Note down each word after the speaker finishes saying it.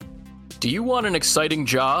Do you want an exciting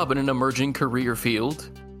job in an emerging career field?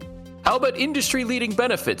 How about industry-leading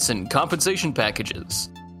benefits and compensation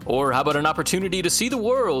packages? Or how about an opportunity to see the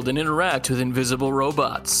world and interact with invisible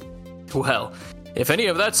robots? Well, if any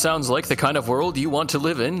of that sounds like the kind of world you want to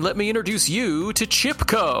live in, let me introduce you to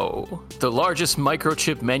Chipco, the largest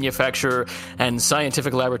microchip manufacturer and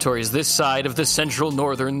scientific laboratories this side of the central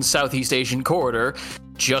northern Southeast Asian corridor,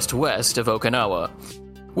 just west of Okinawa.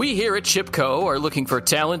 We here at Chipco are looking for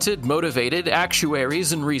talented, motivated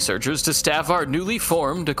actuaries and researchers to staff our newly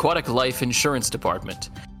formed aquatic life insurance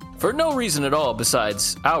department. For no reason at all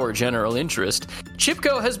besides our general interest,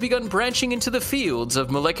 Chipco has begun branching into the fields of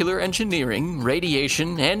molecular engineering,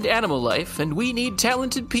 radiation, and animal life, and we need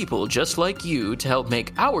talented people just like you to help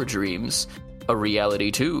make our dreams a reality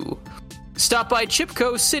too. Stop by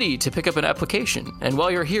Chipco City to pick up an application, and while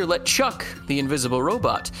you're here, let Chuck, the invisible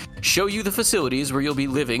robot, show you the facilities where you'll be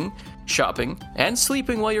living, shopping, and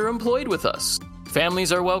sleeping while you're employed with us.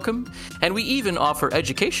 Families are welcome, and we even offer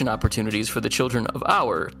education opportunities for the children of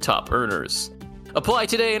our top earners. Apply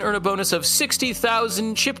today and earn a bonus of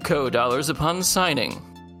 60,000 Chipco dollars upon signing.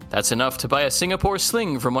 That's enough to buy a Singapore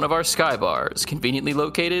sling from one of our sky bars, conveniently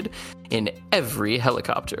located in every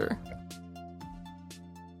helicopter.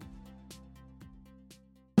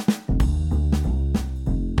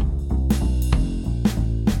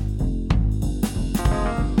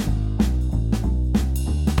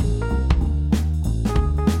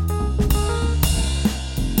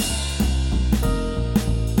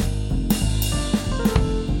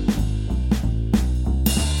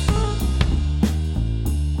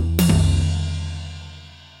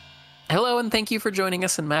 And thank you for joining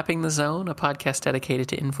us in Mapping the Zone, a podcast dedicated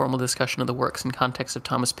to informal discussion of the works and context of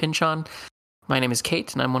Thomas Pynchon. My name is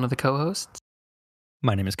Kate, and I'm one of the co-hosts.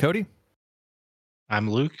 My name is Cody. I'm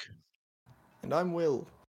Luke. And I'm Will.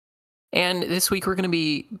 And this week we're going to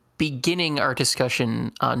be beginning our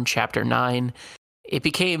discussion on Chapter 9. It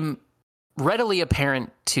became readily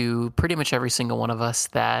apparent to pretty much every single one of us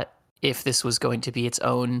that if this was going to be its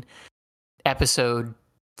own episode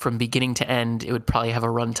from beginning to end, it would probably have a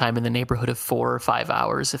runtime in the neighborhood of 4 or 5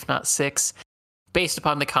 hours, if not 6, based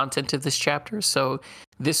upon the content of this chapter. So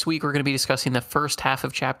this week we're going to be discussing the first half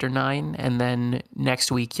of Chapter 9, and then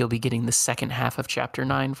next week you'll be getting the second half of Chapter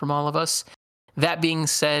 9 from all of us. That being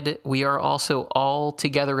said, we are also all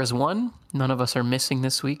together as one. None of us are missing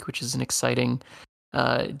this week, which is an exciting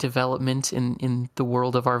development in the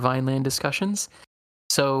world of our Vineland discussions.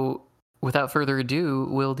 So without further ado,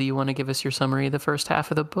 Will, do you want to give us your summary of the first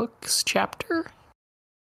half of the book's chapter?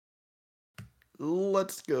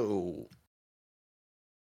 Let's go.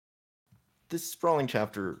 This sprawling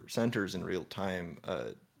chapter centers in real time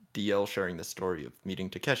DL sharing the story of meeting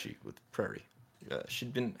Takeshi with Prairie.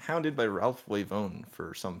 She'd been hounded by Ralph Wavone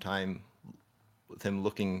for some time, with him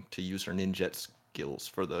looking to use her ninjet skills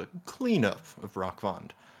for the cleanup of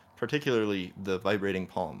Rockvond, particularly the vibrating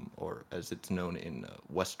palm, or as it's known in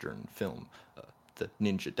Western film, the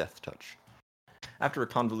ninja death touch. After a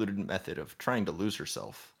convoluted method of trying to lose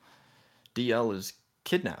herself, DL is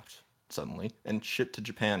kidnapped suddenly and shipped to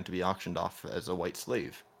Japan to be auctioned off as a white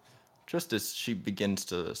slave. Just as she begins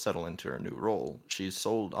to settle into her new role, she's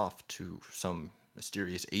sold off to some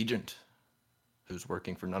mysterious agent who's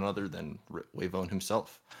working for none other than Wavone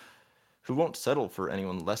himself, who won't settle for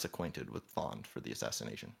anyone less acquainted with Vond for the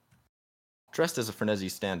assassination. Dressed as a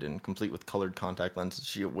Frenesi stand-in, complete with colored contact lenses,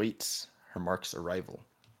 she awaits her Mark's arrival.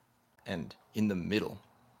 And in the middle,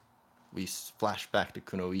 we flash back to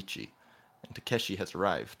Kunoichi, and Takeshi has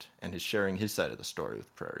arrived and is sharing his side of the story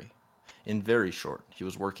with Prairie. In very short, he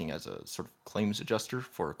was working as a sort of claims adjuster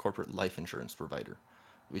for a corporate life insurance provider.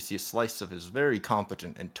 We see a slice of his very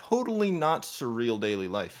competent and totally not surreal daily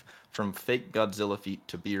life, from fake Godzilla feet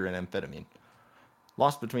to beer and amphetamine.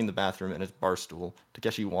 Lost between the bathroom and his bar stool,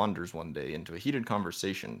 Takeshi wanders one day into a heated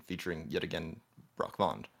conversation featuring, yet again, Brock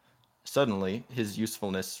Vond. Suddenly, his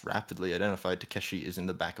usefulness rapidly identified Takeshi is in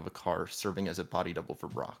the back of a car, serving as a body double for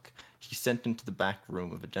Brock. He's sent into the back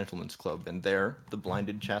room of a gentleman's club, and there, the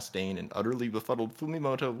blinded Chastain and utterly befuddled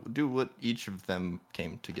Fumimoto do what each of them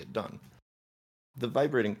came to get done. The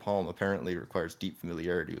vibrating palm apparently requires deep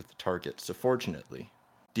familiarity with the target, so fortunately,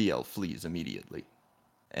 DL flees immediately.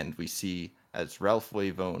 And we see as Ralph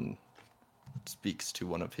Wavone speaks to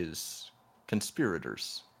one of his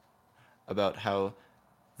conspirators about how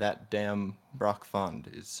that damn Brock Vond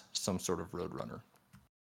is some sort of roadrunner.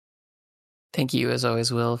 Thank you, as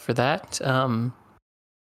always, Will, for that.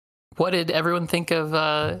 What did everyone think of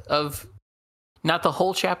not the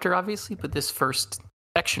whole chapter, obviously, but this first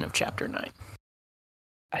section of Chapter 9?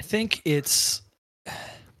 I think it's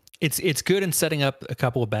good in setting up a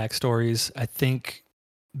couple of backstories. I think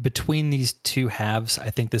between these two halves, I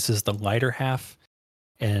think this is the lighter half,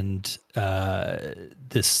 and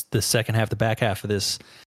the second half, the back half of this,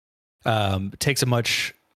 takes a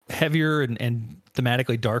much heavier and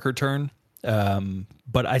thematically darker turn.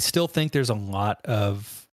 But I still think there's a lot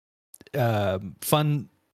of fun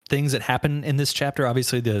things that happen in this chapter.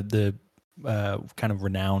 Obviously, the kind of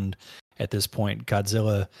renowned at this point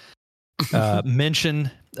Godzilla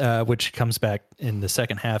mention, which comes back in the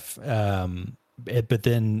second half. But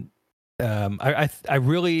then I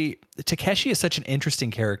really, Takeshi is such an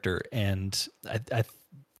interesting character, and I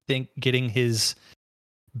think getting his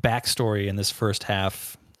backstory in this first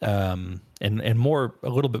half, and more, a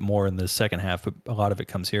little bit more in the second half, but a lot of it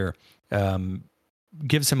comes here,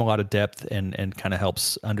 gives him a lot of depth and kind of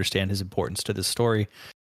helps understand his importance to this story.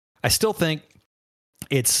 I still think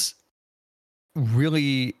it's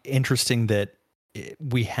really interesting that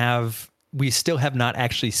we still have not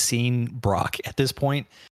actually seen Brock at this point.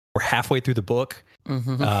 We're halfway through the book,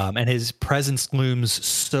 and his presence looms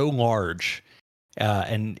so large,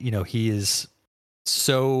 and he is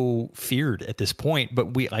so feared at this point.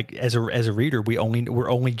 But we, like, as a reader, we're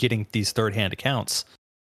only getting these third-hand accounts,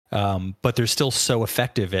 but they're still so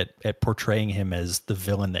effective at portraying him as the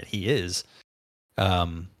villain that he is.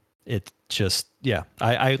 It just, yeah,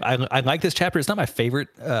 I like this chapter. It's not my favorite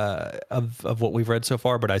of what we've read so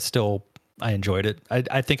far, but I enjoyed it.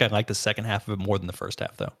 I think I like the second half of it more than the first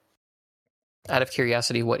half, though. Out of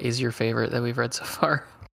curiosity, what is your favorite that we've read so far?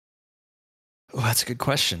 Oh, that's a good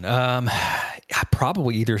question.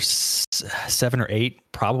 Probably either 7 or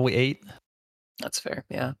 8. Probably 8. That's fair.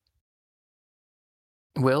 Yeah.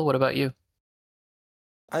 Will, what about you?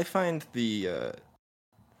 I find the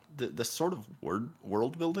sort of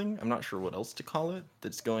world building, I'm not sure what else to call it,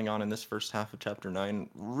 that's going on in this first half of chapter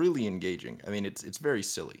 9 really engaging. I mean, it's very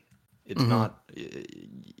silly. It's not.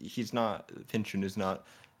 Pynchon is not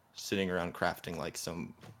sitting around crafting like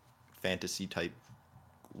some fantasy type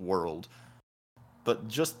world, but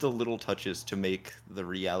just the little touches to make the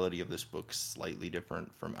reality of this book slightly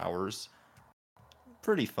different from ours.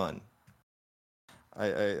 Pretty fun.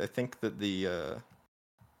 I think that the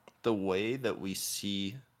way that we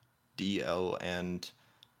see DL and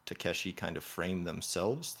Takeshi kind of frame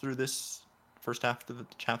themselves through this first half of the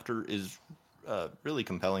chapter is really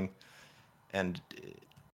compelling. And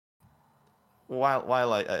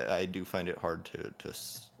while I do find it hard to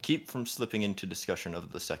keep from slipping into discussion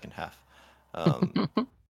of the second half,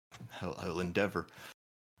 I'll endeavor.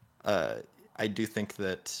 I do think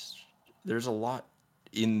that there's a lot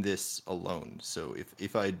in this alone. So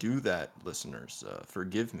if I do that, listeners,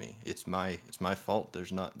 forgive me. It's my fault.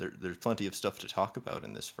 There's plenty of stuff to talk about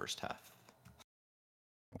in this first half.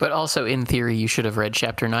 But also, in theory, you should have read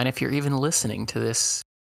chapter 9 if you're even listening to this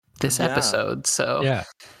episode. So Yeah.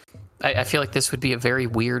 I feel like this would be a very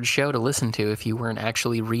weird show to listen to if you weren't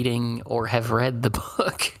actually reading or have read the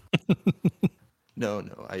book. No,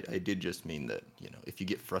 I did just mean that, if you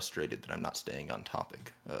get frustrated that I'm not staying on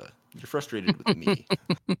topic, you're frustrated with me.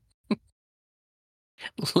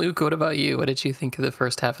 Luke, what about you? What did you think of the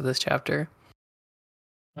first half of this chapter?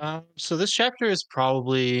 So this chapter is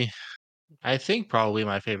probably my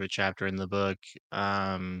favorite chapter in the book.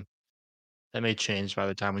 That may change by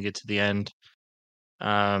the time we get to the end.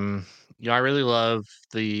 I really love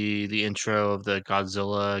the intro of the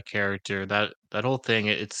Godzilla character. That whole thing.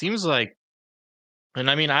 It seems like, and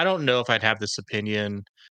I mean, I don't know if I'd have this opinion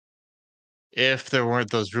if there weren't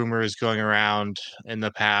those rumors going around in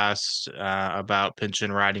the past about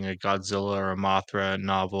Pynchon writing a Godzilla or a Mothra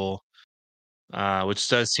novel, which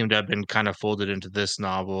does seem to have been kind of folded into this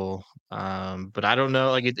novel. But I don't know.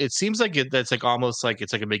 Like it seems like that's like almost like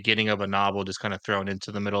it's like a beginning of a novel just kind of thrown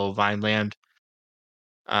into the middle of Vineland.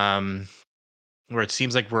 Um, where it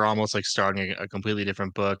seems like we're almost like starting a completely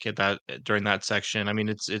different book at that during that section. I mean,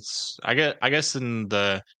 it's I guess in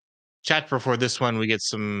the chat before this one we get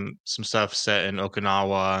some stuff set in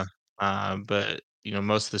Okinawa, but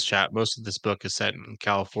most of this book is set in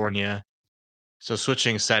California. So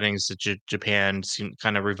switching settings to Japan seemed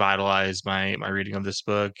kind of revitalized my reading of this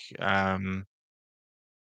book.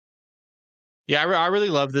 Yeah, I really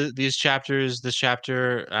love these chapters. This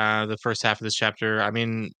chapter, the first half of this chapter. I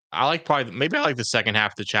mean, maybe I like the second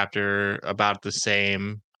half of the chapter about the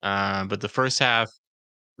same. But the first half,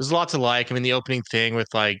 there's a lot to like. I mean, the opening thing with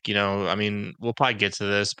I mean, we'll probably get to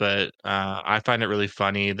this, but I find it really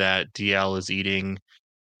funny that DL is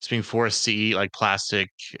being forced to eat like plastic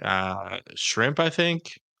shrimp, I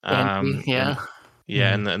think. Andy, And yeah.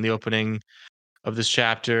 yeah, in the opening of this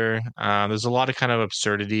chapter, there's a lot of kind of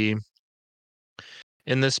absurdity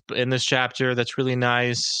in this chapter that's really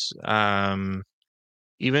nice.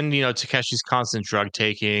 even Takeshi's constant drug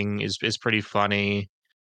taking is pretty funny.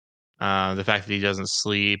 The fact that he doesn't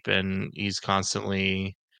sleep and he's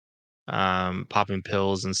constantly popping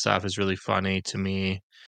pills and stuff is really funny to me.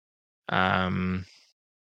 Um,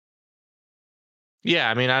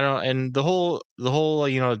 yeah, I mean, I don't, and the whole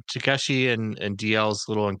Takeshi and DL's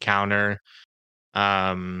little encounter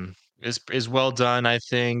is well done, I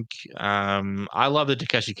think. I love the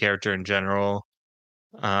Takeshi character in general.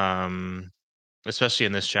 Um, Especially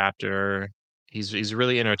in this chapter. He's a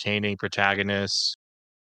really entertaining protagonist.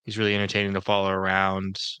 He's really entertaining to follow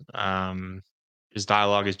around. Um, his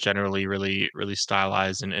dialogue is generally really, really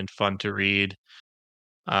stylized and fun to read.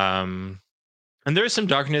 Um, and there is some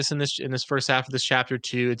darkness in this first half of this chapter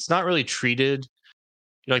too. It's not really treated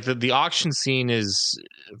like the auction scene is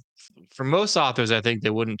for most authors. I think they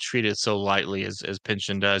wouldn't treat it so lightly as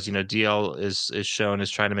Pynchon does. DL is shown as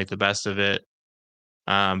trying to make the best of it.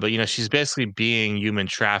 But she's basically being human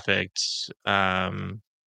trafficked,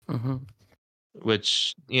 Mm-hmm.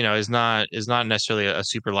 which is not necessarily a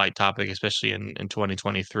super light topic, especially in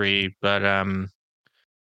 2023. But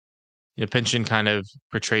Pynchon kind of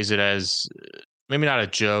portrays it as maybe not a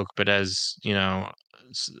joke, but as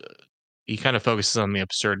s- he kind of focuses on the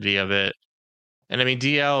absurdity of it. And I mean,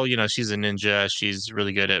 DL, she's a ninja. She's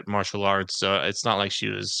really good at martial arts, so it's not like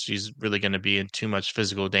she's really going to be in too much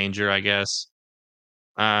physical danger, I guess.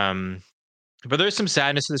 Um, But there's some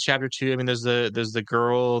sadness in this chapter too. I mean, there's the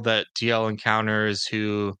girl that DL encounters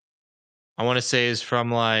who I want to say is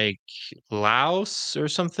from like Laos or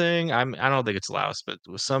something. I don't think it's Laos, but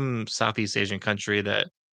it was some Southeast Asian country that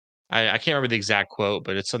I can't remember the exact quote,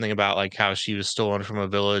 but it's something about like how she was stolen from a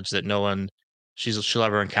village that no one she'll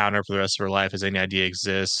ever encounter for the rest of her life has any idea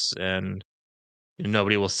exists, and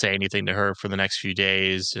nobody will say anything to her for the next few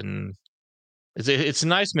days. And it's a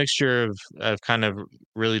nice mixture of kind of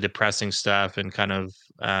really depressing stuff and kind of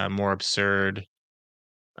more absurd,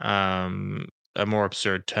 um, a more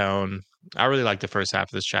absurd tone. I really like the first half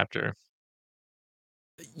of this chapter.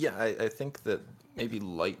 Yeah, I think that maybe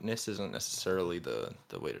lightness isn't necessarily the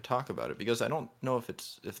way to talk about it, because I don't know if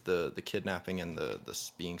the kidnapping and the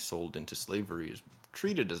being sold into slavery is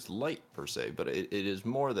treated as light per se, but it is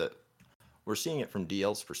more that we're seeing it from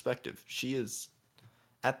DL's perspective. She is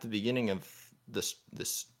at the beginning of this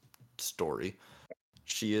story.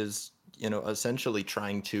 She is, essentially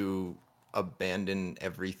trying to abandon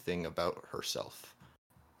everything about herself.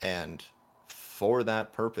 And for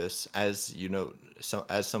that purpose, as so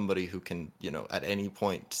as somebody who can, at any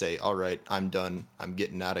point say, all right, I'm done, I'm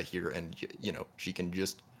getting out of here, and she can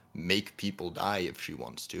just make people die if she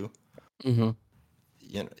wants to. Mm-hmm.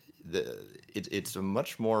 you know it's a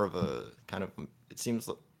much more of a kind of, it seems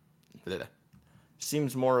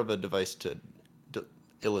more of a device to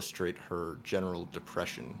illustrate her general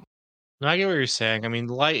depression. No, I get what you're saying. I mean,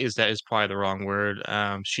 light is probably the wrong word.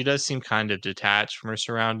 She does seem kind of detached from her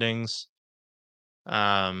surroundings.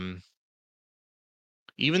 Um,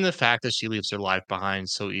 Even the fact that she leaves her life behind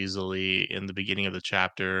so easily in the beginning of the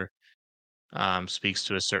chapter speaks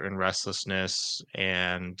to a certain restlessness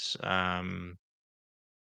and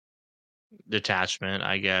detachment,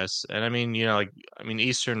 I guess. And I mean,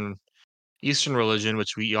 Eastern religion,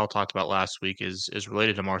 which we all talked about last week, is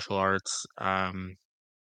related to martial arts.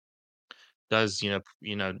 Does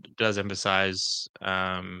does emphasize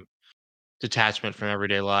detachment from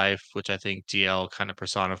everyday life, which I think DL kind of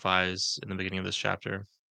personifies in the beginning of this chapter.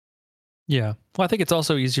 Yeah. Well, I think it's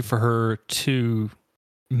also easy for her to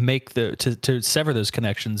make to sever those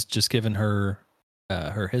connections, just given her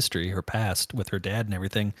her history, her past with her dad and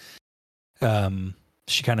everything.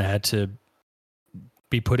 She kind of had to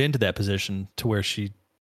be put into that position to where she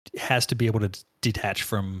has to be able to detach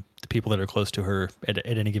from the people that are close to her at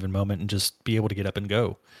any given moment and just be able to get up and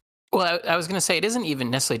go. Well, I was going to say it isn't even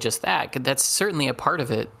necessarily just that. 'Cause that's certainly a part of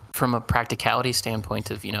it from a practicality standpoint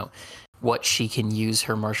of what she can use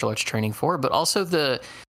her martial arts training for, but also the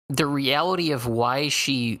reality of why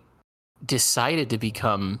she decided to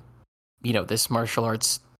become this martial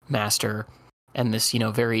arts master, and this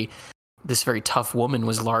very tough woman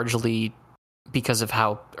was largely because of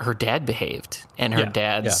how her dad behaved, and her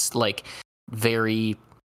dad's like very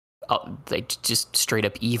like just straight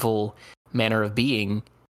up evil manner of being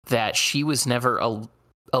that she was never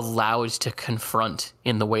allowed to confront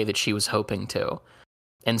in the way that she was hoping to.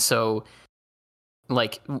 And so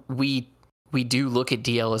like we do look at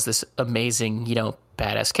DL as this amazing,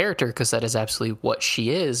 badass character, because that is absolutely what she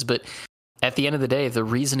is, but at the end of the day, the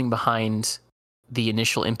reasoning behind the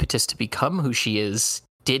initial impetus to become who she is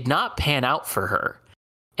did not pan out for her.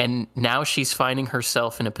 And now she's finding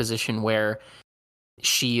herself in a position where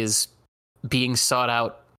she is being sought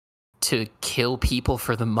out to kill people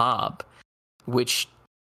for the mob, which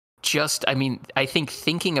just, I mean, I think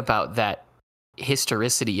thinking about that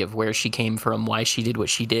historicity of where she came from, why she did what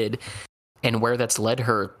she did, and where that's led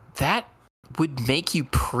her, that would make you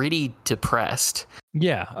pretty depressed.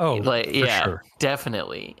 Yeah. Oh, Like, for yeah, sure.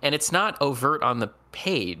 definitely. And it's not overt on the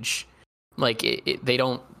page. Like, they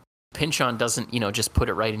don't, Pynchon doesn't, just put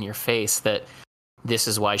it right in your face that this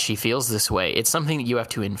is why she feels this way. It's something that you have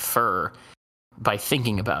to infer by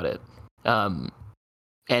thinking about it.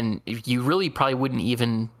 And you really probably wouldn't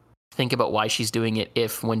even think about why she's doing it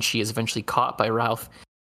if, when she is eventually caught by Ralph,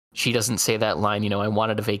 she doesn't say that line, I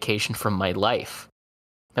wanted a vacation from my life.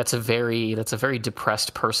 That's a very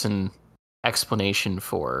depressed person explanation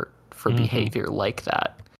for behavior like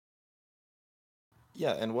that.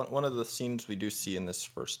 Yeah, and one of the scenes we do see in this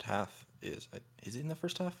first half is it in the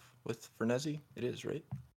first half with Frenzy? It is, right?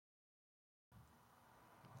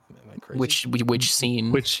 Am I crazy? Which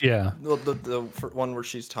scene? Yeah. Well, the one where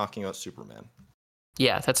she's talking about Superman.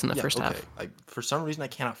 Yeah, that's in the first half. For some reason, I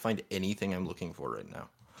cannot find anything I'm looking for right now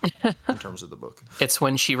in terms of the book. It's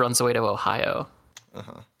when she runs away to Ohio.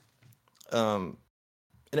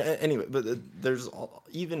 Anyway, but there's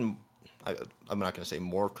even, I'm not going to say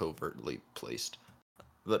more covertly placed,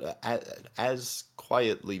 but as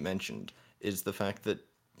quietly mentioned is the fact that,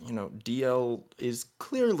 DL is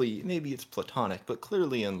clearly, maybe it's platonic, but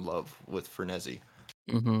clearly in love with Frenzy.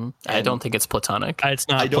 Mm-hmm. I don't think it's platonic. It's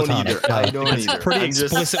not. I don't platonic. either. I don't it's either. pretty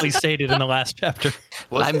explicitly stated in the last chapter.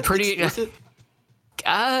 I'm pretty explicit?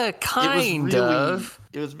 Kind of.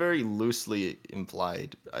 It was very loosely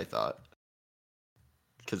implied, I thought,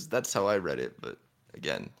 because that's how I read it. But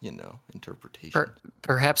again, interpretation.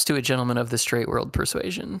 Perhaps to a gentleman of the straight world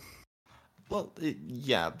persuasion. Well,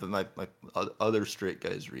 yeah, but my other straight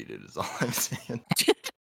guys read it is all I'm saying.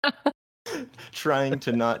 Trying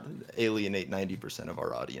to not alienate 90% of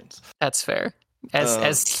our audience. That's fair. As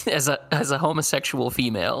a homosexual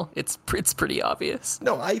female, it's pretty obvious.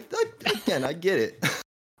 No, I get it.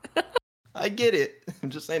 I get it. I'm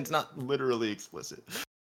just saying it's not literally explicit.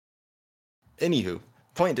 Anywho,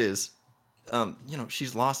 point is,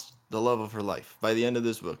 she's lost the love of her life. By the end of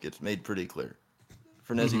this book, it's made pretty clear.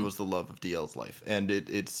 Frenzy was the love of DL's life, and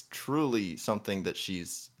it's truly something that she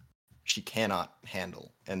cannot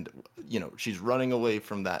handle. And she's running away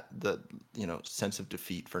from the sense of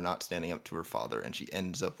defeat for not standing up to her father, and she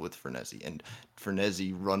ends up with Frenzy, and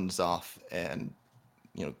Frenzy runs off and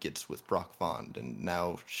gets with Brock Fond, and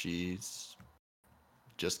now she's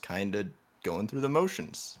just kind of going through the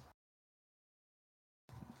motions.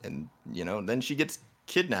 And then she gets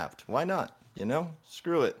kidnapped. Why not?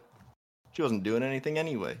 Screw it. She wasn't doing anything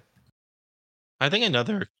anyway. I think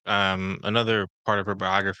another part of her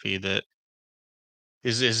biography that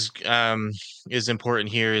is important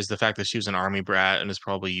here is the fact that she was an army brat and is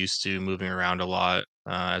probably used to moving around a lot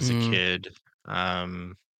as a kid.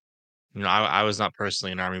 I was not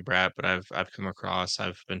personally an army brat, but I've come across,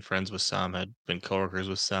 I've been friends with some, had been coworkers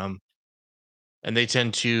with some, and they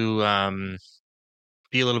tend to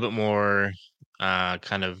be a little bit more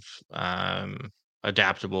kind of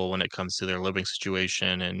adaptable when it comes to their living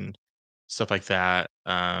situation and stuff like that.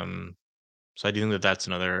 So I do think that that's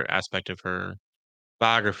another aspect of her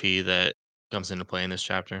biography that comes into play in this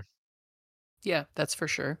chapter. Yeah, that's for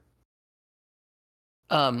sure.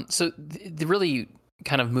 So the really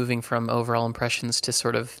kind of moving from overall impressions to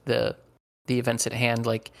sort of the events at hand,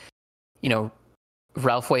 like,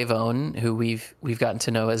 Ralph Wavone, who we've gotten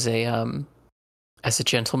to know as a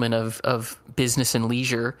gentleman of business and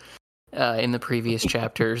leisure in the previous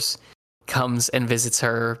chapters, comes and visits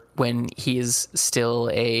her when he is still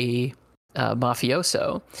a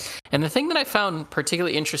mafioso. And the thing that I found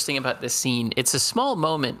particularly interesting about this scene, it's a small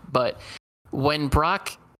moment, but when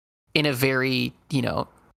Brock, in a very,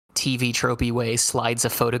 TV tropey way, slides a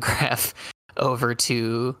photograph over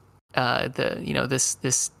to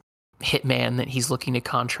this hitman that he's looking to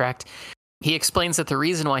contract, he explains that the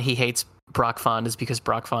reason why he hates Brock Fond is because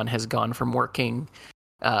Brock Fond has gone from working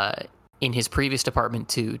in his previous department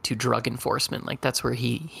to drug enforcement. Like, that's where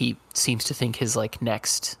he seems to think his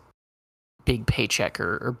next big paycheck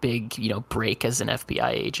or big break as an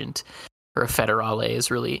FBI agent or a federale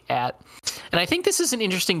is really at. And I think this is an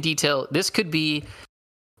interesting detail. This could be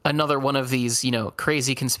another one of these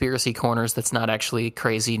crazy conspiracy corners that's not actually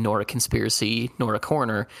crazy, nor a conspiracy, nor a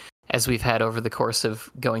corner, as we've had over the course of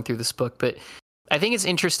going through this book. But I think it's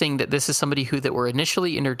interesting that this is somebody that we're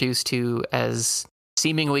initially introduced to as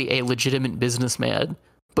seemingly a legitimate businessman,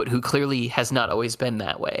 but who clearly has not always been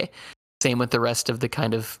that way. Same with the rest of the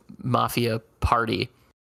kind of mafia party.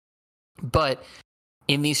 But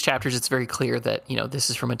in these chapters, it's very clear that, you know, this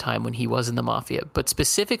is from a time when he was in the mafia. But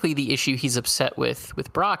specifically, the issue he's upset with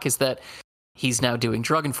Brock is that he's now doing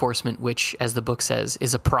drug enforcement, which, as the book says,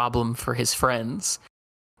 is a problem for his friends.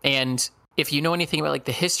 And if you know anything about like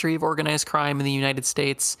the history of organized crime in the United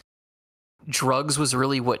States, drugs was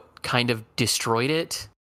really what kind of destroyed it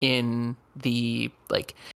in the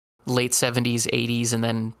like late 70s, 80s, and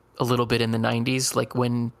then a little bit in the 90s. Like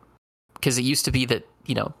when, because it used to be that,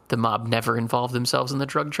 you know, the mob never involved themselves in the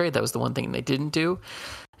drug trade. That was the one thing they didn't do.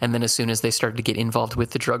 And then as soon as they started to get involved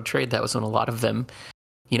with the drug trade, that was when a lot of them,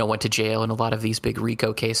 you know, went to jail, and a lot of these big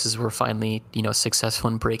RICO cases were finally, you know, successful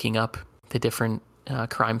in breaking up the different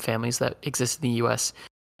crime families that exist in the U.S.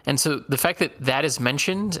 And so the fact that that is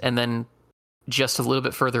mentioned, and then just a little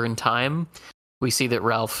bit further in time, we see that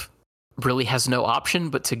Ralph really has no option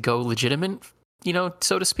but to go legitimate, you know,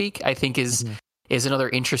 so to speak, I think is another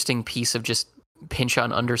interesting piece of just pinch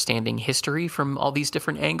on understanding history from all these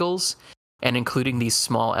different angles, and including these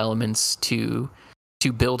small elements to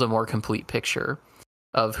build a more complete picture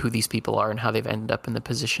of who these people are and how they've ended up in the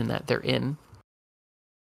position that they're in.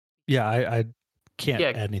 Yeah, I can't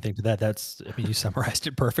add anything to that. I mean, you summarized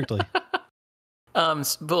it perfectly.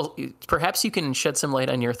 Well, perhaps you can shed some light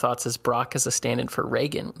on your thoughts as Brock as a stand-in for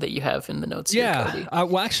Reagan that you have in the notes here, Cody.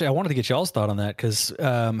 Well, actually, I wanted to get y'all's thought on that because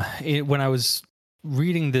when I was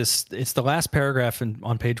reading this, it's the last paragraph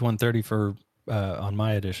on page 130 for on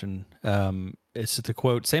my edition. It's the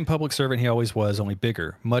quote: "Same public servant he always was, only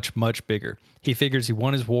bigger, much, much bigger. He figures he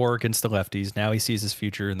won his war against the lefties. Now he sees his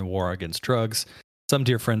future in the war against drugs. Some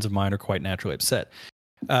dear friends of mine are quite naturally upset."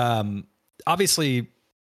 Obviously,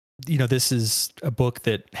 you know, this is a book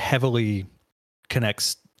that heavily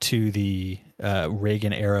connects to the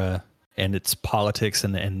Reagan era and its politics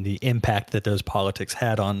and the impact that those politics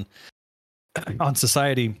had on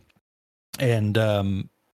society. And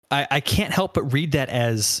I can't help but read that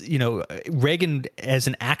as, you know, Reagan as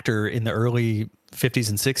an actor in the early 50s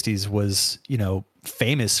and 60s was, you know,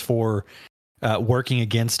 famous for working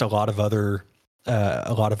against a lot of other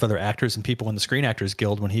actors and people in the Screen Actors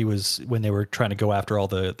Guild when they were trying to go after all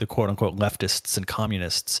the quote unquote leftists and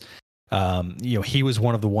communists. You know, he was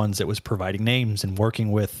one of the ones that was providing names and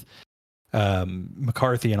working with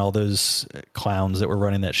McCarthy and all those clowns that were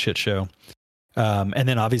running that shit show. And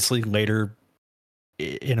then obviously later,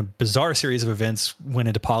 in a bizarre series of events, went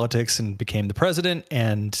into politics and became the president,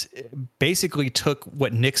 and basically took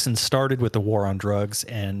what Nixon started with the war on drugs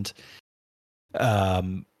and,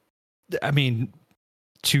 I mean,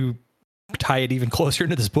 to tie it even closer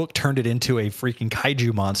into this book, turned it into a freaking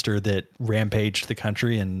kaiju monster that rampaged the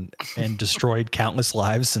country and destroyed countless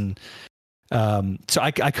lives. And so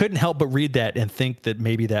I couldn't help but read that and think that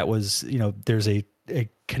maybe that was, you know, there's a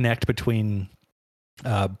connect between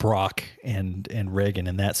Brock and Reagan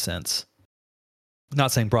in that sense.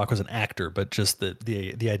 Not saying Brock was an actor, but just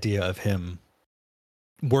the idea of him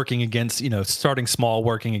working against, you know, starting small,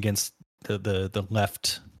 working against the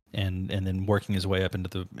left, and then working his way up into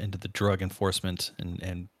the drug enforcement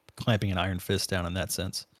and clamping an iron fist down in that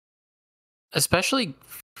sense. Especially,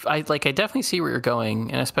 I definitely see where you're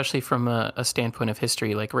going, and especially from a standpoint of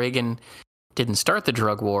history. Like, Reagan didn't start the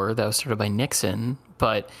drug war; that was started by Nixon,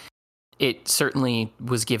 but it certainly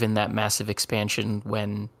was given that massive expansion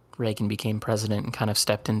when Reagan became president and kind of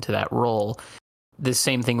stepped into that role. The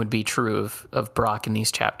same thing would be true of Brock in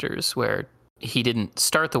these chapters, where he didn't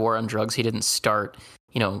start the war on drugs. He didn't start,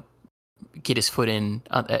 you know, get his foot in,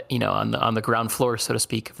 you know, on the ground floor, so to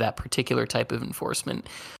speak, of that particular type of enforcement,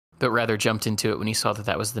 but rather jumped into it when he saw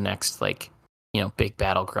that was the next, like, you know, big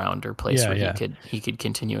battleground or place where he could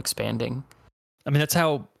continue expanding. I mean, that's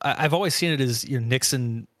how I've always seen it. As, you know,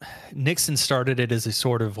 Nixon started it as a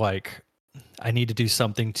sort of like, I need to do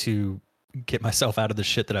something to get myself out of the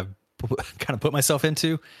shit that I've kind of put myself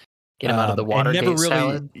into. Get him out of the Watergate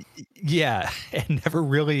salad. Yeah, and never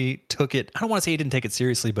really took it. I don't want to say he didn't take it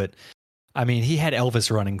seriously, but I mean, he had Elvis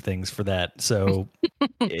running things for that, so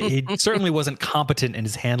he certainly wasn't competent in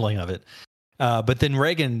his handling of it. But then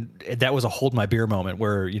Reagan, that was a hold my beer moment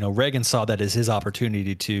where, you know, Reagan saw that as his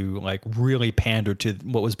opportunity to like really pander to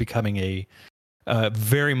what was becoming a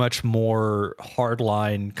very much more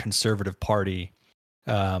hardline conservative party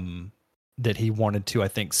that he wanted to, I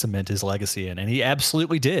think, cement his legacy in. And he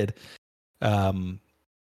absolutely did.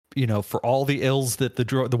 You know, for all the ills that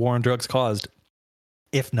the war on drugs caused,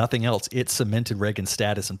 if nothing else, it cemented Reagan's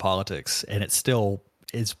status in politics. And it still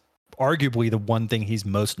is arguably the one thing he's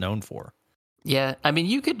most known for. Yeah, I mean,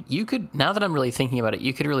 you could, now that I'm really thinking about it,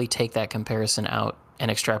 you could really take that comparison out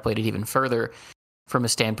and extrapolate it even further from a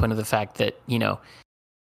standpoint of the fact that, you know,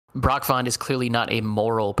 Brock Vaughn is clearly not a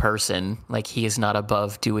moral person. Like, he is not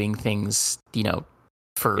above doing things, you know,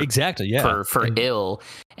 for Exactly, yeah. for And ill,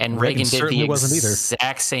 and Reagan Reagan did the certainly wasn't either.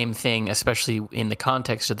 exact same thing, especially in the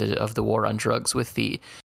context of the war on drugs, with the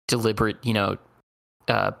deliberate,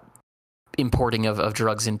 uh, importing of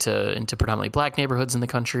drugs into predominantly black neighborhoods in the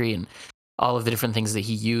country, and all of the different things that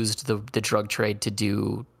he used the drug trade to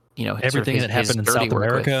do, Everything that happened in dirty South work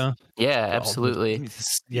with. America. Yeah, all the- absolutely.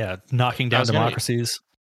 Knocking I down was gonna, democracies.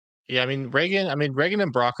 yeah, I mean Reagan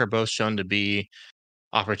and Brock are both shown to be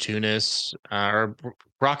opportunists.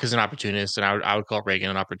 Brock is an opportunist, and I would call Reagan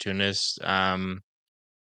an opportunist. I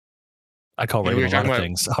call We Reagan were a lot talking of about,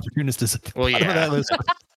 things. Opportunist is at the well, bottom of yeah, that list.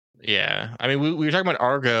 yeah. I mean, we were talking about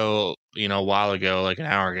Argo, a while ago, like an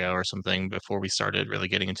hour ago or something, before we started really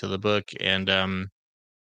getting into the book, and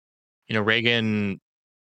Reagan.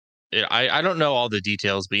 I don't know all the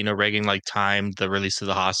details, but Reagan like timed the release of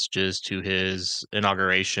the hostages to his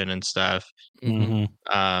inauguration and stuff, hmm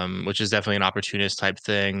which is definitely an opportunist type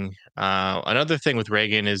thing. Another thing with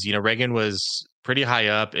Reagan is Reagan was pretty high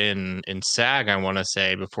up in SAG, I want to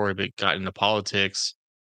say, before he got into politics.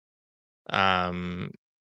 Um,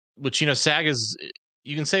 which SAG is,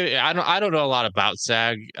 you can say, I don't know a lot about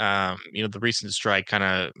SAG. The recent strike kind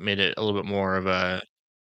of made it a little bit more of a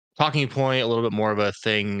talking point, a little bit more of a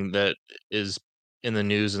thing that is in the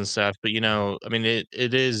news and stuff. But I mean, it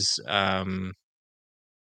is a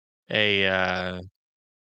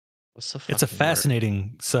what's the It's a fucking word?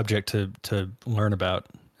 fascinating subject to learn about.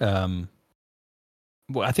 Um,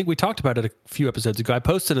 well, I think we talked about it a few episodes ago. I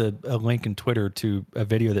posted a link in Twitter to a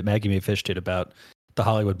video that Maggie May-Fish did about the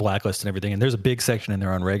Hollywood blacklist and everything. And there's a big section in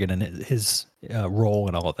there on Reagan and his role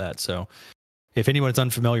and all of that. So if anyone's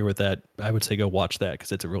unfamiliar with that, I would say go watch that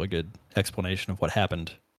because it's a really good explanation of what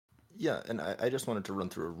happened. Yeah, and I just wanted to run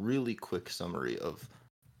through a really quick summary of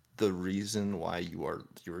the reason why you're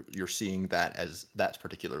seeing that as that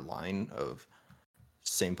particular line of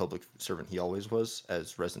same public servant he always was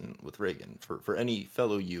as resonant with Reagan for any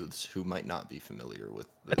fellow youths who might not be familiar with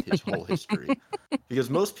his whole history, because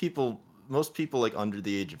most people like under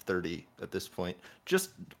the age of 30 at this point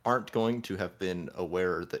just aren't going to have been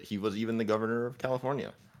aware that he was even the governor of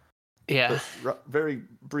California. Yeah. But very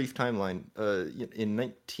brief timeline.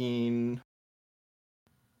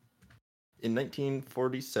 In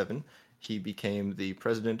 1947, he became the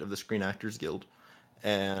president of the Screen Actors Guild,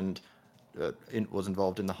 and was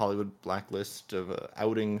involved in the Hollywood blacklist of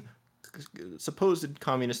outing supposed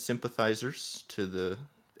communist sympathizers to the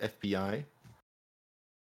FBI.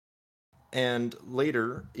 And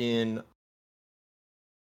later, in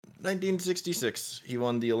 1966, he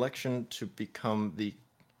won the election to become the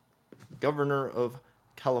governor of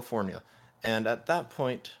California. And at that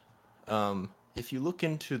point, if you look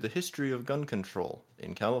into the history of gun control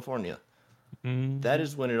in California, that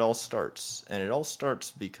is when it all starts. And it all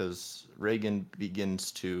starts because Reagan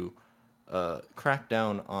begins to crack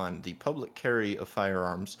down on the public carry of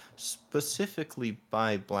firearms, specifically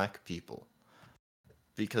by black people.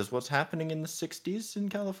 Because what's happening in the 60s in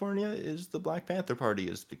California is the Black Panther Party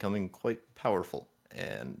is becoming quite powerful.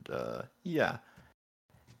 And yeah.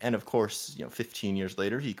 And of course, 15 years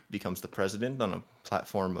later, he becomes the president on a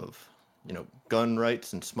platform of, gun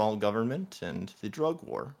rights and small government and the drug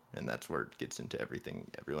war. And that's where it gets into everything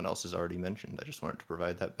everyone else has already mentioned. I just wanted to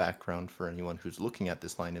provide that background for anyone who's looking at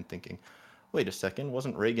this line and thinking, wait a second,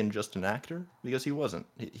 wasn't Reagan just an actor? Because he wasn't.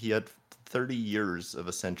 He had 30 years of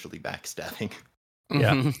essentially backstabbing.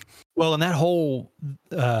 Yeah. Mm-hmm. Well, and that whole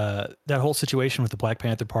situation with the Black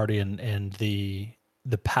Panther Party and the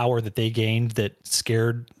power that they gained that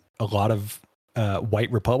scared a lot of white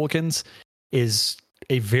Republicans is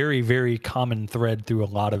a very, very common thread through a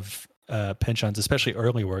lot of pensions, especially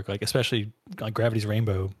early work, especially like Gravity's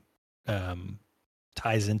Rainbow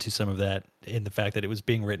ties into some of that in the fact that it was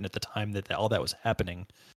being written at the time that all that was happening.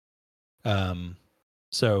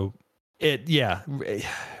 So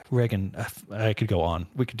Reagan, I could go on.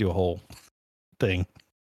 We could do a whole thing.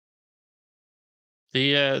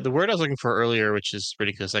 The word I was looking for earlier, which is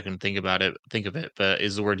ridiculous, I can think of it, but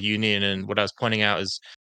is the word union. And what I was pointing out is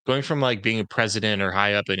going from like being a president or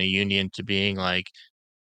high up in a union to being like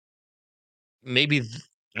maybe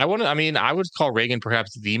I would call Reagan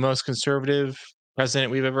perhaps the most conservative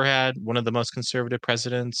president we've ever had, one of the most conservative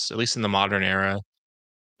presidents, at least in the modern era.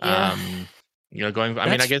 Yeah,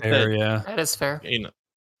 I guess that, Fair, yeah. that is fair.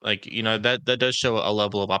 that does show a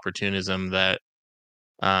level of opportunism that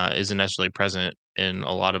isn't necessarily present in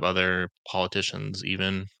a lot of other politicians,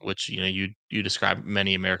 even, which you describe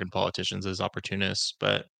many American politicians as opportunists,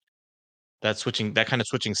 but that kind of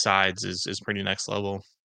switching sides is pretty next level.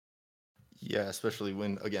 Yeah, especially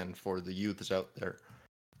when, again, for the youths out there,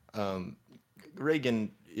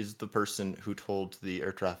 Reagan is the person who told the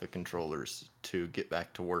air traffic controllers to get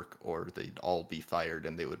back to work or they'd all be fired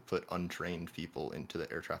and they would put untrained people into the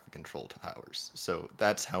air traffic control towers. So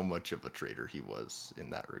that's how much of a traitor he was in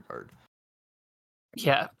that regard.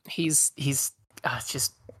 Yeah, he's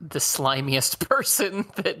just the slimiest person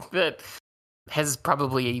that has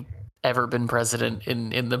probably ever been president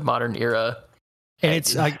in the modern era. And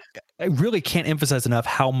it's like, I really can't emphasize enough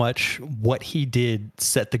how much what he did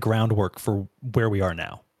set the groundwork for where we are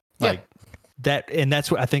now. Like that, and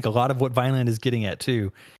that's what I think a lot of what Vineland is getting at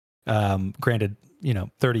too. Granted,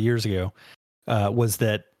 30 years ago, was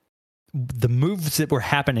that the moves that were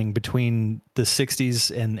happening between the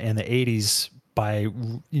 60s and the 80s by,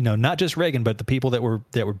 not just Reagan, but the people that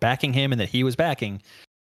were backing him and that he was backing,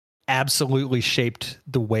 absolutely shaped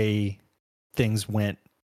the way things went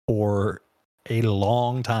for a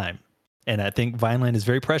long time. And I think Vineland is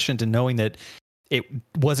very prescient in knowing that it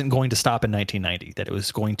wasn't going to stop in 1990, that it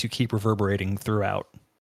was going to keep reverberating throughout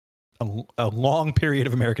a long period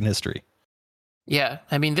of American history. Yeah,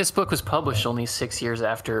 I mean, this book was published only 6 years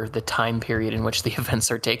after the time period in which the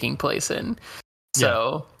events are taking place in.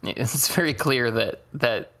 So it's very clear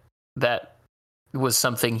that was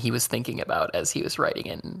something he was thinking about as he was writing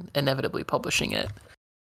it and inevitably publishing it.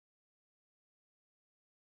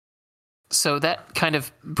 So that kind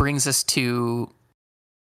of brings us to,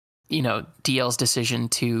 DL's decision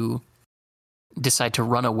to decide to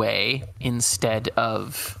run away instead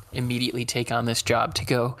of immediately take on this job to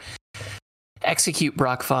go execute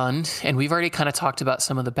Brock Fond. And we've already kind of talked about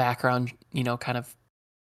some of the background, kind of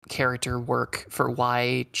character work for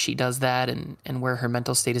why she does that and where her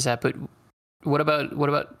mental state is at. But what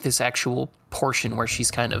about this actual portion where she's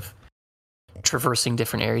kind of traversing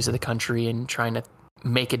different areas of the country and trying to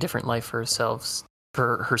make a different life for herself?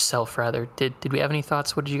 Did we have any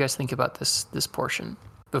thoughts? What did you guys think about this portion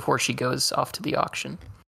before she goes off to the auction?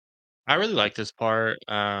 I really like this part.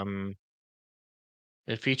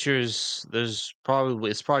 It features. It's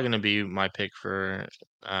probably going to be my pick for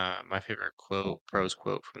my favorite prose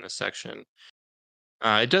quote from this section.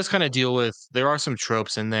 It does kind of deal with. There are some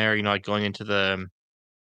tropes in there, like going into the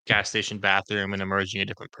gas station bathroom and emerging a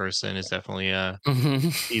different person is definitely a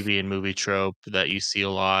TV and movie trope that you see a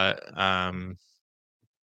lot.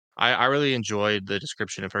 I really enjoyed the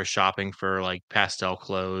description of her shopping for like pastel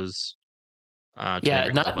clothes. To make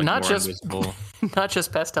herself, like, not more just invisible. not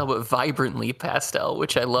just pastel, but vibrantly pastel,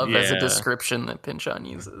 which I love as a Yeah. description that Pynchon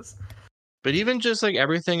uses. But even just like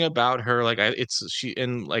everything about her, like she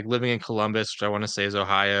in like living in Columbus, which I want to say is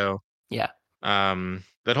Ohio. Yeah.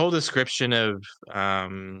 That whole description of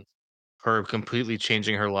her completely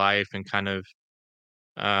changing her life and kind of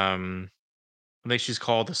I think she's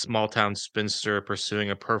called a small town spinster pursuing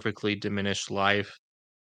a perfectly diminished life.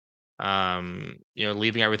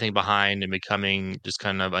 Leaving everything behind and becoming just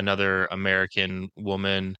kind of another American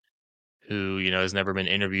woman who, has never been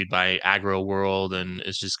interviewed by Agro World and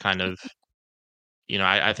is just kind of,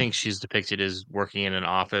 I think she's depicted as working in an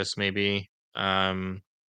office maybe. I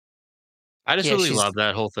just really love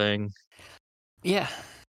that whole thing. Yeah,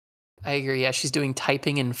 I agree. Yeah, she's doing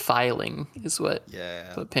typing and filing is what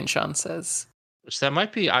Pynchon says. Which that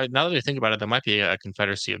might be, now that I think about it, that might be a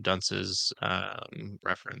Confederacy of Dunces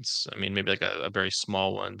reference. I mean, maybe like a very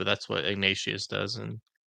small one, but that's what Ignatius does in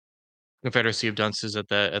Confederacy of Dunces at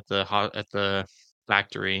the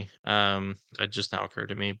factory. That just now occurred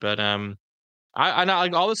to me. But I know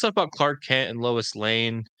like all the stuff about Clark Kent and Lois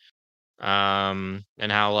Lane, and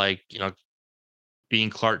how like being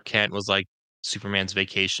Clark Kent was like Superman's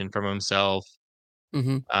vacation from himself.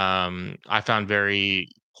 I found very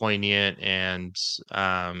poignant and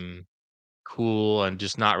cool and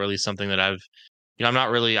just not really something that I'm not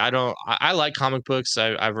really, I like comic books.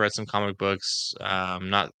 I've read some comic books,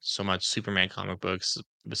 not so much Superman comic books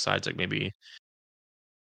besides like maybe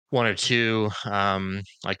one or two,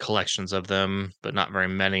 like collections of them, but not very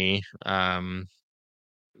many.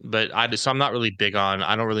 But I'm not really big on,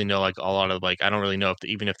 I don't really know like a lot of like, I don't really know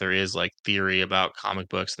even if there is like theory about comic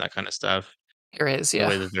books and that kind of stuff. There is, The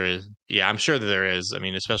way that there is. Yeah, I'm sure that there is. I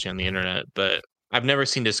mean, especially on the internet, but I've never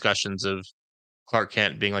seen discussions of Clark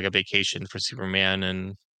Kent being like a vacation for Superman,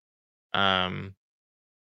 and um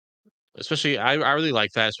especially I really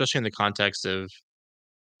like that, especially in the context of,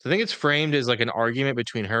 I think it's framed as like an argument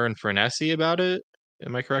between her and Fernesi about it.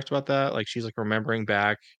 Am I correct about that? Like she's like remembering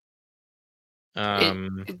back.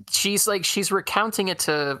 She's recounting it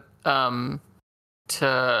to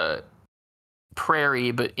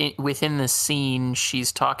Prairie, but within the scene,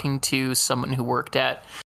 she's talking to someone who worked at,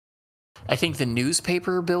 I think, the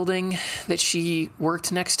newspaper building that she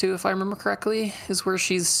worked next to, if I remember correctly, is where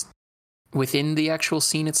she's within the actual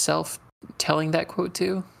scene itself telling that quote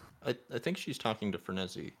to? I think she's talking to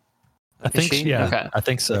Frenzy. I think, she? yeah, Okay. I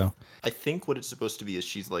think so. I think what it's supposed to be is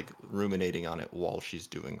she's like ruminating on it while she's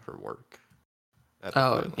doing her work. At the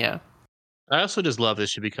Oh, violin. yeah. I also just love that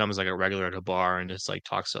she becomes like a regular at a bar and just like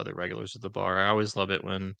talks to other regulars at the bar. I always love it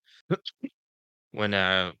when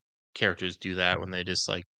characters do that, when they just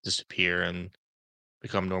like disappear and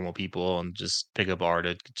become normal people and just pick a bar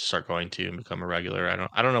to start going to and become a regular.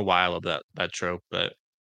 I don't know why I love that trope, but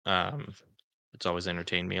um it's always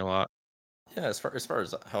entertained me a lot. Yeah, as far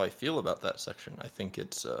as how I feel about that section, I think and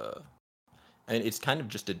it's kind of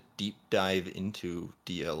just a deep dive into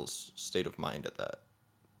DL's state of mind at that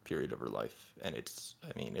period of her life, and it's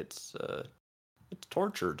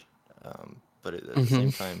tortured, but at the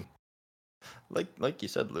same time, like you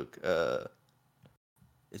said, Luke,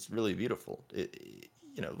 it's really beautiful.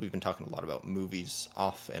 We've been talking a lot about movies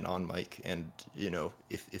off and on mic, and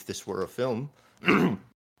if this were a film,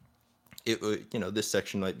 it would, this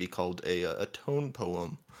section might be called a tone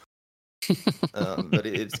poem, but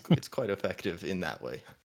it's quite effective in that way.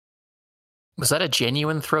 Was that a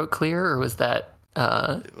genuine throat clear, or was that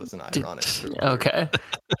It was an ironic throat clear. okay.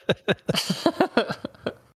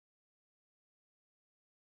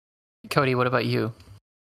 Cody, what about you?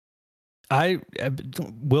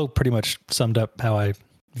 Will pretty much summed up how I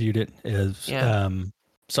viewed it as, Yeah.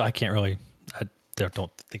 so I can't really, I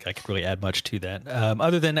don't think I could really add much to that.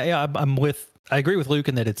 Other than, yeah, I agree with Luke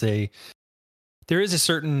in that there is a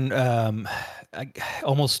certain,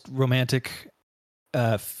 almost romantic,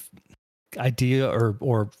 idea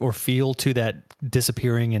or feel to that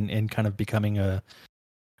disappearing and kind of becoming a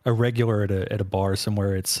regular at a bar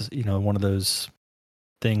somewhere. It's, one of those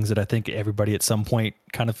things that I think everybody at some point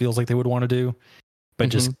kind of feels like they would want to do, but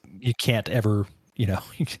just you can't ever,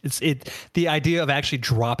 the idea of actually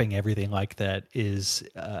dropping everything like that is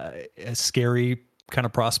a scary kind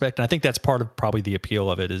of prospect. And I think that's part of probably the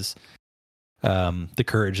appeal of it is the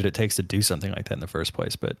courage that it takes to do something like that in the first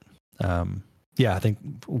place. But yeah, I think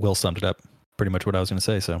Will summed it up pretty much what I was going to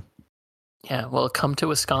say. So Yeah, well, come to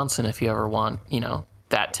Wisconsin if you ever want,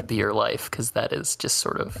 that to be your life, because that is just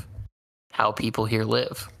sort of how people here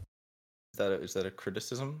live. Is that a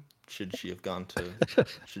criticism? Should she have gone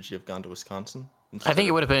to Wisconsin? I think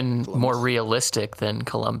it would have been Columbus? more realistic than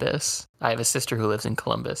Columbus. I have a sister who lives in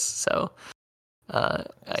Columbus, so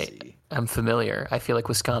I'm familiar. I feel like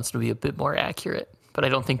Wisconsin would be a bit more accurate, but I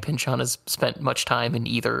don't think Pinchon has spent much time in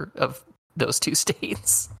either of those two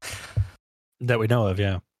states. that we know of,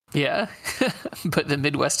 yeah. Yeah, but the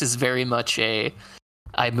Midwest is very much I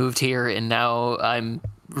moved here and now I'm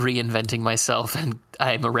reinventing myself and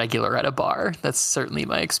I'm a regular at a bar. That's certainly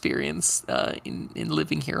my experience in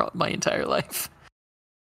living here my entire life.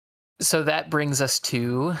 So that brings us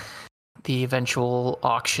to the eventual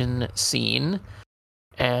auction scene.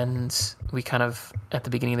 And we kind of, at the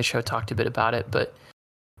beginning of the show, talked a bit about it, but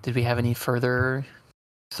did we have any further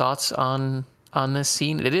thoughts on this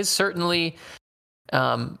scene? It is certainly,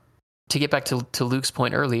 to get back to Luke's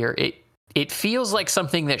point earlier, it feels like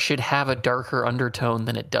something that should have a darker undertone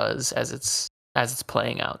than it does as it's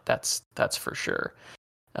playing out. That's for sure.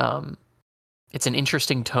 It's an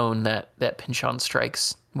interesting tone that Pinchon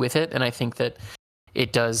strikes with it, and I think that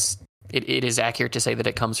it does. It is accurate to say that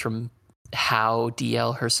it comes from how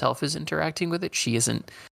DL herself is interacting with it. She isn't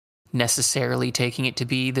necessarily taking it to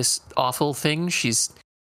be this awful thing. She's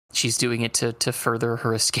doing it to further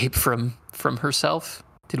her escape from herself.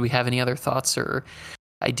 Did we have any other thoughts or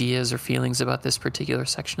ideas or feelings about this particular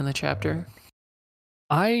section of the chapter?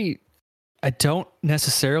 I don't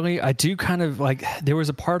necessarily. I do kind of like, there was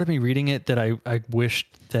a part of me reading it that I wished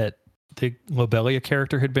that the Lobelia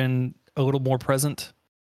character had been a little more present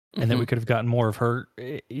and that we could have gotten more of her.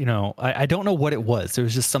 I don't know what it was. There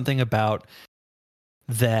was just something about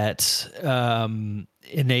that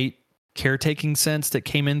innate caretaking sense that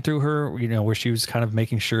came in through her, where she was kind of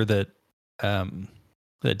making sure that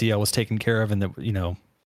that DL was taken care of and that,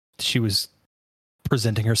 she was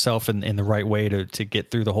presenting herself in the right way to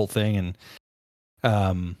get through the whole thing. And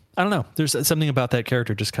I don't know. There's something about that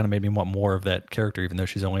character just kind of made me want more of that character, even though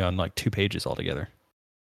she's only on like 2 pages altogether.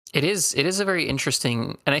 It is a very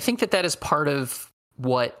interesting, and I think that is part of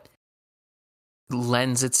what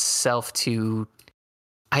lends itself to,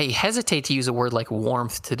 I hesitate to use a word like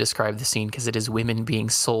warmth to describe the scene because it is women being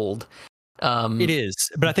sold. It is,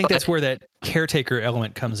 but I think that's where that caretaker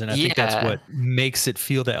element comes in. I think that's what makes it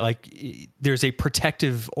feel that like there's a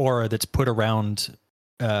protective aura that's put around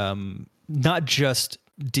not just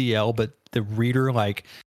DL, but the reader. Like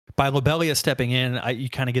by Lobelia stepping in, you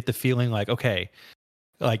kind of get the feeling like, okay,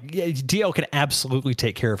 like DL can absolutely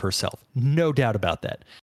take care of herself. No doubt about that.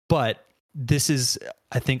 But this is,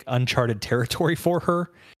 I think, uncharted territory for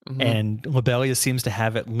her. Mhm. And Lobelia seems to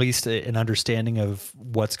have at least an understanding of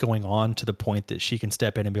what's going on, to the point that she can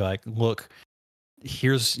step in and be like, look,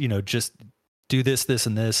 here's, just do this, this,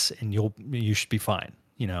 and this, and you should be fine,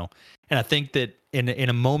 And I think that in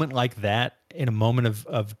a moment like that, in a moment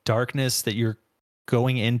of darkness, that you're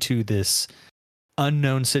going into this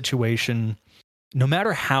unknown situation, no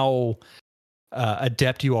matter how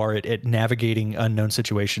adept you are at navigating unknown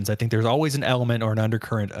situations, I think there's always an element or an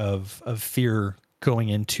undercurrent of fear going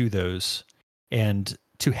into those. And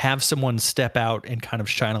to have someone step out and kind of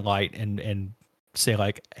shine a light and say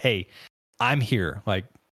like, hey, I'm here. Like,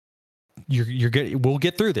 you're good. We'll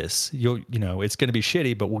get through this. It's going to be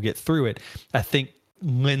shitty, but we'll get through it. I think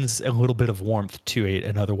lends a little bit of warmth to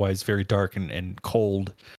an otherwise very dark and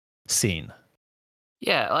cold scene.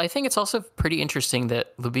 Yeah, I think it's also pretty interesting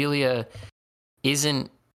that Lobelia isn't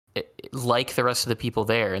like the rest of the people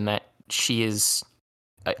there, and that she is.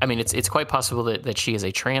 I mean, it's quite possible that she is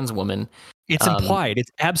a trans woman. It's implied.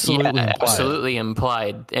 It's absolutely implied. Absolutely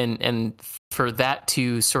implied, and for that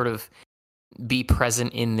to sort of be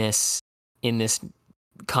present in this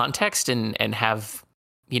context and have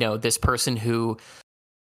this person who.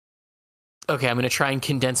 Okay, I'm going to try and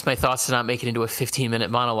condense my thoughts to not make it into a 15-minute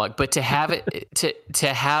monologue, but to have it to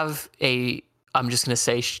have a. I'm just going to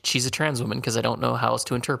say she's a trans woman because I don't know how else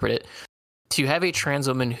to interpret it. To have a trans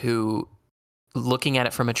woman who, looking at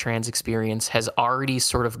it from a trans experience, has already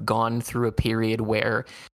sort of gone through a period where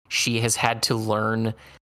she has had to learn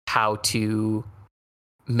how to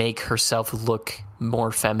make herself look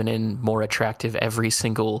more feminine, more attractive every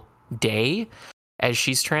single day as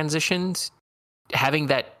she's transitioned. Having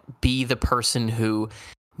that be the person who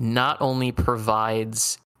not only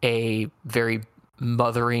provides a very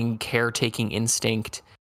mothering, caretaking instinct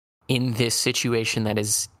in this situation that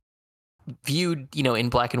is viewed, in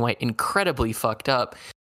black and white, incredibly fucked up,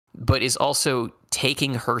 but is also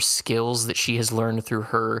taking her skills that she has learned through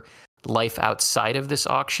her life outside of this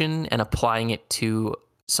auction and applying it to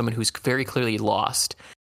someone who's very clearly lost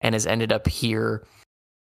and has ended up here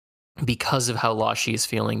because of how lost she is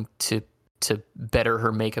feeling, to better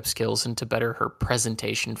her makeup skills and to better her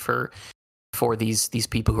presentation for these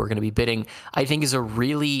people who are going to be bidding, I think is a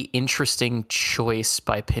really interesting choice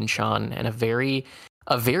by Pynchon, and a very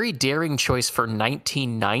daring choice for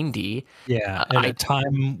 1990. Yeah, at a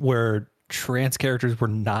time where trans characters were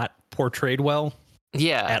not portrayed well.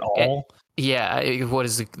 Yeah, at all. What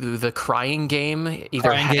is the Crying Game?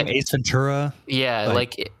 Ace Ventura. Yeah,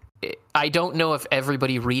 I don't know if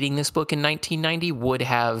everybody reading this book in 1990 would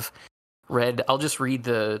have read. I'll just read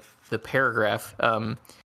the paragraph.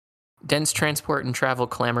 Dense transport and travel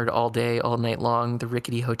clamored all day, all night long. The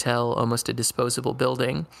rickety hotel, almost a disposable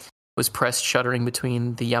building, was pressed shuttering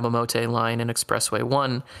between the Yamamote line and Expressway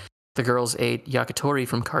 1. The girls ate yakitori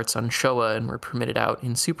from carts on Showa and were permitted out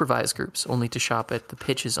in supervised groups, only to shop at the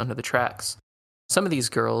pitches under the tracks. Some of these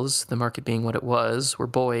girls, the market being what it was, were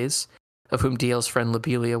boys, of whom DL's friend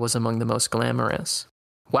Lobelia was among the most glamorous.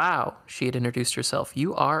 Wow, she had introduced herself.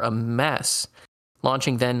 You are a mess.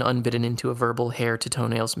 Launching then unbidden into a verbal hair to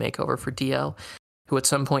toenails makeover for DL, who at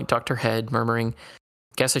some point ducked her head, murmuring,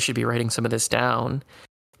 guess I should be writing some of this down.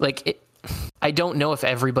 I don't know if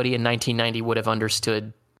everybody in 1990 would have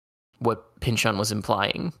understood what Pynchon was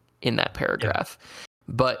implying in that paragraph. Yeah.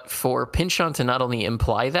 But for Pynchon to not only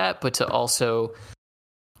imply that, but to also,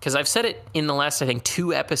 because I've said it in the last, I think,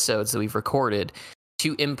 2 episodes that we've recorded,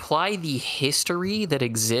 to imply the history that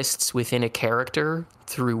exists within a character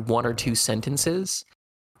through 1 or 2 sentences,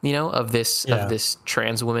 of this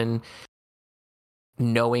trans woman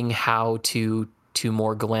knowing how to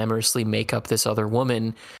more glamorously make up this other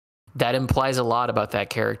woman, that implies a lot about that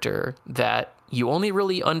character that you only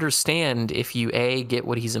really understand if you A, get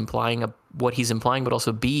what he's implying, but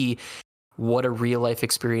also B, what a real life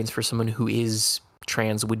experience for someone who is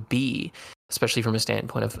trans would be, especially from a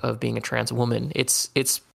standpoint of being a trans woman.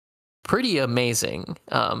 It's pretty amazing.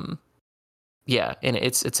 And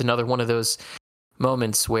it's another one of those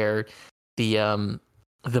moments where the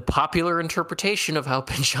popular interpretation of how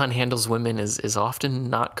Pynchon handles women is often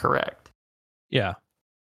not correct. Yeah.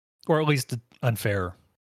 Or at least unfair.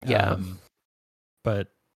 Yeah. But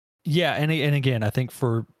yeah, and again, I think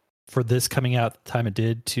for this coming out the time it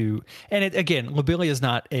did Lobelia is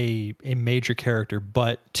not a major character,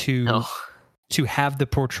 but to have the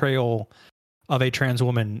portrayal of a trans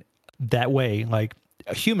woman that way, like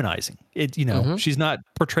humanizing it, she's not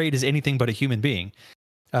portrayed as anything but a human being,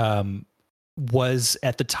 was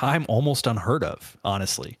at the time almost unheard of,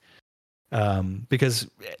 honestly. Because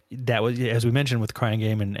that was, as we mentioned, with Crying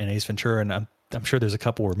Game and Ace Ventura, and I'm sure there's a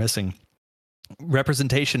couple we're missing.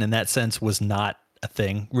 representation in that sense was not a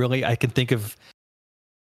thing, really. I think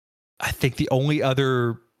the only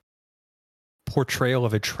other portrayal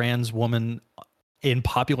of a trans woman in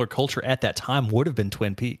popular culture at that time would have been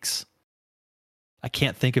Twin Peaks. I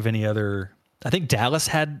can't think of any other. I think Dallas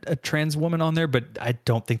had a trans woman on there, but I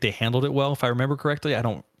don't think they handled it well. If I remember correctly, I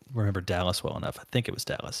don't remember Dallas well enough. I think it was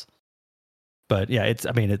Dallas. But yeah,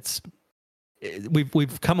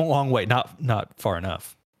 we've come a long way, not far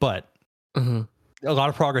enough, but a lot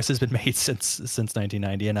of progress has been made since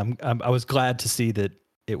 1990, and I was glad to see that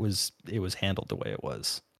it was handled the way it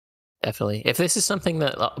was. Definitely. If this is something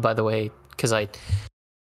that, by the way, because I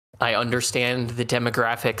understand the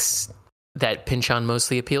demographics that Pynchon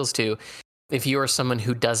mostly appeals to, if you are someone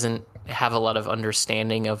who doesn't have a lot of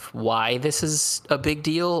understanding of why this is a big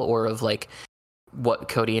deal, or of like what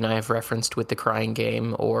Cody and I have referenced with The Crying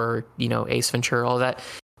Game, or, you know, Ace Ventura, all that,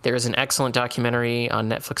 there is an excellent documentary on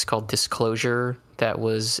Netflix called Disclosure that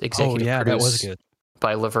was executive produced that was good,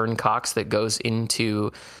 by Laverne Cox, that goes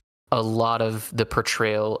into a lot of the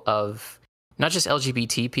portrayal of not just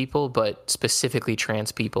LGBT people, but specifically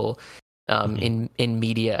trans people in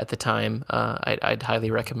media at the time. I'd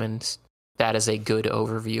highly recommend that as a good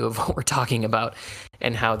overview of what we're talking about,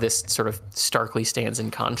 and how this sort of starkly stands in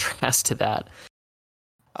contrast to that.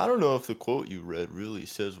 I don't know if the quote you read really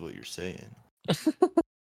says what you're saying.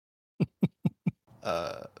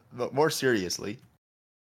 But more seriously,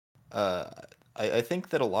 I think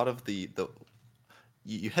that a lot of the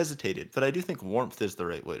you hesitated, but I do think warmth is the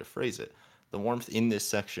right way to phrase it. The warmth in this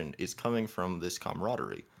section is coming from this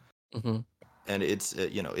camaraderie, and it's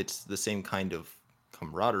it's the same kind of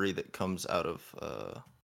camaraderie that comes out of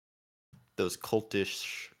those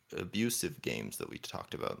cultish, abusive games that we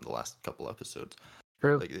talked about in the last couple episodes.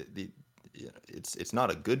 True. Like it's not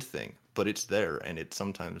a good thing, but it's there, and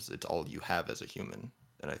sometimes it's all you have as a human.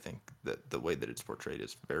 And I think that the way that it's portrayed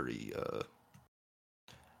is very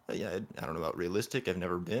I don't know about realistic. I've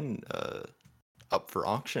never been up for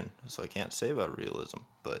auction, so I can't say about realism,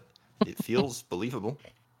 but it feels believable.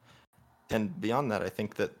 And beyond that, I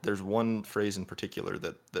think that there's one phrase in particular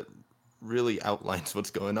that really outlines what's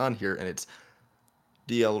going on here, and it's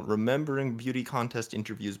DL remembering beauty contest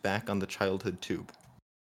interviews back on the childhood tube.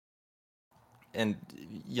 And,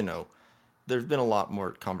 you know, there's been a lot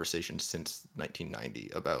more conversation since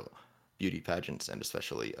 1990 about beauty pageants, and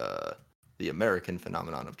especially the American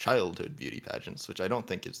phenomenon of childhood beauty pageants, which I don't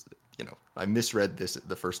think is, I misread this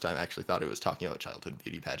the first time. I actually thought it was talking about childhood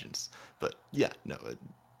beauty pageants. But yeah, no,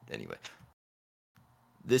 anyway.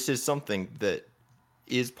 This is something that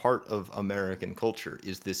is part of American culture,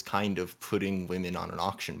 is this kind of putting women on an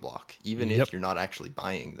auction block. Even if you're not actually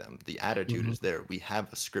buying them, the attitude is there. We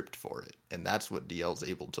have a script for it, and that's what DL's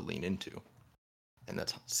able to lean into. And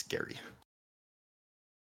that's scary.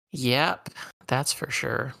 Yep, that's for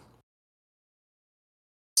sure.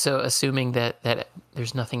 So assuming that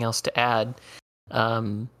there's nothing else to add,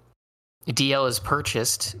 DL is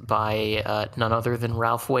purchased by none other than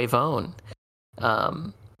Ralph Wavone,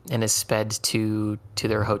 and is sped to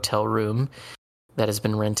their hotel room that has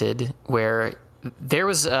been rented, where there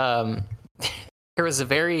was a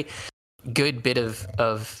very good bit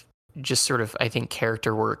of just sort of, I think,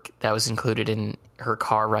 character work that was included in her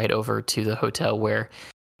car ride over to the hotel, where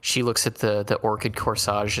she looks at the orchid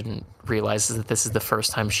corsage and realizes that this is the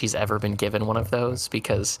first time she's ever been given one of those,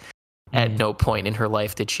 because at no point in her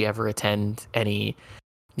life did she ever attend any,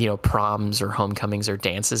 proms or homecomings or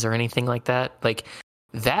dances or anything like that. Like,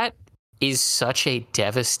 that is such a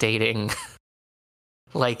devastating,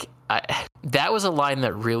 that was a line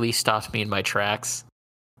that really stopped me in my tracks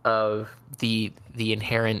of the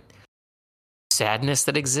inherent sadness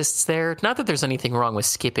that exists there. Not that there's anything wrong with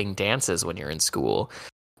skipping dances when you're in school,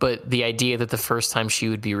 but the idea that the first time she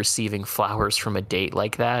would be receiving flowers from a date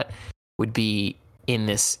like that would be in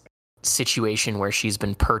this situation where she's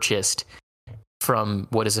been purchased from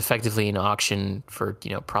what is effectively an auction for,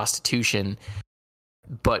 prostitution,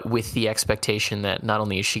 but with the expectation that not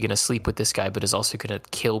only is she going to sleep with this guy, but is also going to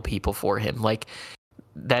kill people for him. Like,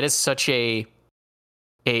 that is such a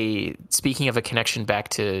speaking of a connection back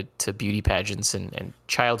to beauty pageants and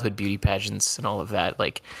childhood beauty pageants and all of that,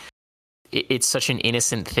 like, it's such an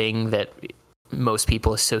innocent thing that most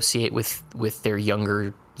people associate with their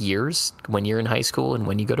younger years when you're in high school and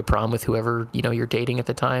when you go to prom with whoever, you're dating at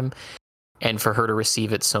the time. And for her to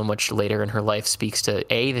receive it so much later in her life speaks to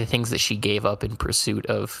A, the things that she gave up in pursuit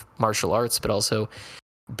of martial arts, but also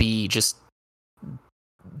B,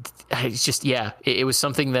 it was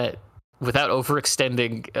something that, without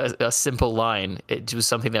overextending a simple line, it was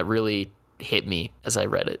something that really hit me as I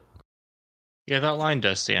read it. Yeah, that line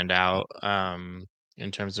does stand out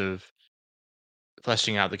in terms of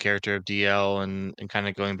fleshing out the character of DL and kind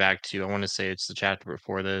of going back to, I want to say it's the chapter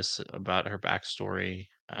before this about her backstory,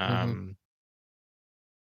 Mm-hmm.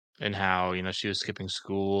 and how, she was skipping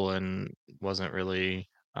school and wasn't really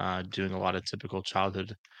doing a lot of typical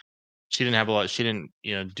childhood. She didn't,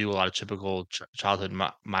 do a lot of typical childhood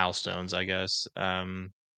milestones, I guess. And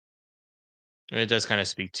it does kind of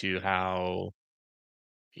speak to how,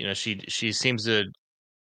 she seems to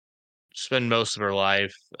spend most of her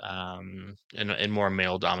life in more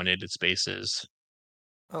male dominated spaces.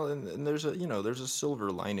 Oh, and there's a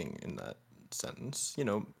silver lining in that sentence.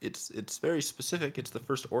 It's very specific. It's the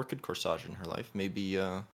first orchid corsage in her life. Maybe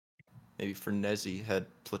Fernezi had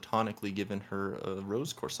platonically given her a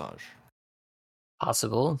rose corsage.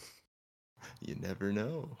 Possible. You never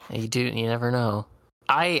know. You never know.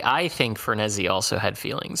 I think Fernezi also had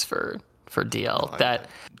feelings for DL.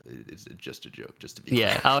 It's just a joke, just to be clear.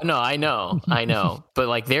 Yeah. Oh no, I know. But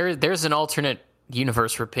like there's an alternate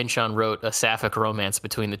universe where Pynchon wrote a sapphic romance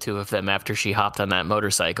between the two of them after she hopped on that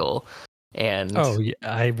motorcycle. And yeah,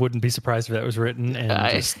 I wouldn't be surprised if that was written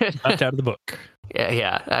and just left out of the book.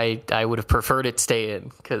 Yeah. I would have preferred it stay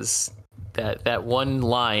in, because that one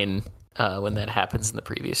line when that happens in the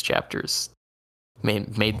previous chapters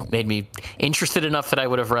made me interested enough that I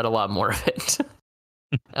would have read a lot more of it.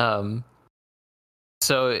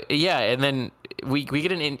 So yeah, and then we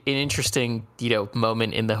get an interesting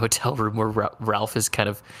moment in the hotel room where Ralph is kind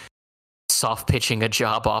of soft pitching a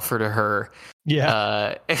job offer to her,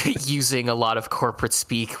 using a lot of corporate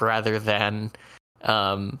speak rather than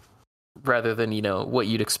what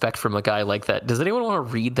you'd expect from a guy like that. Does anyone want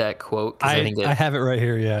to read that quote? I have it right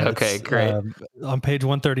here. Yeah. Okay, great. On page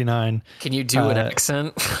 139. Can you do an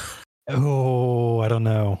accent? Oh, I don't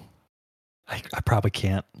know. I probably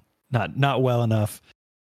can't. Not well enough.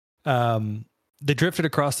 They drifted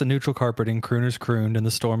across the neutral carpeting, crooners crooned, and the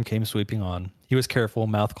storm came sweeping on. He was careful,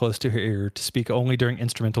 mouth close to her ear, to speak only during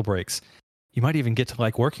instrumental breaks. You might even get to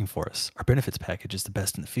like working for us. Our benefits package is the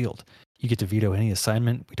best in the field. You get to veto any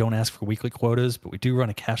assignment. We don't ask for weekly quotas, but we do run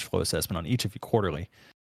a cash flow assessment on each of you quarterly.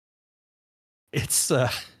 It's as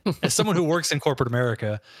someone who works in corporate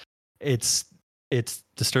America, it's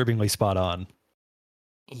disturbingly spot on.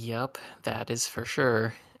 Yep, that is for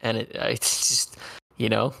sure. And it's just,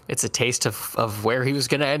 it's a taste of where he was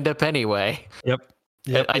going to end up anyway. Yep.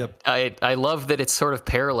 I love that it sort of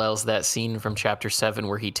parallels that scene from chapter 7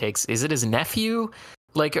 where he takes, is it his nephew?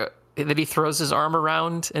 That he throws his arm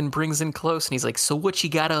around and brings in close, and he's like, so what you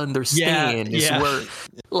gotta understand is where,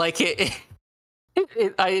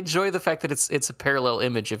 I enjoy the fact that it's a parallel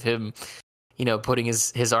image of him, putting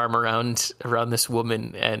his arm around this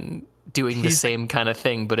woman and doing the same kind of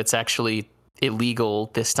thing, but it's actually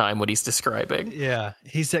illegal this time, what he's describing. Yeah,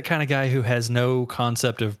 he's that kind of guy who has no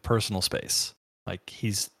concept of personal space. Like,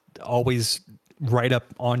 he's always right up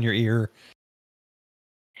on your ear.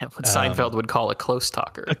 What Seinfeld would call a close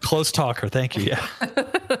talker. A close talker, thank you. Yeah.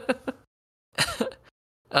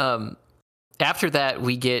 After that,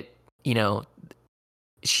 we get,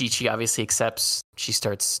 she obviously accepts. She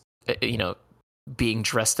starts, being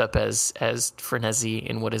dressed up as Frenesi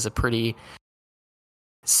in what is a pretty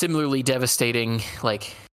similarly devastating,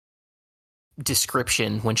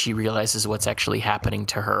 description when she realizes what's actually happening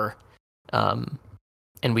to her.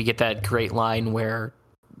 And we get that great line where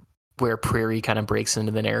Prairie kind of breaks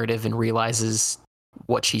into the narrative and realizes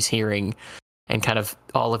what she's hearing, and kind of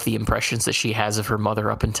all of the impressions that she has of her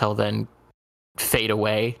mother up until then fade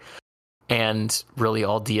away. And really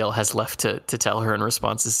all DL has left to tell her in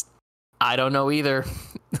response is, I don't know either.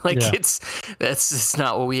 It's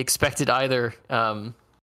not what we expected either.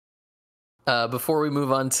 Before we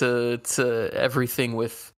move on to everything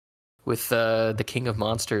with the King of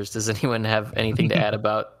Monsters, does anyone have anything to add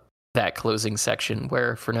about that closing section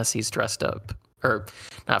where Fernesi's dressed up, or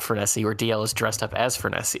not Fernesi, where DL is dressed up as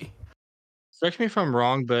Fernesi? Correct me if I'm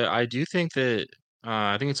wrong, but I do think that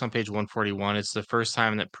I think it's on page 141. It's the first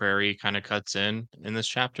time that Prairie kind of cuts in this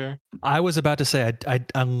chapter. I was about to say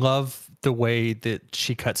I love the way that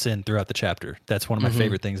she cuts in throughout the chapter. That's one of my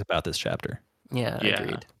favorite things about this chapter. Yeah,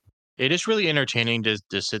 agreed. It is really entertaining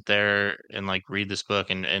to sit there and read this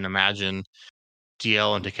book and imagine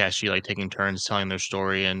DL and Takeshi taking turns telling their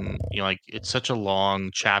story, and it's such a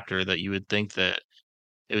long chapter that you would think that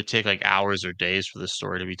it would take hours or days for the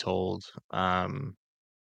story to be told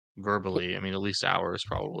verbally. I mean, at least hours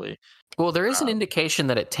probably. Well, there is an indication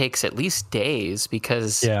that it takes at least days,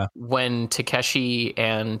 because when Takeshi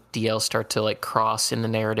and DL start to cross in the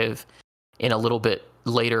narrative in a little bit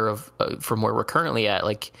later of from where we're currently at,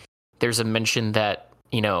 there's a mention that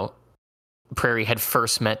Prairie had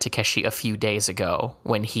first met Takeshi a few days ago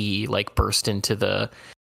when he burst into the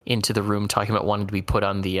into the room talking about wanting to be put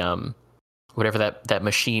on the whatever that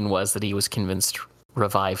machine was that he was convinced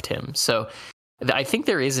revived him. So I think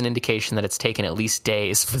there is an indication that it's taken at least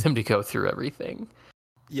days for them to go through everything.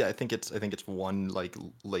 Yeah, I think it's one like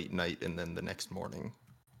late night and then the next morning.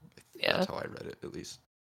 Yeah, that's how I read it at least.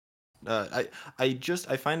 I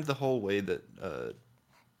find the whole way that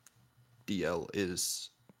DL is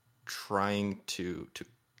trying to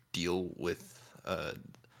deal with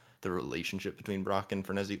the relationship between Brock and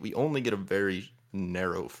Frenzy. We only get a very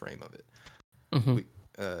narrow frame of it. Mm-hmm.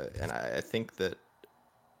 And I think that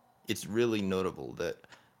it's really notable that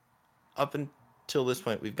up until this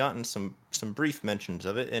point, we've gotten some brief mentions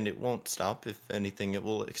of it, and it won't stop. If anything, it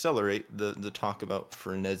will accelerate the talk about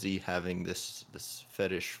Frenzy having this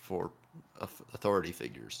fetish for authority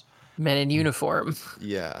figures. Men in uniform.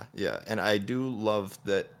 Yeah. And I do love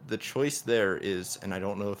that the choice there is, and I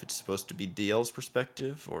don't know if it's supposed to be DL's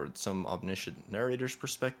perspective or some omniscient narrator's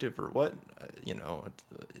perspective or what, it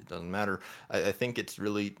doesn't matter. I think it's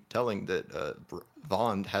really telling that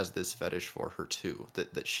Vaughn has this fetish for her too,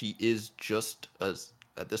 that she is just as,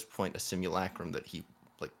 at this point, a simulacrum that he,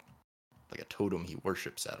 like a totem he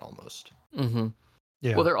worships at almost. Mm-hmm.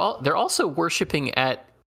 Yeah. Well, they're also worshiping at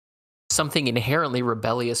something inherently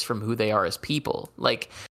rebellious from who they are as people.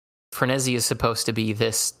 Like, Frenzy is supposed to be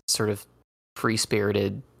this sort of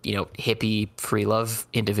free-spirited, hippie, free love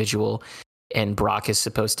individual, and Brock is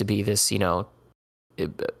supposed to be this,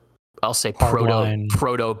 I'll say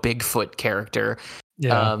proto Bigfoot character.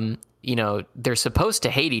 Yeah. They're supposed to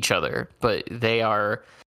hate each other, but they're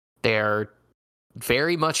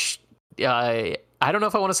very much, I don't know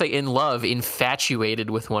if I want to say in love, infatuated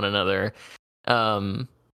with one another.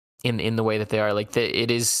 In the way that they are, like,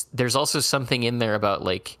 there's also something in there about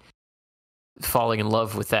like falling in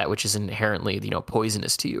love with that which is inherently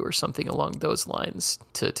poisonous to you or something along those lines,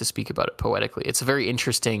 to speak about it poetically. It's a very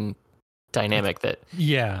interesting dynamic that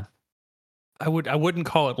I wouldn't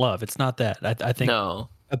call it love. It's not that. I think no.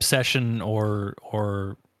 Obsession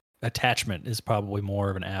or attachment is probably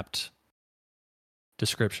more of an apt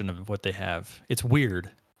description of what they have. It's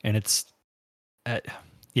weird, and it's it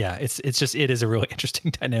is a really interesting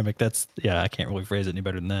dynamic. I can't really phrase it any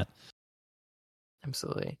better than that.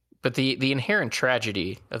 Absolutely. But the inherent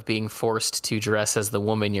tragedy of being forced to dress as the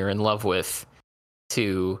woman you're in love with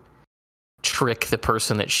to trick the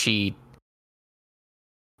person that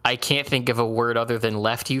I can't think of a word other than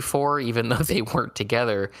left you for, even though they weren't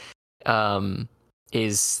together, I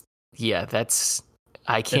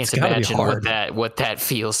can't imagine what that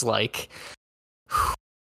feels like.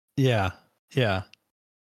 Yeah.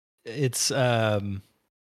 It's not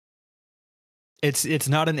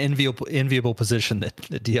an enviable position that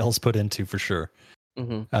DL's put into, for sure.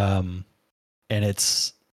 Mm-hmm. And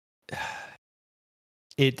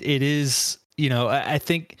it is, I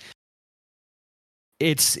think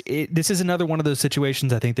this is another one of those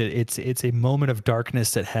situations. I think that it's a moment of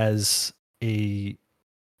darkness that has a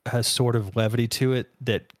sort of levity to it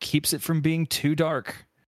that keeps it from being too dark.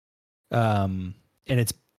 And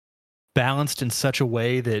it's balanced in such a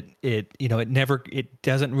way that it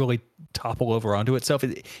doesn't really topple over onto itself.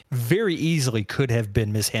 It very easily could have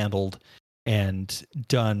been mishandled and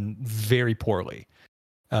done very poorly.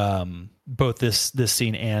 Both this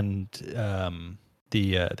scene and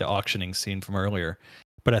the auctioning scene from earlier.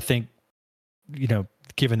 But I think,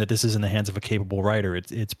 given that this is in the hands of a capable writer,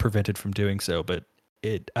 it's prevented from doing so. But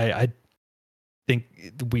I think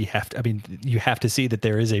you have to see that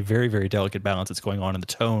there is a very, very delicate balance that's going on in the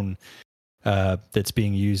tone that's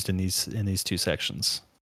being used in these two sections.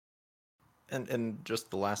 And just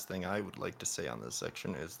the last thing I would like to say on this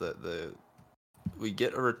section is that we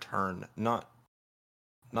get a return, not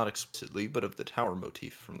explicitly, but of the tower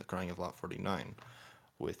motif from The Crying of Lot 49,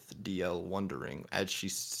 with DL wondering as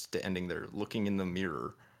she's standing there looking in the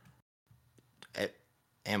mirror,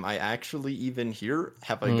 am I actually even here?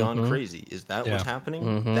 Have I gone crazy? Is that what's happening?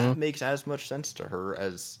 Mm-hmm. That makes as much sense to her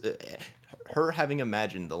as her having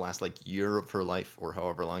imagined the last year of her life, or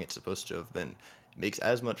however long it's supposed to have been. Makes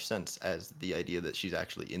as much sense as the idea that she's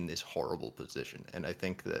actually in this horrible position. And I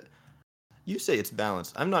think that you say it's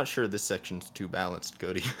balanced. I'm not sure this section's too balanced,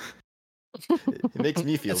 Cody. It makes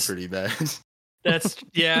me feel pretty bad. That's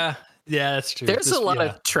true. There's a lot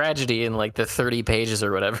of tragedy in the 30 pages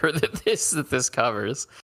or whatever that this covers.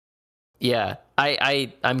 Yeah,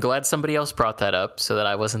 I'm glad somebody else brought that up so that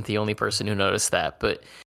I wasn't the only person who noticed that. But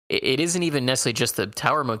it isn't even necessarily just the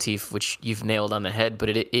tower motif, which you've nailed on the head, but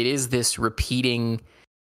it is this repeating.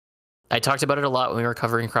 I talked about it a lot when we were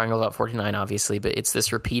covering Crying About 49, obviously, but it's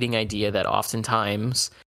this repeating idea that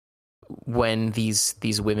oftentimes when these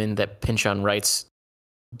women that pinch on rights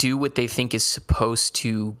do what they think is supposed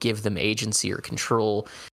to give them agency or control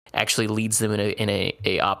actually leads them in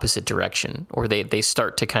a opposite direction, or they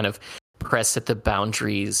start to kind of press at the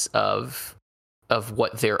boundaries of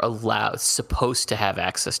what they're supposed to have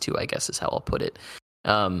access to, I guess is how I'll put it.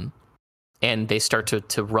 And they start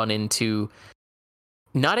to run into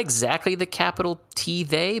not exactly the capital T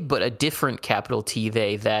they, but a different capital T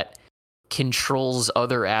they that controls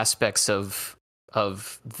other aspects of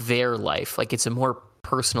their life. Like, it's a more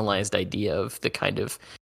personalized idea of the kind of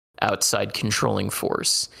outside controlling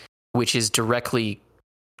force, which is directly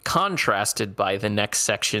contrasted by the next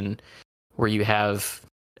section where you have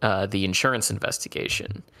the insurance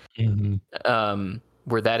investigation,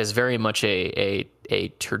 where that is very much a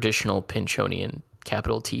traditional Pynchonian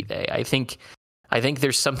capital T they. I think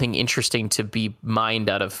there's something interesting to be mined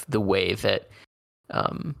out of the way that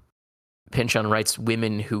Pynchon writes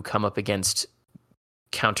women who come up against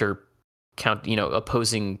opposing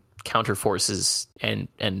counter forces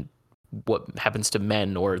and what happens to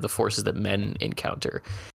men or the forces that men encounter.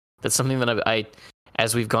 That's something that I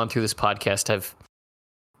as we've gone through this podcast, I've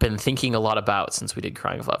been thinking a lot about since we did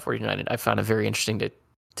Crying of Lot 49, and I found it very interesting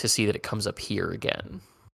to see that it comes up here again.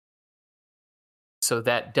 So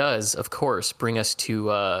that does, of course, bring us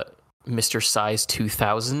to Mr. Size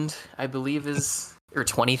 2000, I believe is, or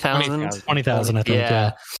 20,000? 20,000, I think.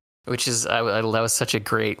 Yeah. Which is, that was such a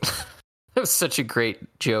great, that was such a great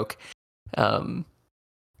joke.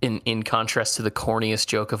 In contrast to the corniest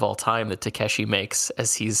joke of all time that Takeshi makes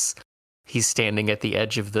as he's standing at the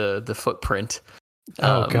edge of the footprint.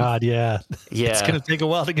 Oh God, yeah. Yeah. It's going to take a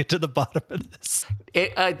while to get to the bottom of this.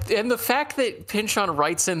 And the fact that Pynchon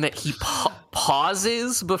writes in that he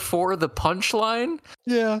pauses before the punchline.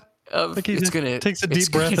 Yeah. Like it's gonna takes a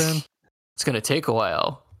deep breath in. It's gonna take a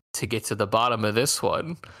while to get to the bottom of this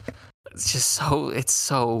one. It's just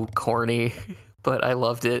so corny, but I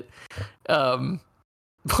loved it.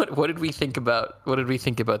 What did we think about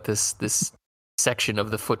this section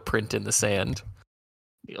of the footprint in the sand?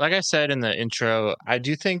 Like I said in the intro, I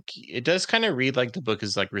do think it does kind of read like the book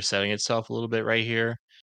is like resetting itself a little bit right here.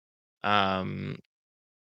 Where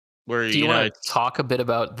do you want to talk a bit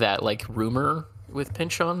about that, like, rumor with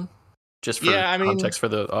Pynchon, just for context for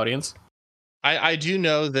the audience? I do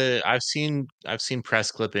know that I've seen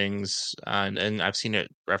press clippings and I've seen it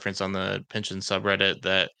referenced on the Pynchon subreddit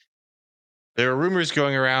that there are rumors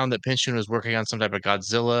going around that Pynchon was working on some type of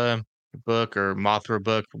Godzilla book or Mothra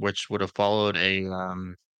book, which would have followed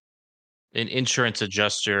an insurance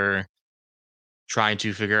adjuster trying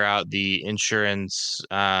to figure out the insurance,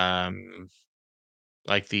 like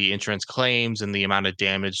the insurance claims and the amount of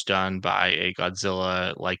damage done by a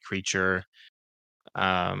Godzilla-like creature,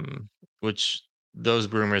 which those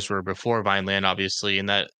rumors were before Vineland, obviously, and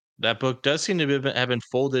that book does seem to have been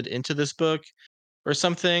folded into this book or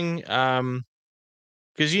something.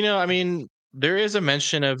 Because I mean, there is a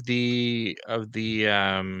mention of the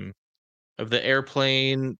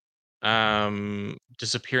airplane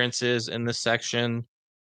disappearances in this section.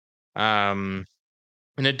 And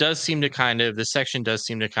it does seem to this section does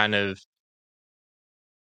seem to kind of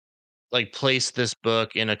like place this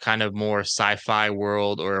book in a kind of more sci-fi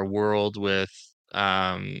world, or a world with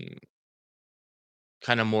kind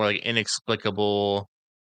of more like inexplicable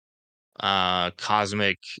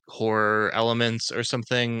cosmic horror elements or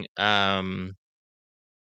something.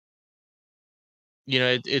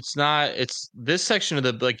 It's not, it's this section of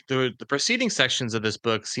the, like, the preceding sections of this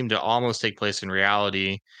book seem to almost take place in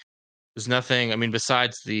reality. There's nothing, I mean,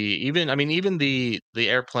 besides even the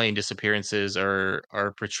airplane disappearances are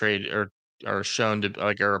portrayed, or are shown to,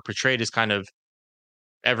 like, are portrayed as kind of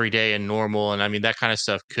everyday and normal. And I mean, that kind of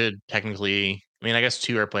stuff could technically, I mean, I guess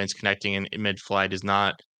two airplanes connecting in mid-flight is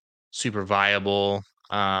not super viable.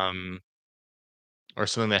 Or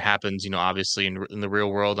something that happens, obviously in the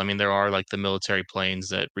real world. I mean, there are like the military planes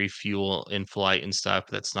that refuel in flight and stuff.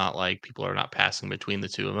 That's not like people are not passing between the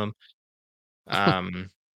two of them.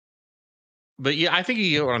 But yeah, I think you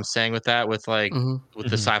get what I'm saying with that, with like with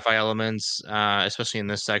the sci-fi elements, especially in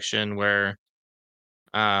this section where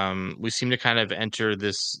we seem to kind of enter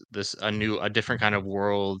a different kind of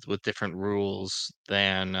world with different rules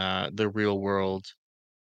than the real world,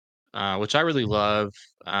 which I really love.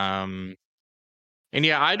 And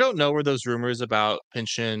yeah, I don't know where those rumors about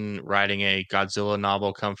Pynchon writing a Godzilla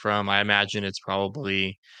novel come from. I imagine it's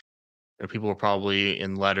probably, people were probably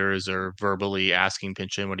in letters or verbally asking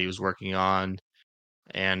Pynchon what he was working on,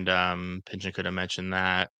 and Pynchon could have mentioned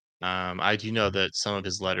that. I do know that some of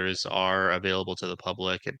his letters are available to the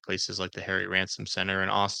public at places like the Harry Ransom Center in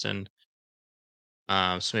Austin.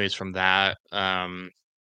 So maybe it's from that.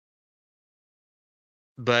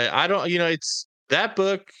 But I don't, that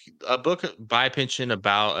book, a book by Pynchon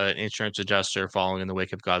about an insurance adjuster following in the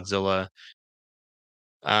wake of Godzilla,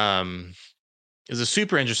 um, is a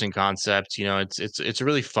super interesting concept. You know, it's a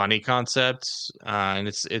really funny concept, and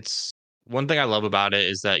it's one thing I love about it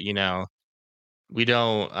is that, you know, we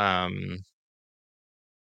don't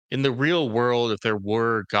in the real world, if there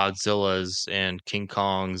were Godzillas and King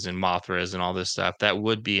Kongs and Mothras and all this stuff, that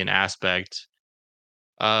would be an aspect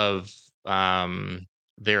of um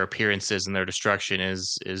their appearances and their destruction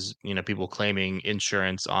is, you know, people claiming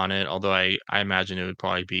insurance on it. Although I imagine it would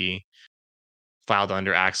probably be filed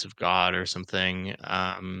under acts of God or something. It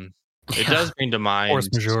Yeah. does bring to Force mind,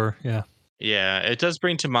 majeure. Yeah. yeah, it does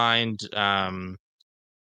bring to mind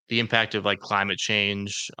the impact of like climate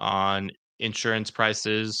change on insurance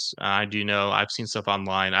prices. I do know I've seen stuff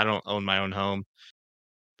online. I don't own my own home,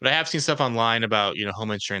 but I have seen stuff online about, you know,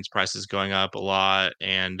 home insurance prices going up a lot.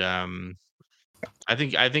 And I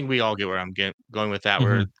think we all get where going with that. Hmm.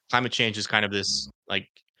 Where climate change is kind of this like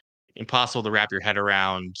impossible to wrap your head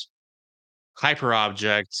around hyper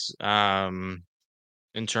object,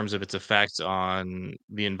 in terms of its effect on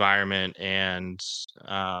the environment and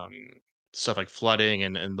um, stuff like flooding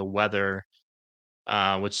and the weather,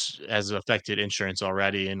 which has affected insurance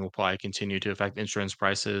already and will probably continue to affect insurance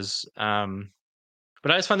prices.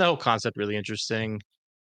 But I just find the whole concept really interesting,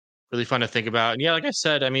 really fun to think about. And yeah, like I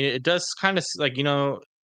said, I mean, it does kind of like, you know,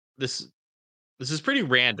 this this is pretty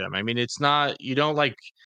random. I mean, it's not, you don't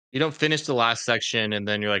finish the last section and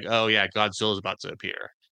then you're like, oh yeah, Godzilla's about to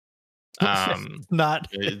appear. Um, Not.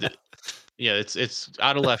 it- yeah, it's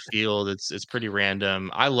out of left field. It's pretty random.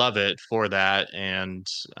 I love it for that, and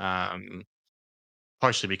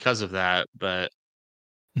partially because of that. But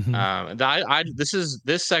Mhm.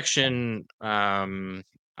 this section.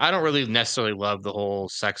 I don't really necessarily love the whole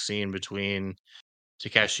sex scene between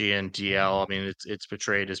Takeshi and DL. I mean, it's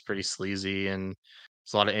portrayed as pretty sleazy, and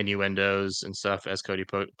there's a lot of innuendos and stuff, as Cody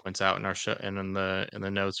points out in our show and in the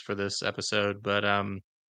notes for this episode. But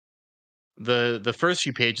the first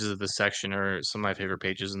few pages of this section are some of my favorite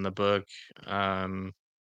pages in the book. Um,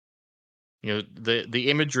 you know, the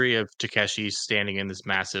imagery of Takeshi standing in this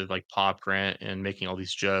massive like paw print and making all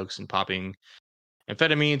these jokes and popping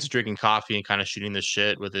amphetamines, drinking coffee, and kind of shooting the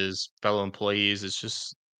shit with his fellow employees. It's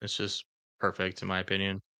just perfect in my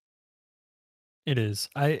opinion. It is.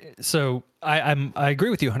 I agree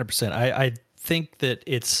with you 100%. I think that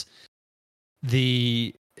it's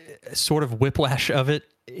the sort of whiplash of it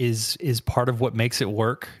is part of what makes it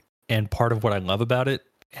work and part of what I love about it.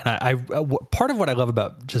 And part of what I love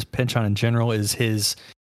about just Pynchon in general is his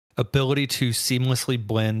ability to seamlessly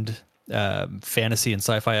blend fantasy and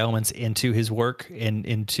sci-fi elements into his work and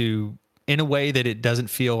into in a way that it doesn't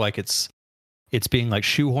feel like it's being like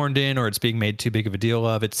shoehorned in or it's being made too big of a deal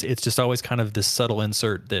of. It's just always kind of this subtle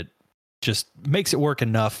insert that just makes it work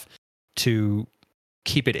enough to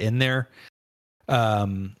keep it in there.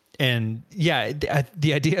 And yeah,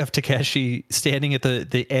 the idea of Takeshi standing at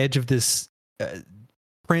the edge of this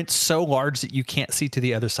print so large that you can't see to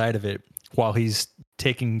the other side of it while he's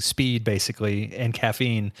taking speed basically and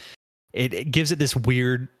caffeine, it gives it this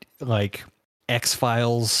weird like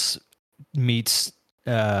X-Files meets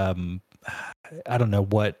I don't know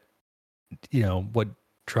what what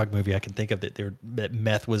drug movie I can think of that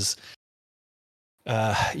meth was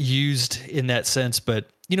used in that sense, but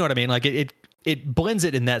you know what I mean. Like it blends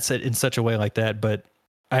it in that set in such a way like that. But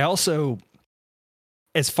I also,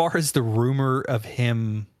 as far as the rumor of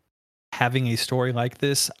him having a story like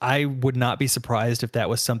this, I would not be surprised if that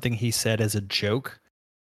was something he said as a joke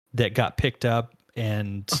that got picked up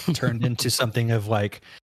and turned into something of like,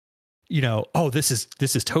 oh, this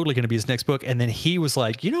is totally going to be his next book. And then he was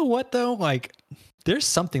like, you know what though? Like there's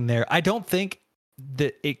something there. I don't think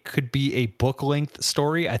that it could be a book length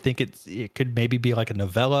story. I think it could maybe be like a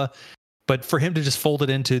novella, but for him to just fold it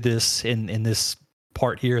into this in this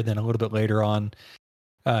part here, and then a little bit later on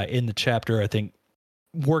in the chapter, I think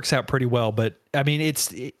works out pretty well. But I mean,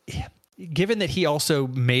 given that he also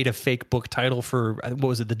made a fake book title for, what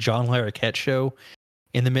was it, the John Larroquette show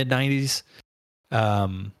in the mid 90s.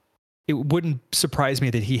 It wouldn't surprise me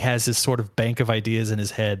that he has this sort of bank of ideas in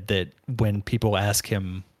his head that when people ask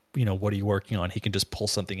him, what are you working on, he can just pull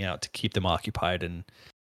something out to keep them occupied and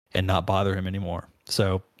not bother him anymore.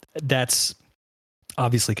 So that's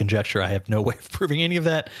obviously conjecture. I have no way of proving any of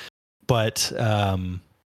that, but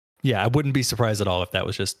yeah, I wouldn't be surprised at all if that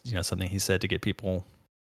was just, something he said to get people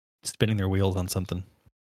spinning their wheels on something.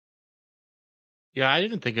 Yeah, I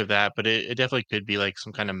didn't think of that, but it definitely could be like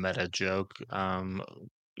some kind of meta joke.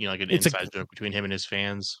 Like an inside joke between him and his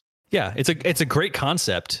fans. Yeah, it's a great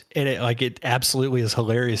concept, and it absolutely is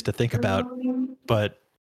hilarious to think about. But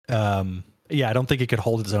yeah, I don't think it could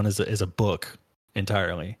hold its own as a book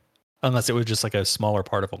entirely, unless it was just like a smaller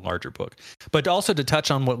part of a larger book. But also to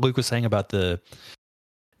touch on what Luke was saying about the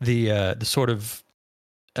sort of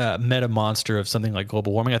meta monster of something like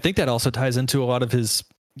global warming, I think that also ties into a lot of his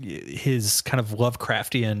kind of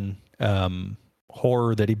Lovecraftian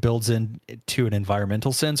horror that he builds in to an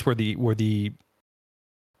environmental sense, where the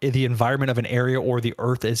environment of an area or the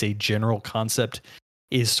earth as a general concept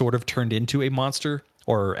is sort of turned into a monster,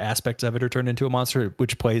 or aspects of it are turned into a monster,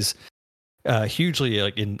 which plays hugely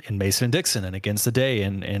like in Mason and Dixon and Against the Day,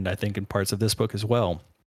 and I think in parts of this book as well.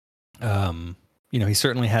 He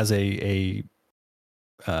certainly has a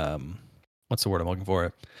what's the word I'm looking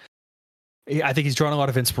for? I think he's drawn a lot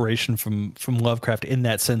of inspiration from Lovecraft in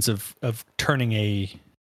that sense of turning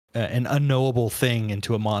an unknowable thing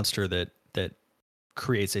into a monster that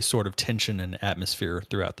creates a sort of tension and atmosphere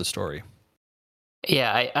throughout the story.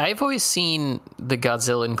 Yeah, I've always seen the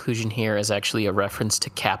Godzilla inclusion here as actually a reference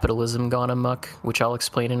to capitalism gone amok, which I'll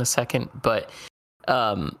explain in a second. But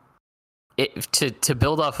to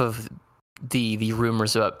build off of the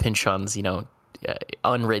rumors about Pynchon's,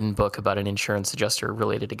 unwritten book about an insurance adjuster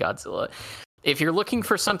related to Godzilla, if you're looking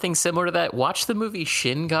for something similar to that, watch the movie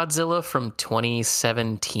Shin Godzilla from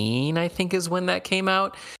 2017, I think is when that came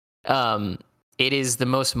out. It is the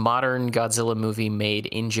most modern Godzilla movie made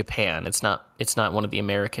in Japan. It's not one of the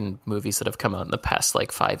American movies that have come out in the past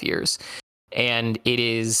like 5 years. And it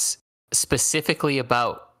is specifically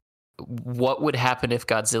about what would happen if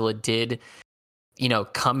Godzilla did,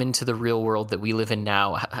 come into the real world that we live in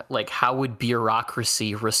now. Like, how would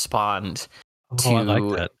bureaucracy respond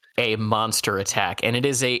to a monster attack? And it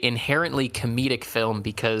is a inherently comedic film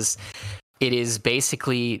because it is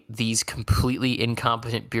basically these completely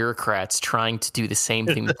incompetent bureaucrats trying to do the same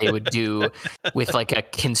thing that they would do with like a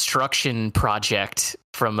construction project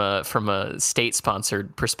from a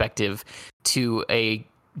state-sponsored perspective to a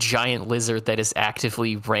giant lizard that is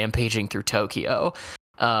actively rampaging through Tokyo.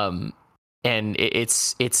 And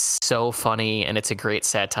it's so funny, and it's a great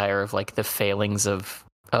satire of like the failings of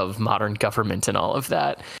modern government and all of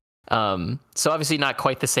that. So obviously not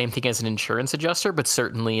quite the same thing as an insurance adjuster, but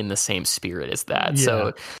certainly in the same spirit as that. Yeah.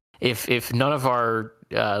 So if none of our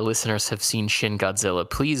listeners have seen Shin Godzilla,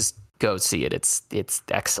 please go see it. It's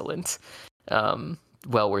excellent.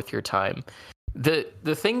 Well worth your time. The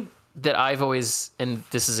thing that I've always, and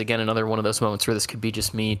this is again another one of those moments where this could be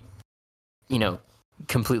just me,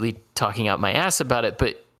 completely talking out my ass about it.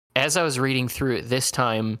 But as I was reading through it this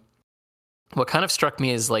time, what kind of struck me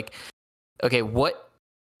is like, okay,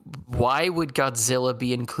 why would Godzilla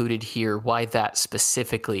be included here? Why that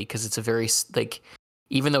specifically? Because it's a very, like,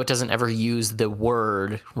 even though it doesn't ever use the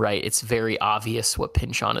word, right, it's very obvious what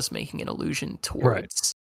Pynchon is making an allusion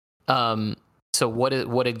towards. Right. So what did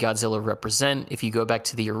Godzilla represent? If you go back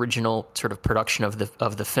to the original sort of production of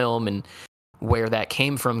the film and where that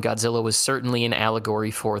came from, Godzilla was certainly an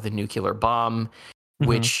allegory for the nuclear bomb,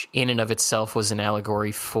 which in and of itself was an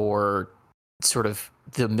allegory for sort of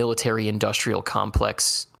the military-industrial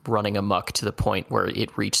complex running amok to the point where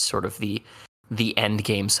it reached sort of the end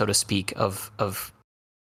game, so to speak, of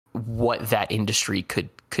what that industry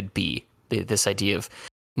could be. This idea of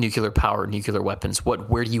nuclear power, nuclear weapons.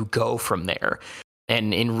 Where do you go from there?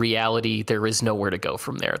 And in reality, there is nowhere to go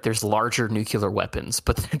from there. There's larger nuclear weapons,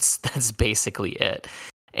 but that's basically it.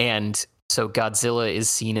 And so Godzilla is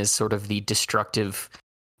seen as sort of the destructive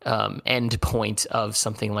end point of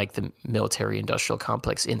something like the military-industrial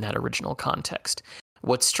complex in that original context.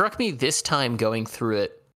 What struck me this time going through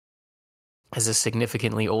it as a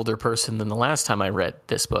significantly older person than the last time I read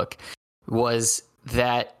this book was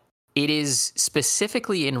that it is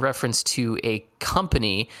specifically in reference to a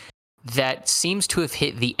company that seems to have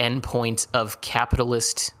hit the end point of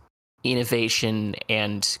capitalist innovation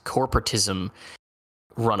and corporatism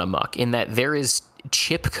run amok, in that there is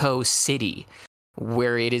Chipko City,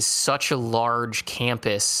 where it is such a large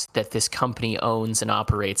campus that this company owns and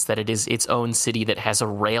operates that it is its own city that has a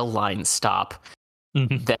rail line stop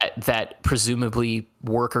that presumably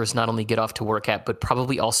workers not only get off to work at, but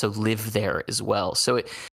probably also live there as well. So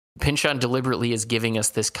Pynchon deliberately is giving us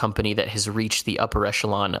this company that has reached the upper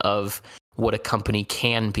echelon of what a company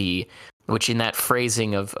can be, which in that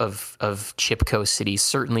phrasing of Chipko City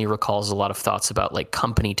certainly recalls a lot of thoughts about like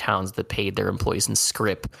company towns that paid their employees in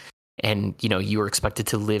scrip. And, you were expected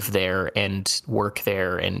to live there and work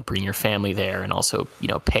there and bring your family there and also,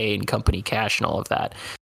 pay in company cash and all of that.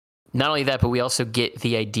 Not only that, but we also get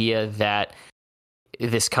the idea that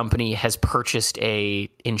this company has purchased a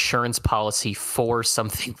insurance policy for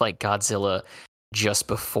something like Godzilla just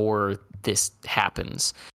before this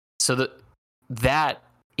happens. So that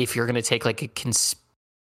if you're going to take like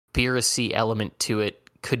conspiracy element to it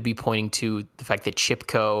could be pointing to the fact that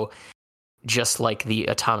Chipko, just like the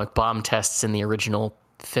atomic bomb tests in the original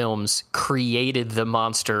films, created the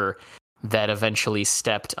monster that eventually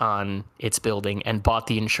stepped on its building and bought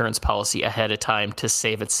the insurance policy ahead of time to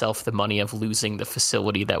save itself the money of losing the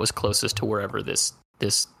facility that was closest to wherever this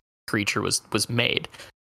creature was made.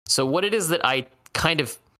 So what it is that I kind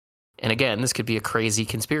of, and again, this could be a crazy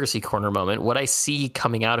conspiracy corner moment, what I see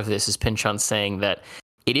coming out of this is Pynchon saying that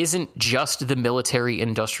it isn't just the military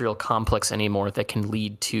industrial complex anymore that can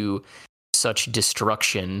lead to such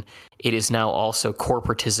destruction. It is now also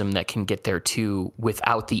corporatism that can get there too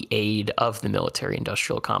without the aid of the military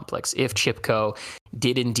industrial complex. If Chipko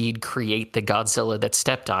did indeed create the Godzilla that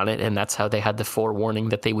stepped on it, and that's how they had the forewarning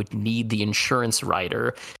that they would need the insurance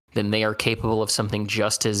rider, then they are capable of something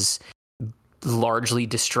just as largely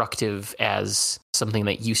destructive as something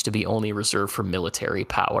that used to be only reserved for military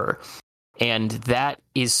power. And that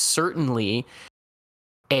is certainly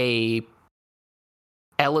a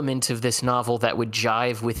element of this novel that would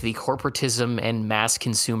jive with the corporatism and mass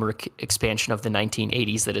consumer expansion of the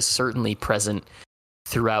 1980s that is certainly present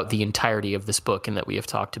throughout the entirety of this book and that we have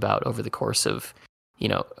talked about over the course of,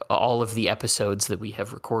 all of the episodes that we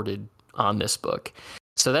have recorded on this book.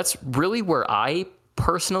 So that's really where I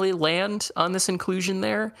personally land on this inclusion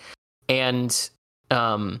there. And,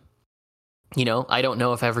 I don't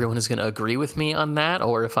know if everyone is going to agree with me on that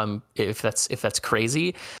or if that's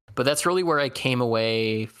crazy, but that's really where I came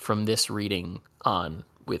away from this reading on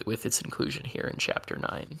with its inclusion here in chapter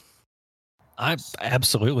 9. I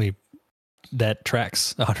absolutely, that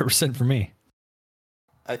tracks 100% for me.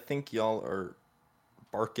 I think y'all are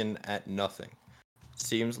barking at nothing.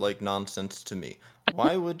 Seems like nonsense to me.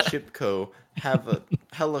 Why would Chipko have a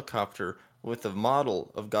helicopter with a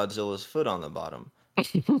model of Godzilla's foot on the bottom?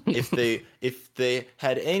 If they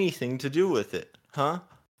had anything to do with it, huh?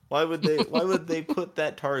 Why would they put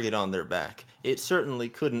that target on their back? It certainly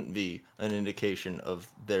couldn't be an indication of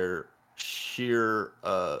their sheer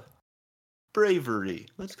bravery.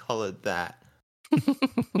 Let's call it that.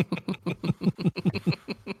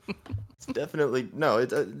 It's definitely no.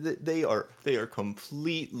 They are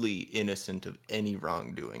completely innocent of any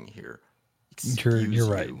wrongdoing here. You're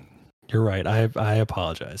right. You're right. I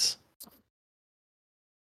apologize.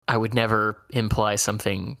 I would never imply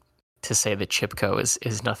something to say that Chipko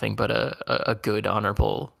is nothing but a good,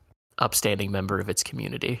 honorable, upstanding member of its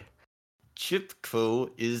community. Chipko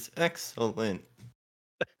is excellent.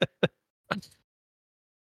 I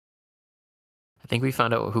think we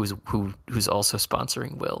found out who's also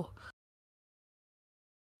sponsoring Will.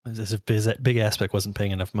 As if that Big Aspect wasn't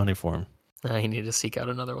paying enough money for him. He needed to seek out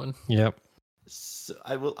another one. Yep. So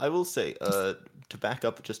I will say, to back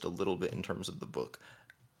up just a little bit in terms of the book,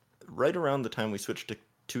 right around the time we switched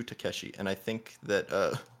to Takeshi, and I think that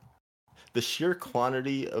the sheer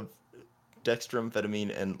quantity of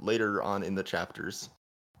dextroamphetamine and later on in the chapter,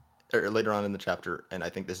 and I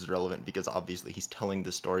think this is relevant because obviously he's telling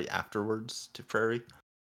the story afterwards to Prairie.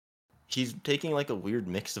 He's taking like a weird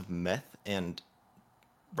mix of meth and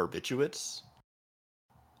barbiturates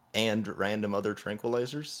and random other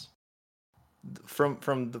tranquilizers.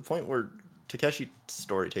 From the point where Takeshi's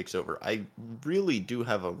story takes over, I really do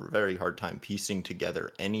have a very hard time piecing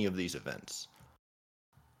together any of these events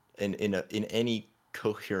in any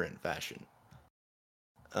coherent fashion.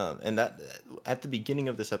 And that at the beginning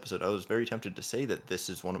of this episode, I was very tempted to say that this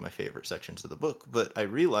is one of my favorite sections of the book, but I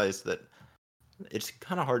realized that it's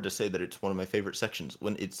kind of hard to say that it's one of my favorite sections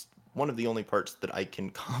when it's one of the only parts that I can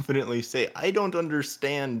confidently say I don't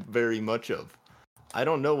understand very much of. I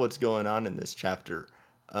don't know what's going on in this chapter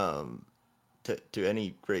to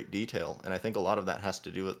any great detail, and I think a lot of that has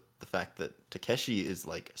to do with the fact that Takeshi is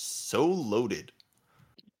like so loaded.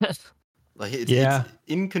 Like it's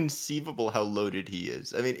inconceivable how loaded he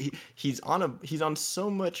is. I mean, he's on so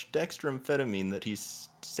much dextroamphetamine that he's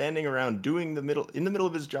standing around in the middle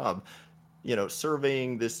of his job,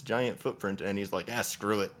 surveying this giant footprint, and he's like,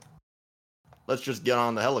 screw it. Let's just get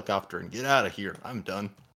on the helicopter and get out of here. I'm done.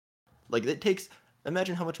 Like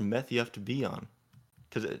imagine how much meth you have to be on,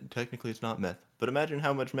 because technically it's not meth, but imagine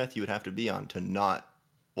how much meth you would have to be on to not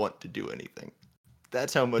want to do anything.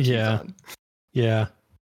 That's how much he's on. Yeah.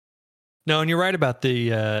 No, and you're right about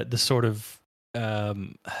the sort of I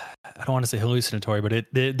don't want to say hallucinatory, but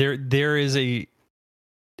there is I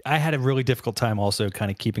had a really difficult time also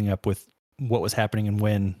kind of keeping up with what was happening and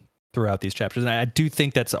when throughout these chapters, and I do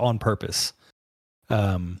think that's on purpose.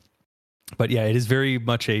 But yeah, it is very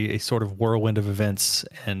much a sort of whirlwind of events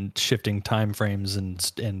and shifting time frames and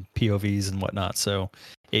POVs and whatnot. So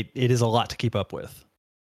it is a lot to keep up with.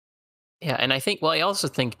 Yeah, and I think, well, I also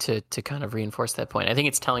think to kind of reinforce that point, I think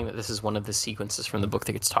it's telling that this is one of the sequences from the book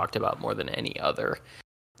that gets talked about more than any other.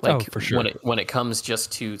 Like, for sure. When it comes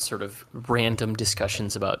just to sort of random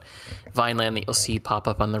discussions about Vineland that you'll see pop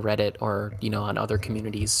up on the Reddit or, you know, on other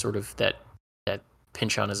communities, sort of that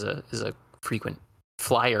Pinchon is a frequent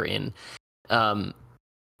flyer in.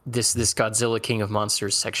 This Godzilla King of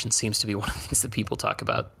Monsters section seems to be one of the things that people talk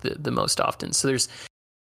about the most often. So there's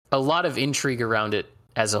a lot of intrigue around it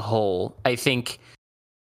as a whole. I think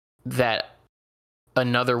that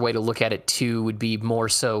another way to look at it too would be more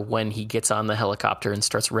so when he gets on the helicopter and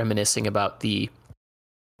starts reminiscing about the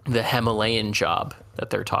Himalayan job that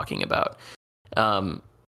they're talking about,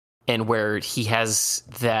 and where he has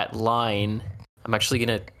that line. I'm actually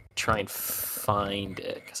gonna try and find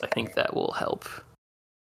it because I think that will help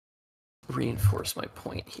reinforce my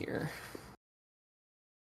point here.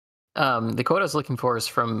 The quote I was looking for is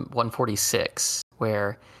from 146,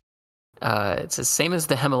 where it says, "Same as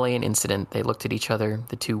the Himalayan incident, they looked at each other,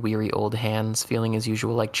 the two weary old hands, feeling as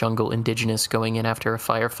usual like jungle indigenous going in after a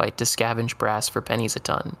firefight to scavenge brass for pennies a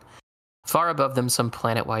ton. Far above them, some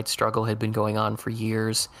planet-wide struggle had been going on for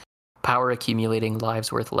years, power accumulating,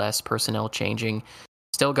 lives worth less, personnel changing,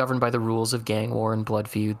 still governed by the rules of gang war and blood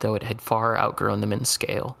feud, though it had far outgrown them in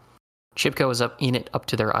scale. Chipko was up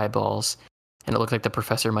to their eyeballs, and it looked like the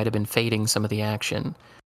professor might have been fading some of the action.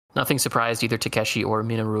 Nothing surprised either Takeshi or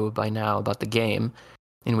Minoru by now about the game,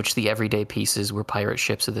 in which the everyday pieces were pirate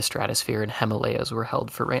ships of the stratosphere and Himalayas were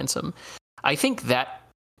held for ransom." I think that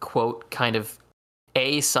quote kind of,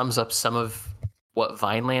 A, sums up some of what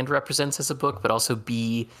Vineland represents as a book, but also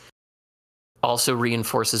B, also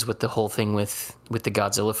reinforces what the whole thing with the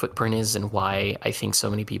Godzilla footprint is and why I think so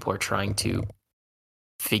many people are trying to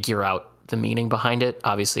figure out the meaning behind it.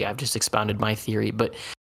 Obviously, I've just expounded my theory, but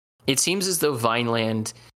it seems as though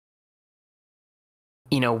Vineland,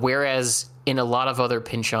 you know, whereas in a lot of other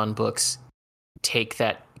Pinchon books take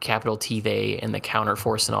that capital T they and the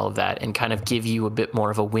counterforce and all of that and kind of give you a bit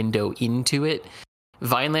more of a window into it,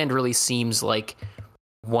 Vineland really seems like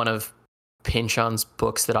one of Pinchon's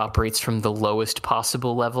books that operates from the lowest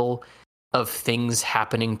possible level of things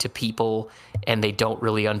happening to people and they don't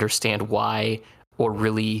really understand why or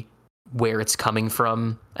really where it's coming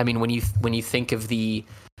from. I mean, when you think of the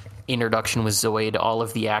introduction with Zoid, all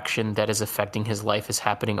of the action that is affecting his life is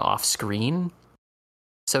happening off screen,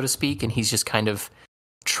 so to speak, and he's just kind of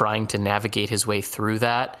trying to navigate his way through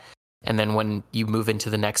that. And then when you move into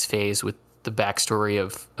the next phase with the backstory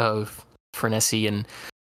of Frenesi and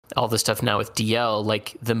all the stuff now with DL,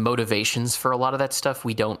 like the motivations for a lot of that stuff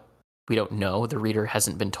we don't know. The reader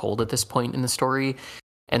hasn't been told at this point in the story.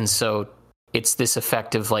 And so it's this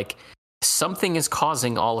effect of like something is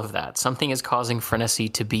causing all of that. Something is causing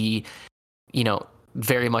Frenesi to be, you know,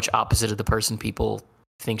 very much opposite of the person people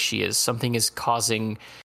think she is. Something is causing,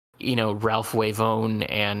 you know, Ralph Wavone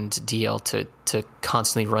and DL to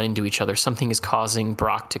constantly run into each other. Something is causing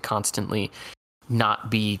Brock to constantly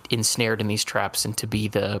not be ensnared in these traps and to be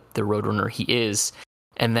the roadrunner he is.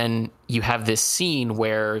 And then you have this scene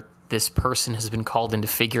where this person has been called in to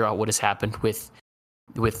figure out what has happened with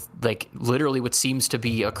like literally what seems to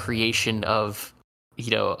be a creation of,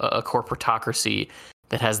 you know, a corporatocracy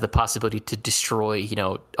that has the possibility to destroy, you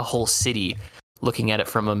know, a whole city, looking at it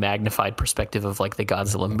from a magnified perspective of like the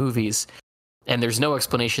Godzilla movies. And there's no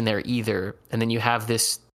explanation there either. And then you have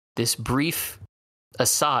this brief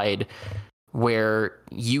aside where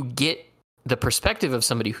you get the perspective of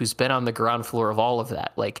somebody who's been on the ground floor of all of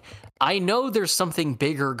that. Like, I know there's something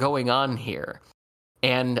bigger going on here,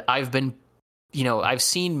 and I've been, you know, I've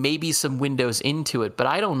seen maybe some windows into it, but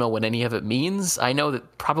I don't know what any of it means. I know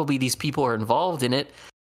that probably these people are involved in it,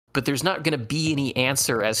 but there's not going to be any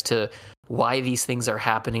answer as to why these things are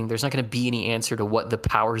happening. There's not going to be any answer to what the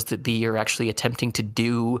powers that be are actually attempting to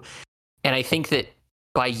do. And I think that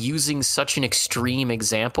by using such an extreme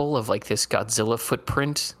example of like this Godzilla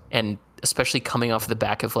footprint, and especially coming off the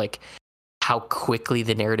back of like how quickly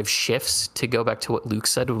the narrative shifts, to go back to what Luke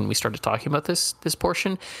said when we started talking about this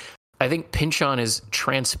portion, I think Pinchon is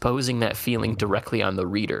transposing that feeling directly on the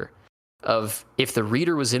reader. Of if the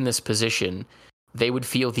reader was in this position, they would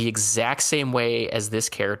feel the exact same way as this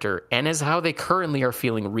character and as how they currently are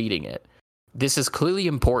feeling reading it. This is clearly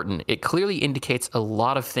important. It clearly indicates a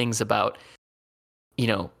lot of things about, you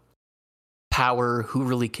know, power, who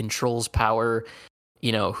really controls power,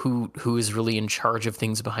 you know, who is really in charge of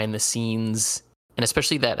things behind the scenes, and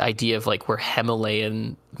especially that idea of like where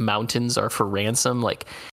Himalayan mountains are for ransom. Like,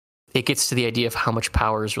 it gets to the idea of how much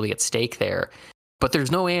power is really at stake there. But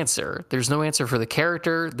there's no answer. There's no answer for the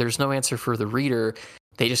character. There's no answer for the reader.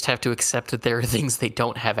 They just have to accept that there are things they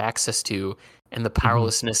don't have access to, and the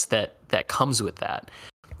powerlessness that comes with that.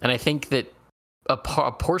 And I think that a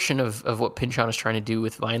portion of what Pynchon is trying to do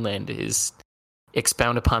with Vineland is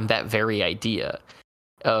expound upon that very idea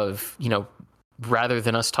of, you know, rather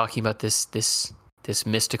than us talking about this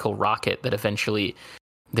mystical rocket that eventually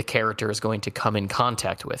the character is going to come in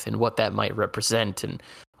contact with and what that might represent and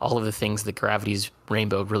all of the things that Gravity's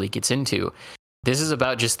Rainbow really gets into. This is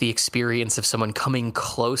about just the experience of someone coming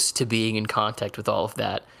close to being in contact with all of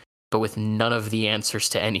that, but with none of the answers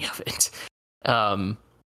to any of it. And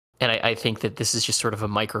I think that this is just sort of a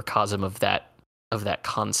microcosm of that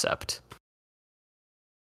concept.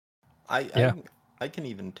 I can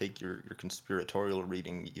even take your conspiratorial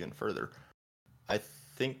reading even further. I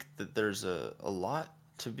think that there's a lot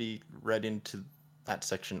to be read into that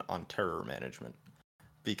section on terror management,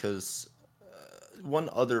 because one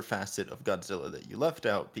other facet of Godzilla that you left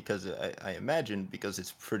out, because I imagine because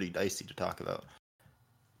it's pretty dicey to talk about,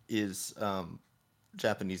 is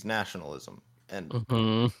Japanese nationalism, and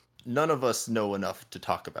none of us know enough to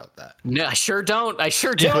talk about that. No, I sure don't. But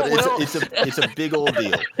it's a big old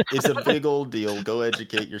deal. It's a big old deal. Go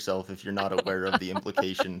educate yourself if you're not aware of the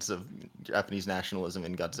implications of Japanese nationalism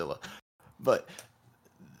in Godzilla. But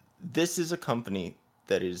this is a company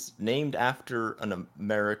that is named after an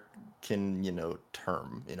American,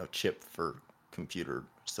 term, chip for computer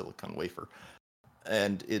silicon wafer.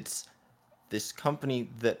 And it's this company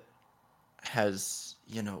that has,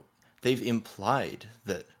 they've implied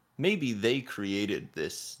that maybe they created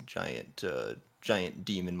this giant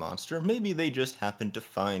demon monster. Maybe they just happened to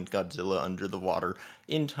find Godzilla under the water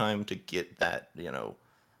in time to get that,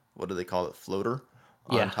 what do they call it, floater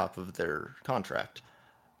on top of their contract.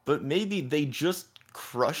 But maybe they just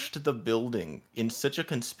crushed the building in such a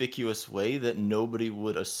conspicuous way that nobody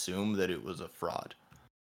would assume that it was a fraud.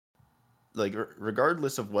 Like,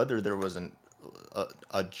 regardless of whether there was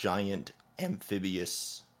a giant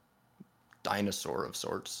amphibious dinosaur of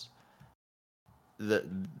sorts, that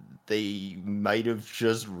they might have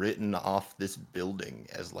just written off this building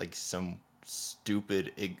as like some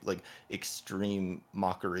stupid, like, extreme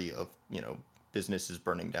mockery of, businesses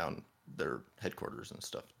burning down their headquarters and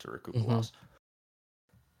stuff to recoup the loss.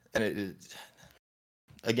 And it is,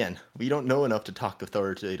 again, we don't know enough to talk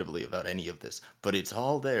authoritatively about any of this, but it's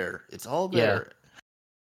all there. It's all there.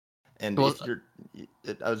 Yeah. And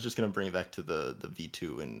I was just going to bring it back to the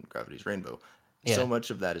V2 in Gravity's Rainbow. Yeah. So much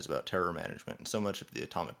of that is about terror management, and so much of the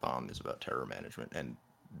atomic bomb is about terror management, and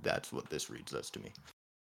that's what this reads as to me.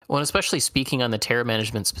 Well, and especially speaking on the terror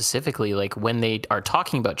management specifically, like when they are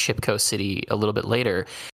talking about Chipko City a little bit later,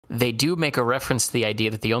 they do make a reference to the idea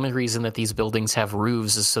that the only reason that these buildings have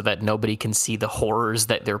roofs is so that nobody can see the horrors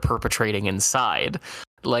that they're perpetrating inside.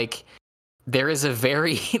 Like, there is a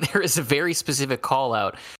very specific call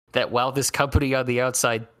out that while this company on the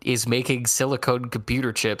outside is making silicone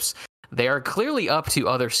computer chips, they are clearly up to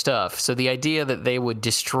other stuff. So the idea that they would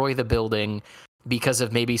destroy the building because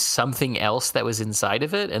of maybe something else that was inside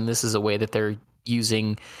of it, and this is a way that they're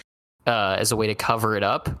using as a way to cover it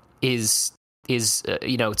up, is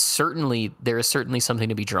certainly, there is certainly something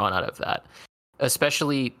to be drawn out of that.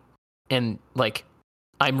 Especially, and like,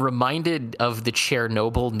 I'm reminded of the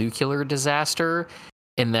Chernobyl nuclear disaster,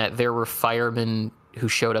 in that there were firemen who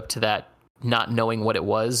showed up to that not knowing what it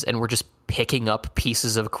was and were just picking up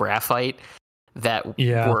pieces of graphite that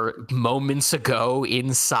were moments ago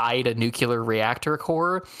inside a nuclear reactor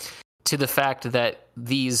core, to the fact that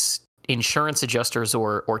these insurance adjusters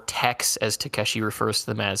or techs, as Takeshi refers to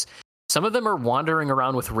them as, some of them are wandering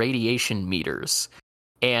around with radiation meters.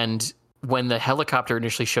 And when the helicopter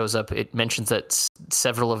initially shows up, it mentions that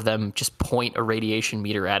several of them just point a radiation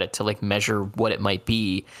meter at it to like measure what it might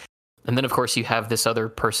be. And then, of course, you have this other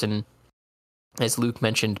person, as Luke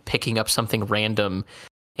mentioned, picking up something random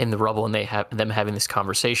in the rubble, and they have them having this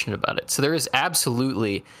conversation about it. So there is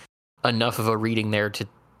absolutely enough of a reading there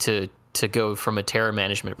to go from a terror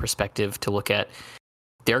management perspective to look at.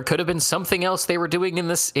 There could have been something else they were doing in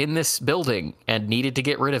this building and needed to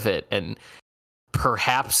get rid of it, and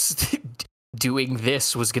perhaps doing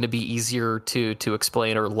this was going to be easier to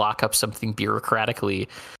explain, or lock up something bureaucratically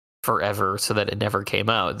forever so that it never came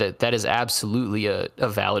out. That is absolutely a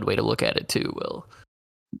valid way to look at it too, Will.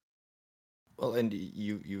 Well, and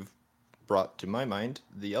you've brought to my mind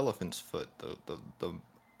the elephant's foot,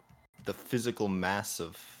 the physical mass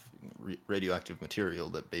of radioactive material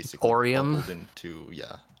that basically bubbled into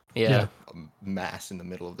a mass in the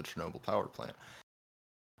middle of the Chernobyl power plant.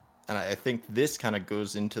 And I think this kind of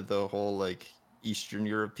goes into the whole like the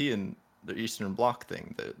Eastern Bloc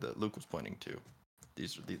thing that Luke was pointing to.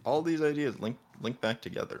 all these ideas link back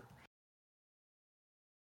together.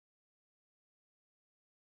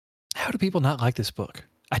 How do people not like this book?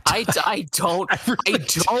 I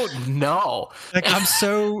don't know. Like, I'm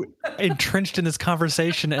so entrenched in this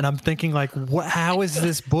conversation, and I'm thinking, like, how is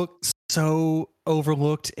this book so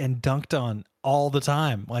overlooked and dunked on all the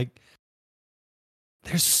time? Like,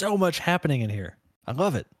 there's so much happening in here. I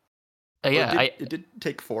love it. It did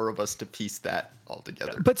take 4 of us to piece that all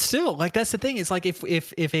together. But still, like, that's the thing. It's like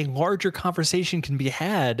if a larger conversation can be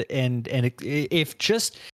had, and if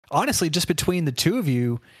just honestly just between the two of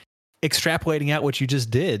you extrapolating out what you just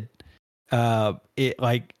did, it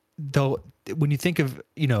like though when you think of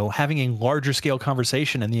having a larger scale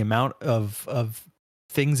conversation and the amount of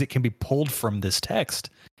things that can be pulled from this text,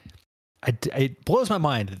 it blows my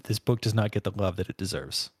mind that this book does not get the love that it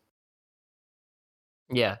deserves.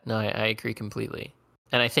 Yeah, no, I agree completely.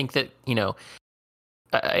 And I think that,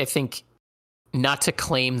 I think not to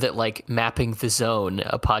claim that like Mapping the Zone,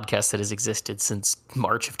 a podcast that has existed since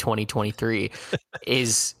March of 2023,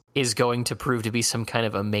 is going to prove to be some kind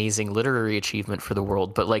of amazing literary achievement for the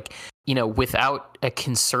world. But like, without a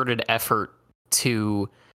concerted effort to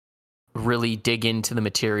really dig into the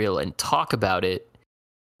material and talk about it,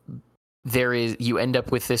 you end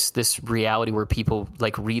up with this reality where people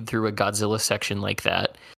like read through a Godzilla section like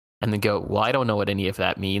that and then go, well, I don't know what any of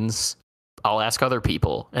that means. I'll ask other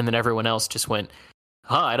people. And then everyone else just went,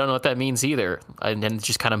 I don't know what that means either. And then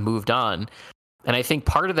just kind of moved on. And I think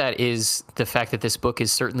part of that is the fact that this book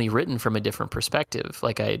is certainly written from a different perspective.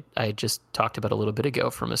 Like I just talked about a little bit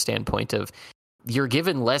ago, from a standpoint of you're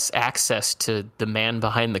given less access to the man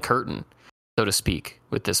behind the curtain, so to speak,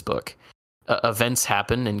 with this book. Events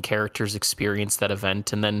happen and characters experience that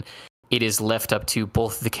event, and then it is left up to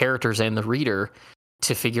both the characters and the reader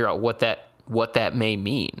to figure out what that may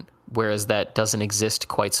mean. Whereas that doesn't exist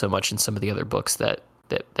quite so much in some of the other books that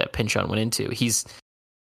Pynchon went into. He's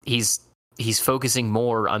focusing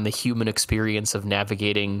more on the human experience of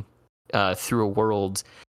navigating through a world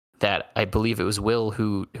that I believe it was Will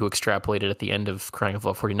who extrapolated at the end of Crying of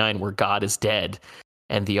Love 49, where God is dead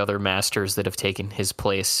and the other masters that have taken his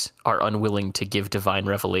place are unwilling to give divine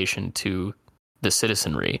revelation to the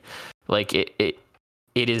citizenry. Like it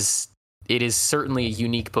is certainly a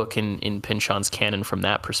unique book in Pynchon's canon from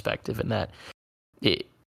that perspective, and that it,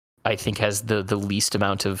 I think, has the least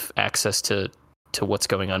amount of access to what's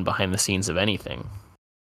going on behind the scenes of anything.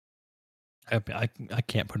 I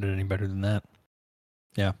can't put it any better than that.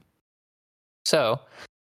 Yeah. So,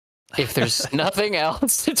 if there's nothing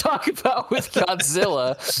else to talk about with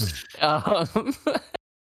Godzilla,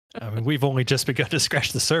 I mean, we've only just begun to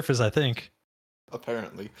scratch the surface, I think.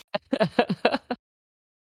 Apparently.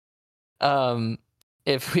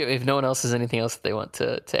 If no one else has anything else that they want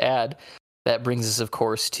to add, that brings us, of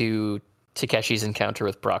course, to Takeshi's encounter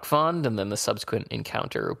with Brock Fond, and then the subsequent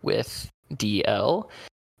encounter with DL.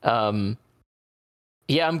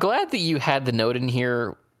 Yeah, I'm glad that you had the note in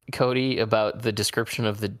here, Cody, about the description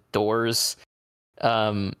of the doors.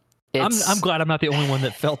 I'm glad I'm not the only one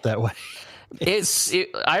that felt that way.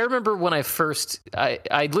 I remember when I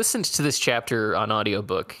listened to this chapter on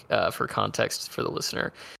audiobook for context for the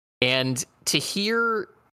listener, and to hear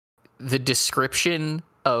the description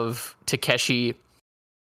of Takeshi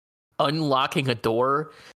unlocking a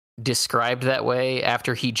door described that way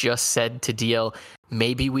after he just said to DL,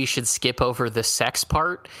 maybe we should skip over the sex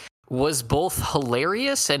part, was both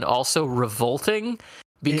hilarious and also revolting,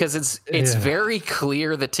 because it's very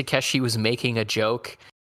clear that Takeshi was making a joke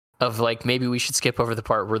of like, maybe we should skip over the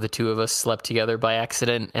part where the two of us slept together by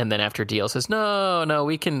accident, and then after DL says, no,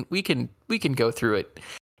 we can go through it.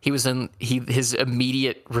 His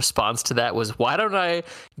immediate response to that was, why don't I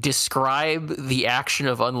describe the action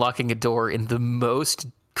of unlocking a door in the most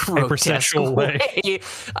grotesque way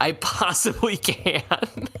I possibly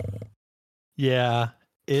can? Yeah,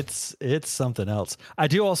 it's something else. I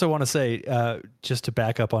do also want to say, just to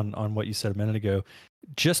back up on what you said a minute ago,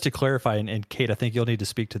 just to clarify, and Kate, I think you'll need to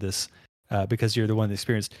speak to this because you're the one that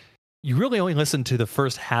experienced. You really only listened to the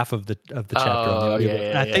first half of the chapter on the audiobook.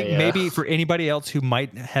 Yeah, I think maybe for anybody else who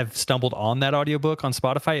might have stumbled on that audiobook on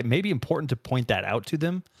Spotify, it may be important to point that out to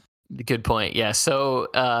them. Good point. Yeah. So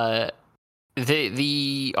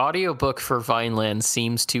the audiobook for Vineland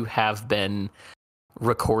seems to have been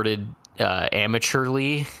recorded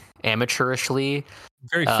amateurishly.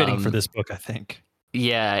 Very fitting for this book, I think.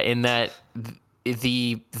 Yeah, in that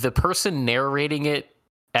the person narrating it,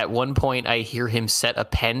 at one point I hear him set a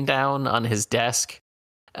pen down on his desk.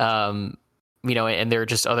 And there are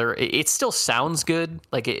just other, it still sounds good.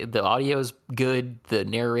 Like the audio is good. The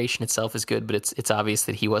narration itself is good, but it's obvious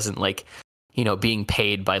that he wasn't like, being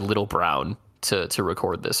paid by Little Brown to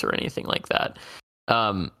record this or anything like that.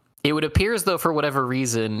 It would appear as though, for whatever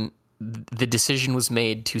reason, the decision was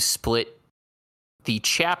made to split the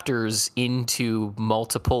chapters into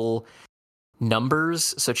multiple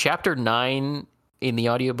numbers. So chapter 9 in the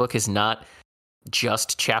audiobook is not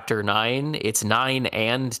just chapter 9, it's 9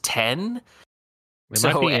 and 10. It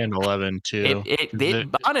might be and 11 too. It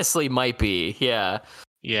honestly might be, yeah.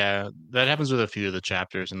 Yeah, that happens with a few of the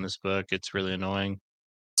chapters in this book. It's really annoying.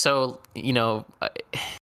 So,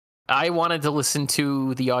 I wanted to listen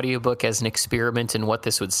to the audiobook as an experiment in what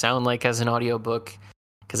this would sound like as an audiobook,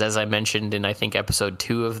 because as I mentioned in I think episode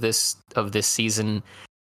 2 of this season,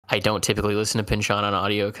 I don't typically listen to Pinchon on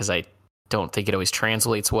audio because I don't think it always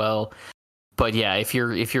translates well. But yeah, if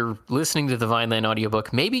you're listening to the Vineland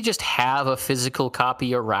audiobook, maybe just have a physical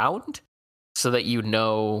copy around so that you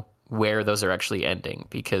know where those are actually ending,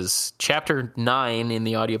 because chapter 9 in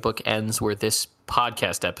the audiobook ends where this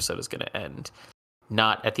podcast episode is going to end,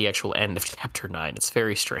 not at the actual end of chapter 9. It's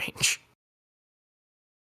very strange.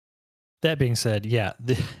 That being said, yeah,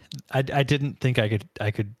 I didn't think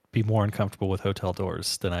I could be more uncomfortable with hotel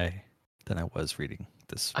doors than I was reading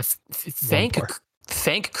this.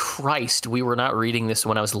 Thank Christ we were not reading this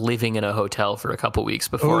when I was living in a hotel for a couple weeks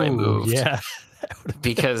before I moved. Yeah,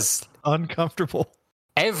 because uncomfortable.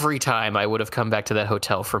 Every time I would have come back to that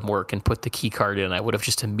hotel from work and put the key card in, I would have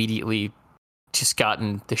just immediately just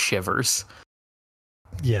gotten the shivers.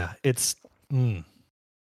 Yeah, it's. To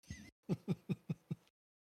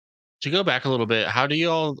go back a little bit, how do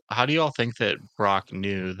y'all think that Brock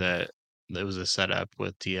knew that it was a setup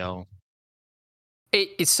with DL?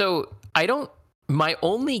 So I don't. My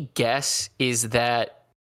only guess is that,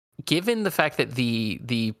 given the fact that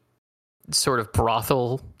the sort of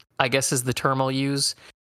brothel, I guess is the term I'll use,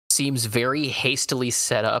 seems very hastily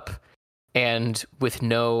set up and with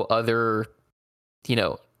no other,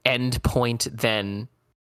 end point than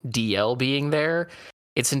DL being there,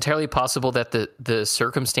 it's entirely possible that the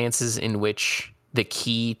circumstances in which the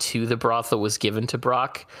key to the brothel was given to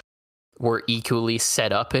Brock were equally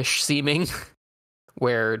set up-ish seeming,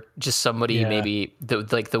 where just somebody maybe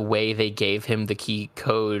the way they gave him the key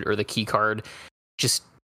code or the key card,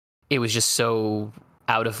 it was just so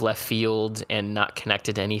out of left field and not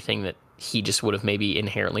connected to anything that he just would have maybe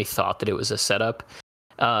inherently thought that it was a setup.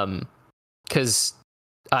 Because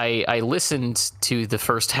I listened to the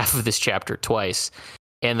first half of this chapter twice,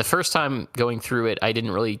 and the first time going through it, I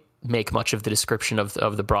didn't really make much of the description of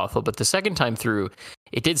the brothel, but the second time through,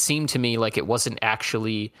 it did seem to me like it wasn't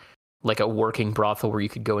actually like a working brothel where you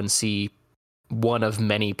could go and see one of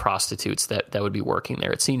many prostitutes that would be working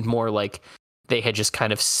there. It seemed more like they had just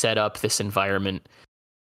kind of set up this environment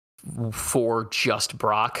for just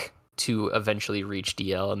Brock to eventually reach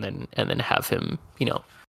DL and then have him,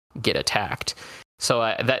 get attacked. So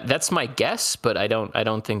that's my guess, but I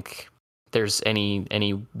don't think there's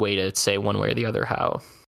any way to say one way or the other how.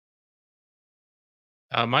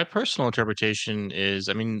 My personal interpretation is,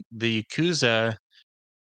 the Yakuza,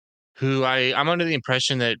 who I'm under the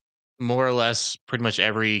impression that more or less pretty much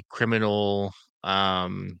every criminal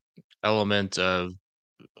element of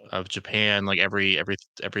Japan, like every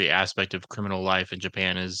aspect of criminal life in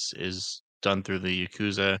Japan is done through the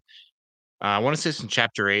Yakuza. I want to say in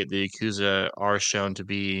chapter 8, the Yakuza are shown to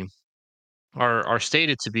be are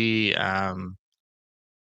stated to be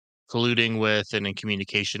colluding with and in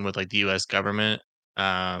communication with like the U.S. government.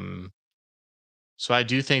 So I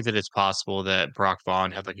do think that it's possible that Brock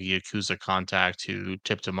Vaughn had like a Yakuza contact who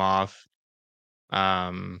tipped him off.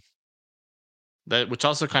 That which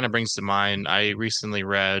also kind of brings to mind, I recently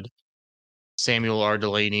read Samuel R.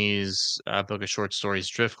 Delaney's book of short stories,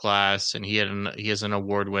 Drift Glass, and he has an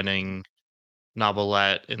award-winning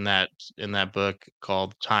novelette in that book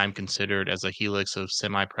called Time Considered as a Helix of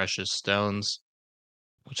Semi-Precious Stones,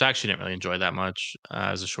 which I actually didn't really enjoy that much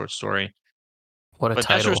as a short story. What a But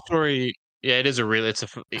title. that short story, yeah, it is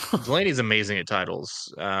Delaney's amazing at titles.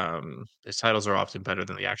 His titles are often better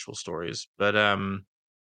than the actual stories. But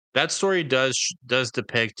that story does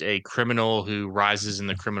depict a criminal who rises in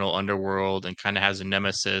the criminal underworld and kind of has a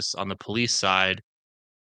nemesis on the police side.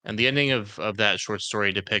 And the ending of that short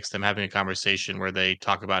story depicts them having a conversation where they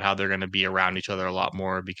talk about how they're going to be around each other a lot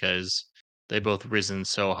more because they both risen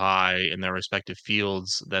so high in their respective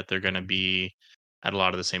fields that they're going to be at a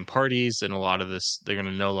lot of the same parties and they're going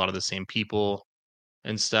to know a lot of the same people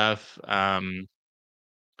and stuff.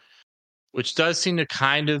 Which does seem to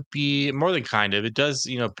kind of be more than kind of. It does,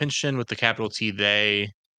 Pynchon with the capital T, they,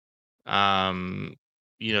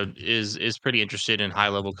 is pretty interested in high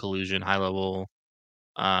level collusion, high level,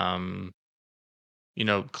 um,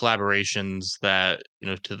 collaborations that,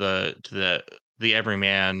 to the the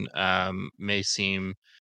everyman may seem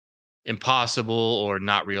impossible or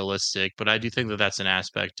not realistic, but I do think that that's an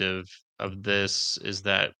aspect of this, is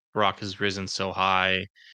that Brock has risen so high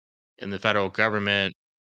in the federal government,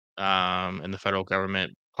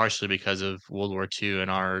 partially because of World War II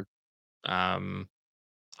and our um,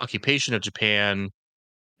 occupation of Japan,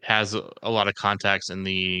 has a lot of contacts in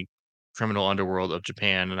the criminal underworld of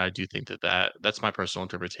Japan, and I do think that's my personal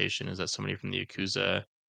interpretation, is that somebody from the Yakuza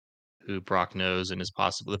who Brock knows and is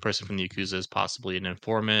possible the person from the Yakuza is possibly an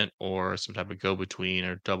informant or some type of go-between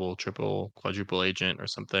or double, triple, quadruple agent or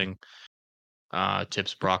something,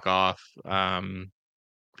 tips Brock off.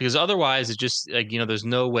 Because otherwise it just, like, there's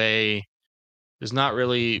no way, there's not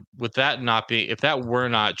really, with that not being, if that were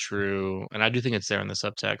not true, and I do think it's there in the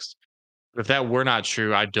subtext, but if that were not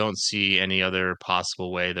true, I don't see any other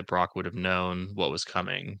possible way that Brock would have known what was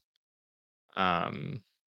coming. Um,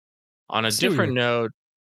 on I a see what different you're.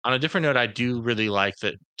 note, I do really like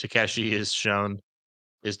that Takeshi is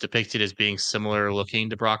depicted as being similar looking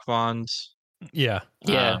to Brock Von's. Yeah,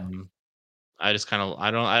 Yeah. Um, I just kind of,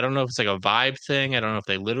 I don't know if it's like a vibe thing. I don't know if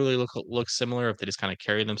they literally look similar, if they just kind of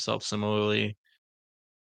carry themselves similarly.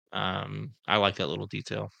 I like that little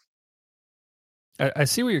detail. I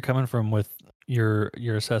see where you're coming from with your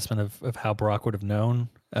assessment of how Brock would have known.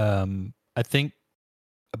 I think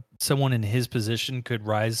someone in his position could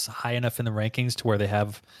rise high enough in the rankings to where they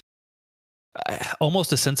have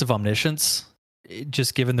almost a sense of omniscience,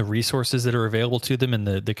 just given the resources that are available to them and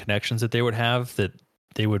the connections that they would have, that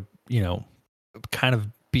they would, kind of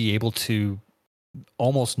be able to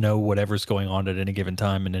almost know whatever's going on at any given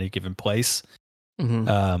time in any given place.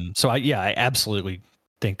 So I absolutely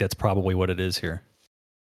think that's probably what it is here.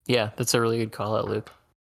 Yeah, that's a really good call out, Luke.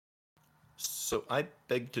 So I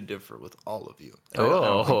beg to differ with all of you.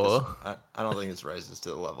 Oh. I don't think this rises to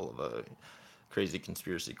the level of a crazy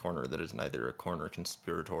conspiracy corner that is neither a corner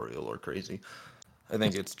conspiratorial or crazy. I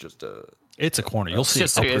think it's just a... It's a corner. You'll see.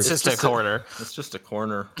 It's just a corner. It's just a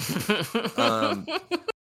corner.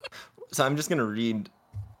 So I'm just going to read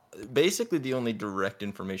basically the only direct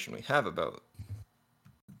information we have about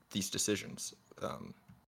these decisions.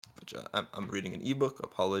 Which I'm reading an ebook.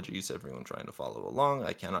 Apologies, everyone trying to follow along.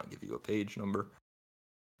 I cannot give you a page number.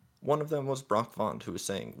 One of them was Brock Vond, who was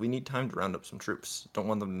saying, "We need time to round up some troops. Don't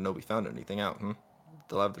want them to know we found anything out,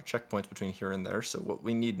 They'll have their checkpoints between here and there, so what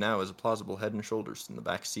we need now is a plausible head and shoulders in the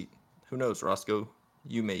back seat. Who knows, Roscoe?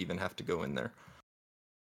 You may even have to go in there."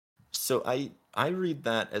 So I read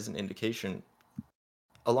that as an indication,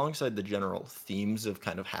 alongside the general themes of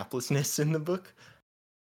kind of haplessness in the book,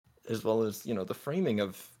 as well as, the framing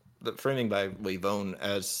by Wavone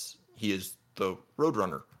as he is the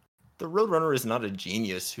Roadrunner. The Roadrunner is not a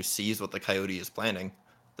genius who sees what the Coyote is planning.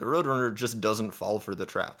 The Roadrunner just doesn't fall for the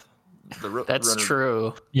trap. That's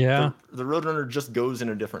true. Yeah. The Roadrunner just goes in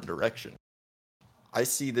a different direction. I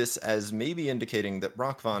see this as maybe indicating that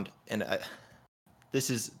Brock Vond, and this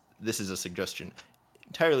is a suggestion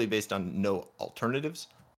entirely based on no alternatives,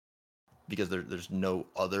 because there's no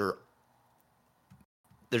other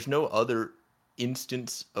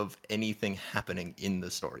instance of anything happening in the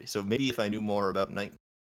story. So maybe if I knew more about I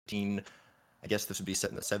guess this would be set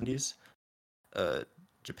in the 70s.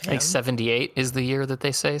 Japan. I think 78 is the year that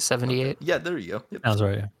they say. 78. Okay. Yeah, there you go. Yep. Sounds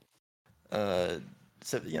right.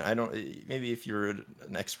 So I don't. Maybe if you're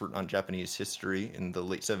an expert on Japanese history in the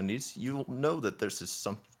late 70s, you'll know that there's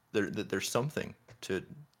something to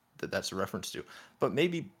that's a reference to. But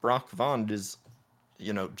maybe Brock Vond is,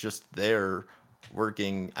 just there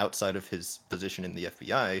working outside of his position in the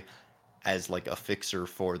FBI as like a fixer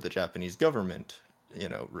for the Japanese government,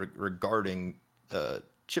 regarding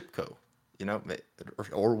Chipko,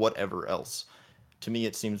 or whatever else. To me,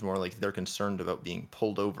 it seems more like they're concerned about being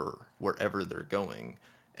pulled over wherever they're going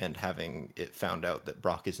and having it found out that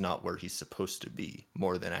Brock is not where he's supposed to be,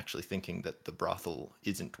 more than actually thinking that the brothel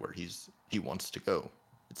isn't where he wants to go.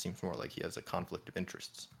 It seems more like he has a conflict of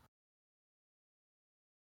interests.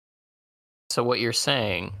 So what you're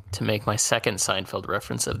saying, to make my second Seinfeld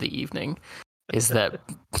reference of the evening, is that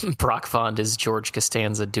Brock Vond is George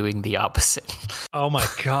Costanza doing the opposite. Oh my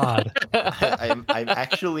God. I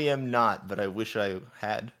actually am not, but I wish I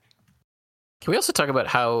had. Can we also talk about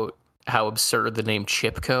how absurd the name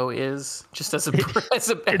Chipko is? Just as a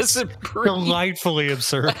Delightfully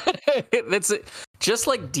absurd. That's it. Just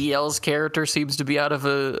like DL's character seems to be out of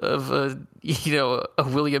a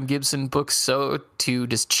William Gibson book, so too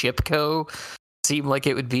does Chipko seem like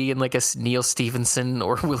it would be in like a Neil Stephenson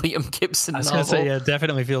or William Gibson I was novel. gonna say, yeah, it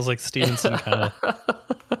definitely feels like Stevenson kind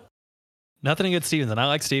of. Nothing against Stevenson. I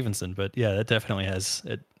like Stevenson, but yeah, it definitely has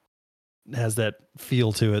that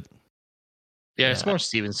feel to it. Yeah, it's more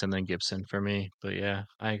Stevenson than Gibson for me, but yeah,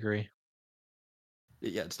 I agree.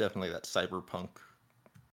 Yeah, it's definitely that cyberpunk,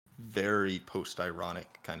 very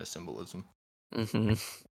post-ironic kind of symbolism. Mm-hmm.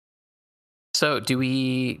 So, do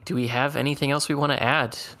we have anything else we want to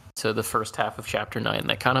add to the first half of chapter 9?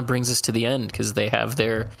 That kind of brings us to the end because they have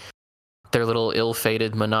their little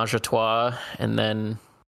ill-fated menage a trois, and then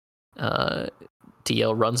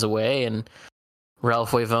DL runs away, and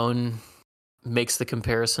Ralph Wavone makes the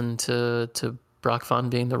comparison to Brock Von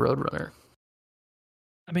being the Roadrunner.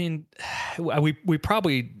 I mean, we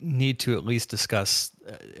probably need to at least discuss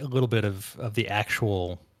a little bit of the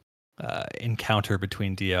actual encounter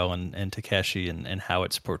between DL and Takeshi and how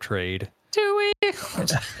it's portrayed. Do we?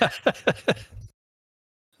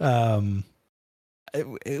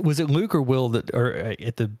 Was it Luke or Will that, or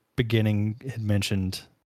at the beginning, had mentioned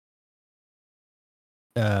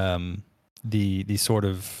the sort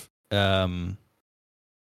of I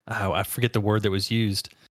forget the word that was used.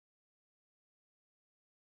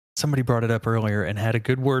 Somebody brought it up earlier and had a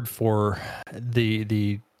good word for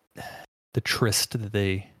the tryst that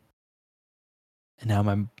they. And now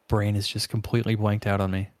my brain is just completely blanked out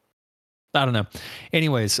on me. I don't know.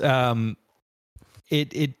 Anyways,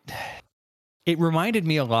 it reminded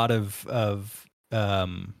me a lot of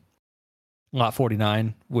Lot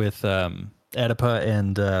 49 with Oedipa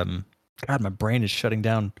and God, my brain is shutting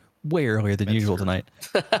down way earlier than usual tonight.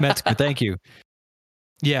 Metzger, thank you.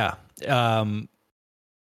 Yeah.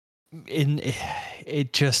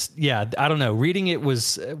 It just, yeah, I don't know. Reading it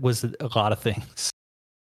was a lot of things.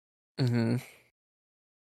 Mm-hmm.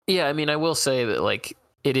 Yeah, I mean, I will say that, like,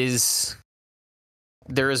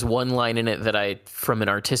 there is one line in it that I, from an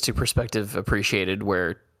artistic perspective, appreciated,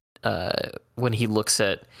 where when he looks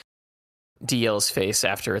at DL's face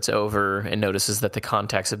after it's over and notices that the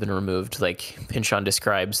contacts have been removed, like Pynchon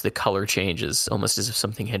describes the color changes almost as if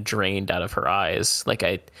something had drained out of her eyes.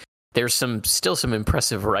 Like, there's still some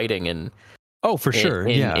impressive writing and for sure,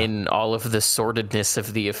 in all of the sordidness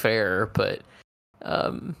of the affair, but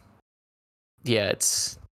yeah,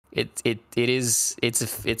 it's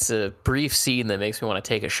a brief scene that makes me want to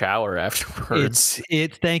take a shower afterwards.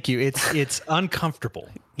 Thank you. It's uncomfortable.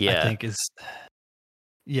 Yeah, I think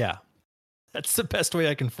that's the best way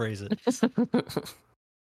I can phrase it.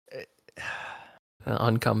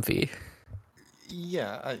 Uncomfy.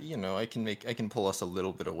 Yeah, I can pull us a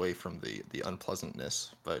little bit away from the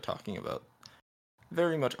unpleasantness by talking about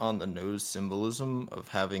very much on the nose symbolism of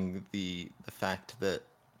having the fact that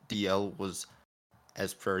DL was,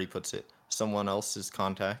 as Prairie puts it, someone else's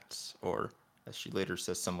contacts, or as she later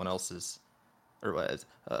says, someone else's, or as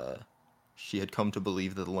she had come to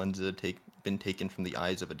believe that the lens had been taken from the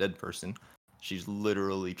eyes of a dead person. She's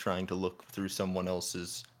literally trying to look through someone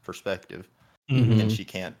else's perspective, and she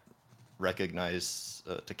can't recognize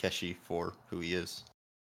Takeshi for who he is.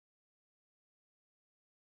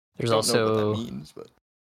 There's Don't also know what that means, but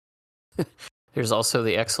there's also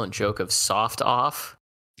the excellent joke of soft off.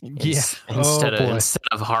 Instead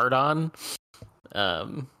of hard on.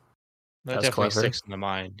 That definitely clever. sticks in the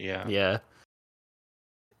mind. Yeah.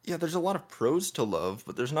 There's a lot of prose to love,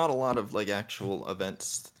 but there's not a lot of like actual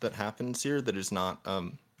events that happens here that is not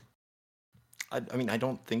I mean, I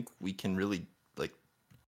don't think we can really, like,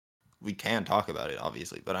 we can talk about it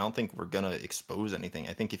obviously, but I don't think we're gonna expose anything.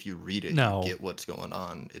 I think if you read it, you get what's going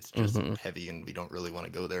on. It's just heavy, and we don't really want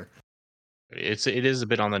to go there. It is a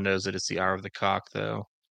bit on the nose that it's the hour of the cock, though.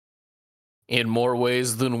 In more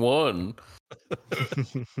ways than one.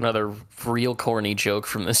 Another real corny joke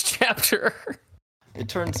from this chapter. It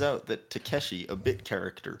turns out that Takeshi, a bit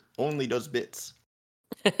character, only does bits.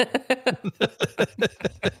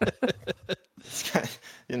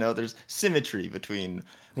 There's symmetry between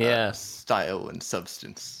style and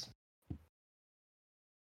substance.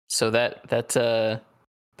 So that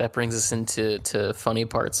brings us into funny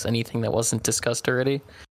parts. Anything that wasn't discussed already?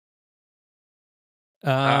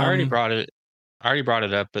 I already brought it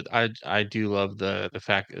up, but I do love the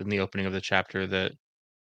fact in the opening of the chapter that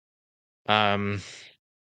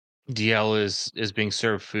DL is being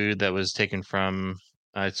served food that was taken from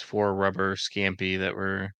it's 4 rubber scampi that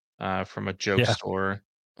were from a joke store.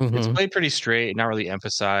 It's played pretty straight, not really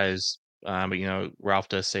emphasized, but Ralph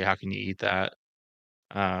does say, "How can you eat that?"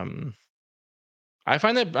 I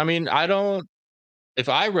find that, I mean, I don't. If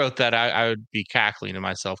I wrote that, I would be cackling to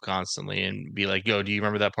myself constantly and be like, "Yo, do you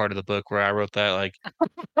remember that part of the book where I wrote that?" Like,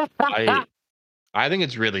 I think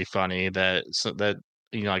it's really funny that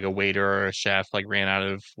like a waiter or a chef like ran out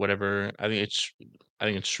of whatever. I think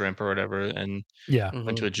it's shrimp or whatever, and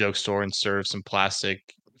went to a joke store and served some plastic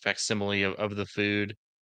facsimile of the food.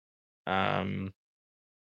 And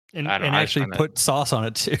I actually find that, put sauce on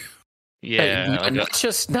it too. Yeah, like not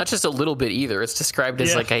just a little bit either. It's described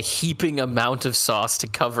as Yeah. like a heaping amount of sauce to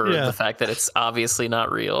cover Yeah. the fact that it's obviously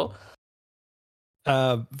not real.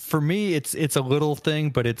 For me, it's a little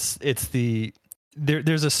thing, but it's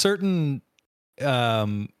there's a certain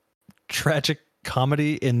tragic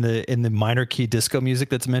comedy in the minor key disco music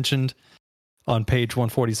that's mentioned on page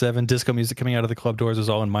 147. Disco music coming out of the club doors was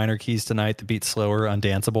all in minor keys tonight. The beat's slower,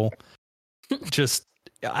 undanceable. Just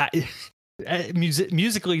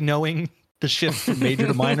musically knowing the shift from major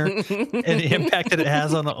to minor and the impact that it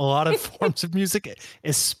has on a lot of forms of music,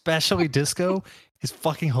 especially disco, is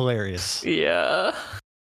fucking hilarious. Yeah.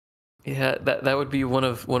 Yeah, that would be one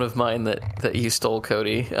of mine that you stole,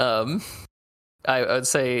 Cody. I would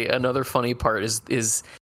say another funny part is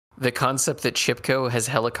the concept that Chipko has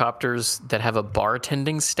helicopters that have a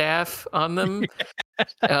bartending staff on them,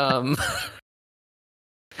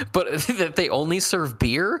 but that they only serve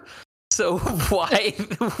beer. So why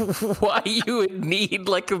you would need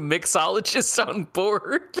like a mixologist on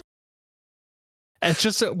board? It's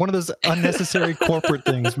just one of those unnecessary corporate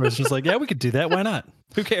things where it's just like, yeah, we could do that. Why not?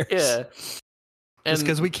 Who cares? Yeah. Just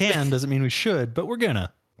because we can doesn't mean we should, but we're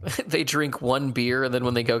gonna. They drink one beer, and then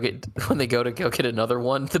when they go to go get another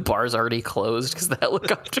one, the bar's already closed because the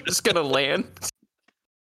helicopter's gonna land.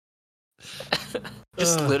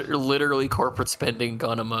 Just literally corporate spending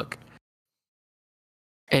gone amok.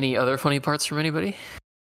 Any other funny parts from anybody?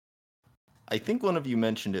 I think one of you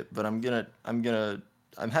mentioned it, but I'm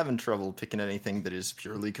having trouble picking anything that is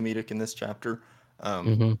purely comedic in this chapter,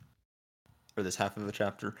 or this half of a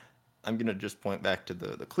chapter. I'm gonna just point back to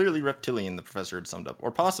the clearly reptilian the professor had summed up, or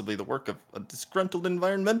possibly the work of a disgruntled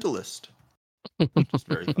environmentalist. Just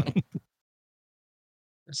very funny.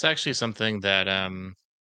 it's actually something that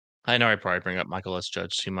I know I probably bring up Michael S.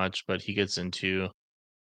 Judge too much, but he gets into.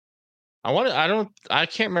 I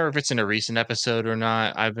can't remember if it's in a recent episode or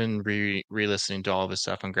not. I've been re-listening to all of his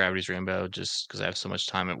stuff on Gravity's Rainbow just because I have so much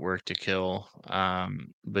time at work to kill.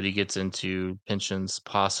 But he gets into Pynchon's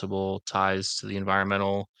possible ties to the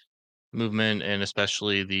environmental movement and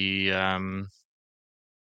especially the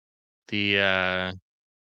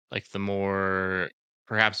like the more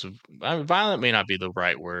perhaps violent may not be the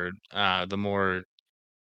right word. The more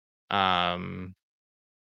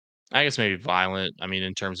I guess maybe violent. I mean,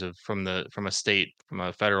 in terms of from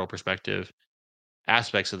a federal perspective,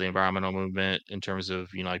 aspects of the environmental movement in terms of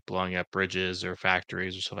like blowing up bridges or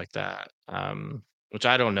factories or stuff like that. Which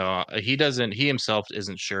I don't know. He himself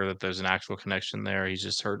isn't sure that there's an actual connection there. He's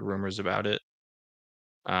just heard rumors about it.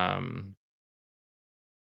 Um,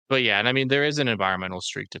 but yeah, and I mean there is an environmental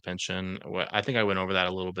streak to Pynchon. I think I went over that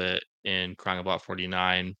a little bit in Crying About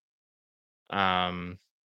 49. Um,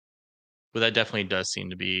 but that definitely does seem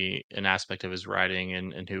to be an aspect of his writing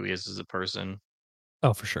and who he is as a person.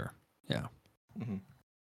 Oh, for sure. Yeah. Mm-hmm.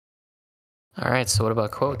 All right, so what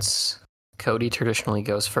about quotes? Cody traditionally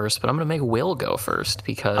goes first, but I'm going to make Will go first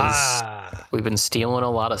because we've been stealing a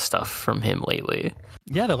lot of stuff from him lately.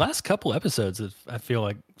 Yeah, the last couple episodes, I feel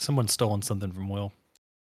like someone's stolen something from Will.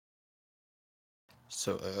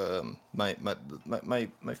 So, my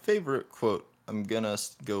favorite quote, I'm gonna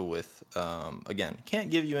go with, again, can't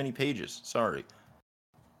give you any pages, sorry.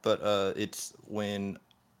 But it's when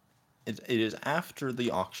it is after the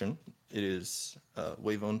auction. It is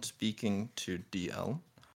Wavon speaking to DL.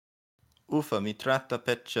 Ufa mi tratta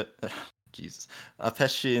pecce, Jesus, a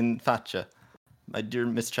pesci in faccia. My dear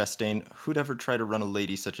Miss Chastain, who'd ever try to run a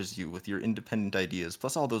lady such as you with your independent ideas,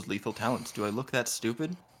 plus all those lethal talents? Do I look that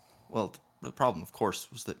stupid? Well, the problem, of course,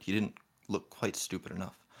 was that he didn't look quite stupid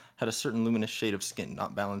enough. Had a certain luminous shade of skin,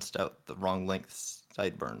 not balanced out the wrong length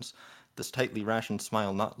sideburns. This tightly rationed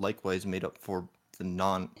smile not likewise made up for the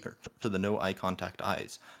no eye contact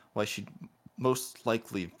eyes. Why, she'd most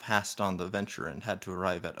likely passed on the venture and had to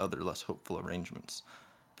arrive at other less hopeful arrangements.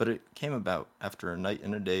 But it came about after a night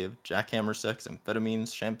and a day of jackhammer sex,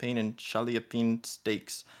 amphetamines, champagne, and chaliapine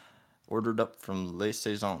steaks ordered up from Les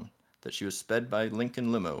Saisons, that she was sped by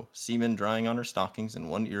Lincoln limo, semen drying on her stockings and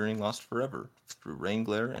one earring lost forever, through rain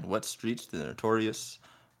glare and wet streets to the notorious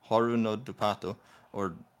Haru no Dupato,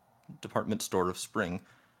 or department store of Spring,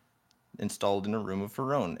 installed in a room of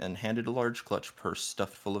her own, and handed a large clutch purse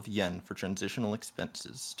stuffed full of yen for transitional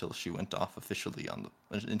expenses until she went officially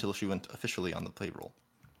on the payroll.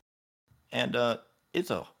 And it's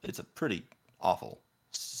a pretty awful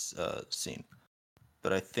scene,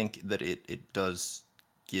 but I think that it does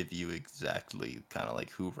give you exactly kind of like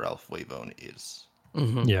who Ralph Wavone is.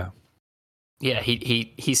 Mm-hmm. Yeah.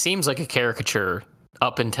 He seems like a caricature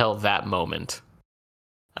up until that moment.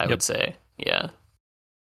 I would say, yeah.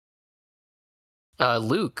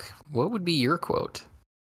 Luke, what would be your quote?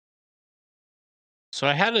 So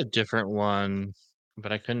I had a different one,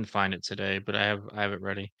 but I couldn't find it today. But I have it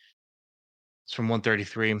ready. It's from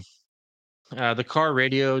 133. The car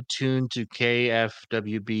radio tuned to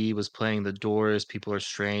KFWB was playing The Doors. People are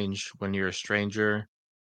strange when you're a stranger.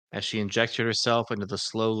 As she injected herself into the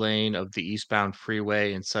slow lane of the eastbound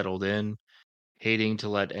freeway and settled in, hating to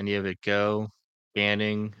let any of it go.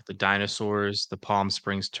 Scanning the dinosaurs, the Palm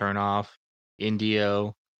Springs turnoff,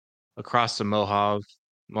 Indio, across the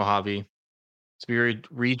Mojave.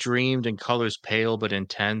 Spirit redreamed in colors pale but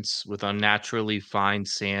intense, with unnaturally fine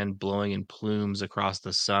sand blowing in plumes across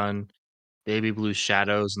the sun, baby blue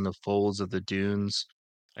shadows in the folds of the dunes,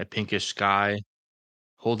 a pinkish sky,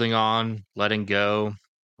 holding on, letting go,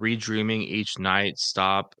 redreaming each night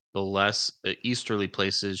stop, the less easterly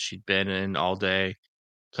places she'd been in all day,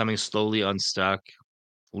 coming slowly unstuck,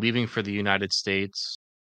 leaving for the United States,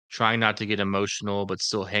 trying not to get emotional, but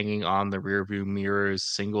still hanging on the rearview mirror's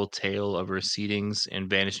single tale of recedings and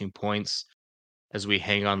vanishing points as we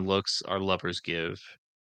hang on looks our lovers give.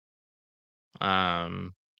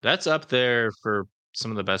 Um, that's up there for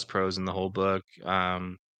some of the best prose in the whole book.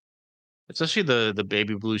 Especially the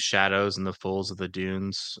baby blue shadows and the folds of the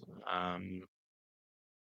dunes. Um,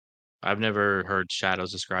 I've never heard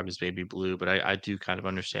shadows described as baby blue, but I do kind of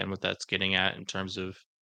understand what that's getting at in terms of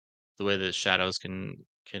the way that shadows can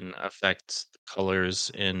affect colors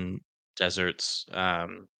in deserts.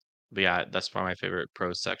 But yeah, that's probably my favorite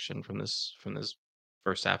prose section from this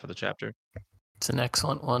first half of the chapter. It's an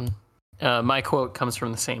excellent one. My quote comes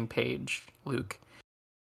from the same page, Luke.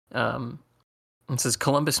 It says,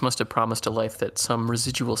 Columbus must have promised a life that some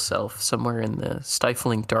residual self somewhere in the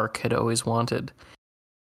stifling dark had always wanted.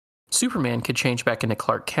 Superman could change back into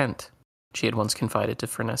Clark Kent, she had once confided to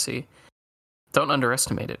Furnessy. Don't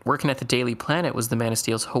underestimate it. Working at the Daily Planet was the Man of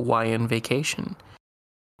Steel's Hawaiian vacation.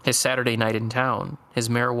 His Saturday night in town, his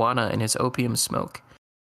marijuana and his opium smoke.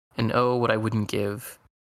 And oh, what I wouldn't give.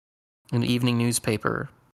 An evening newspaper,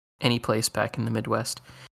 any place back in the Midwest.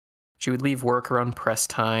 She would leave work around press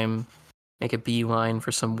time, make a beeline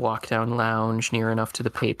for some walk-down lounge near enough to the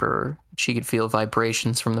paper. She could feel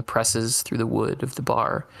vibrations from the presses through the wood of the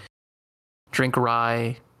bar. Drink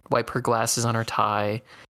rye, wipe her glasses on her tie,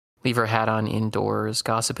 leave her hat on indoors,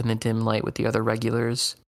 gossip in the dim light with the other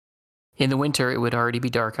regulars. In the winter, it would already be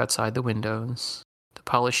dark outside the windows. The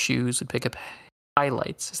polished shoes would pick up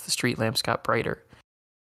highlights as the street lamps got brighter.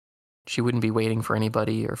 She wouldn't be waiting for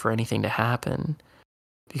anybody or for anything to happen,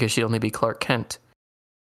 because she'd only be Clark Kent.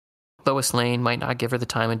 Lois Lane might not give her the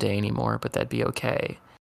time of day anymore, but that'd be okay.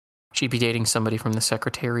 She'd be dating somebody from the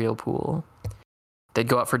secretarial pool. They'd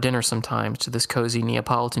go out for dinner sometimes to this cozy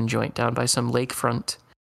Neapolitan joint down by some lakefront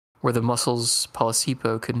where the Muscles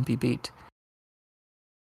Polisipo couldn't be beat.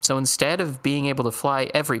 So instead of being able to fly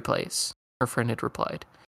every place, her friend had replied,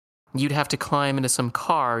 you'd have to climb into some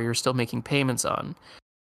car you're still making payments on.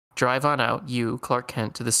 Drive on out, you, Clark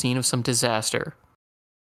Kent, to the scene of some disaster.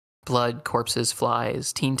 Blood, corpses,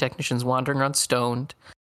 flies, teen technicians wandering around stoned,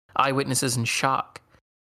 eyewitnesses in shock.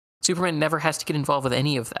 Superman never has to get involved with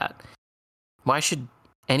any of that. Why should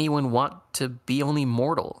anyone want to be only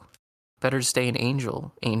mortal? Better to stay an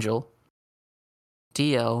angel.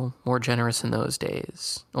 DL, more generous in those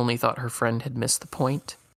days, only thought her friend had missed the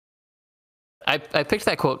point. I picked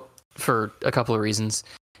that quote for a couple of reasons.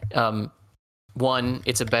 One,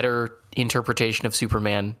 it's a better interpretation of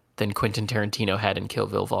Superman than Quentin Tarantino had in Kill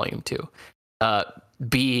Bill Volume 2.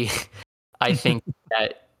 B, I think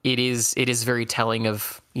that it is very telling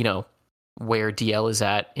of, where DL is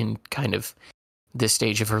at in kind of this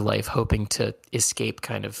stage of her life, hoping to escape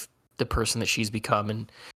kind of the person that she's become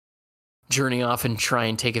and journey off and try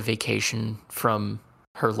and take a vacation from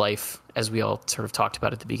her life, as we all sort of talked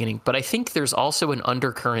about at the beginning. But I think there's also an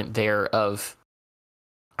undercurrent there of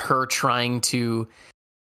her trying to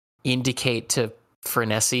indicate to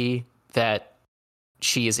Furnessy that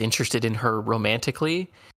she is interested in her romantically,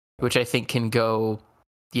 which I think can go,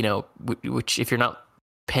 which if you're not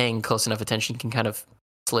paying close enough attention can kind of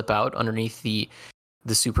slip out underneath the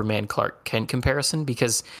Superman Clark Kent comparison,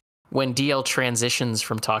 because when DL transitions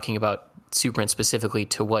from talking about Superman specifically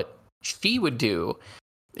to what she would do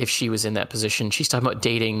if she was in that position, she's talking about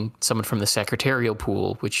dating someone from the secretarial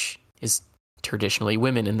pool, which is traditionally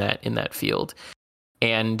women in that field,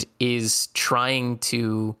 and is trying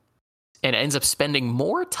to, and ends up spending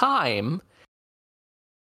more time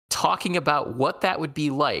talking about what that would be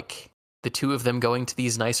like, the two of them going to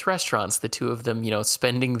these nice restaurants, the two of them,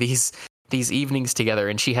 spending these evenings together.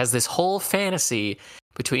 And she has this whole fantasy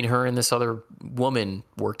between her and this other woman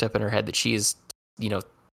worked up in her head that she is,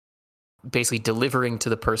 basically delivering to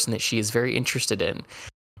the person that she is very interested in.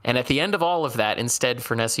 And at the end of all of that, instead,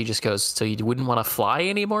 Fernessi just goes, so you wouldn't want to fly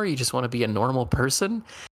anymore? You just want to be a normal person?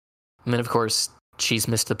 And then, of course, she's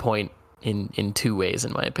missed the point in two ways,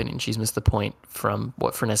 in my opinion. She's missed the point from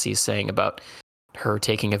what Fernessi is saying about her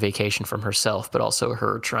taking a vacation from herself, but also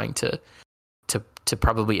her trying to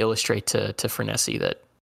probably illustrate to Fernessi that,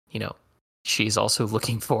 you know, she's also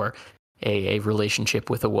looking for a relationship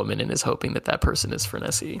with a woman and is hoping that that person is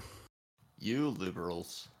Fernessi. You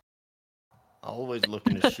liberals. Always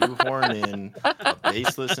looking to shoehorn in a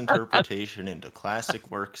baseless interpretation into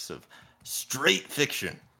classic works of straight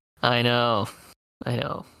fiction. I know.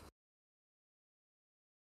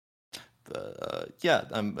 Yeah,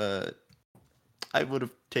 I would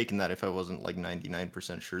have taken that if I wasn't like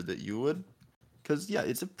 99% sure that you would. Because, yeah,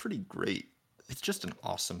 it's a pretty great, it's just an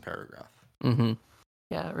awesome paragraph. Mm-hmm.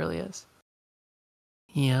 Yeah, it really is.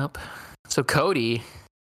 Yep. So Cody,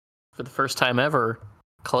 for the first time ever,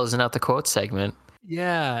 closing out the quote segment.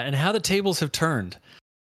 Yeah, and how the tables have turned.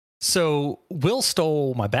 So Will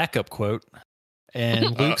stole my backup quote,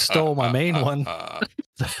 and Luke stole my main one.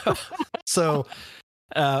 So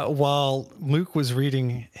while Luke was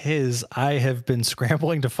reading his, I have been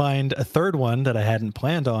scrambling to find a third one that I hadn't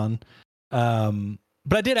planned on.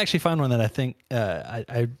 But I did actually find one that I think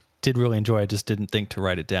I did really enjoy. I just didn't think to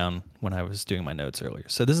write it down when I was doing my notes earlier.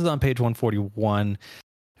 So this is on page 141.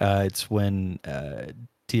 It's when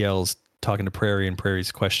DL's talking to Prairie, and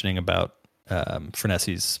Prairie's questioning about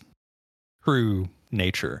Fernessi's true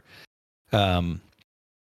nature.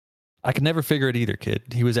 I could never figure it either, kid.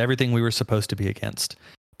 He was everything we were supposed to be against.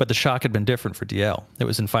 But the shock had been different for DL. It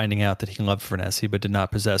was in finding out that he loved Fernessi but did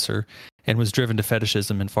not possess her, and was driven to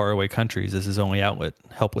fetishism in faraway countries as his only outlet,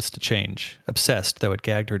 helpless to change, obsessed, though it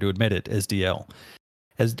gagged her to admit it, as DL.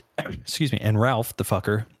 And Ralph, the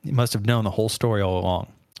fucker, he must have known the whole story all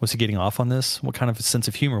along. Was he getting off on this? What kind of sense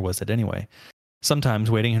of humor was it anyway? Sometimes,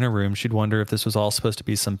 waiting in her room, she'd wonder if this was all supposed to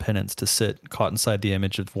be some penance to sit, caught inside the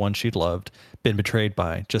image of one she'd loved, been betrayed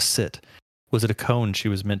by, just sit. Was it a cone she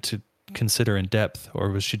was meant to consider in depth, or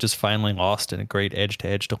was she just finally lost in a great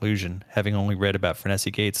edge-to-edge delusion, having only read about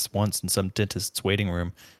Fernessi Gates once in some dentist's waiting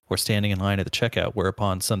room, or standing in line at the checkout,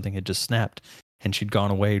 whereupon something had just snapped, and she'd gone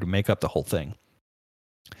away to make up the whole thing?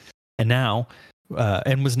 And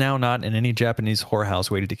was now not in any Japanese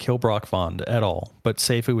whorehouse waiting to kill Brock Vond at all, but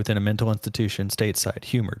safely within a mental institution stateside,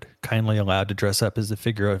 humored, kindly allowed to dress up as the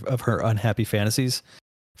figure of her unhappy fantasies.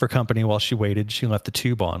 For company while she waited, she left the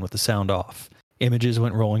tube on with the sound off. Images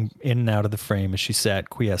went rolling in and out of the frame as she sat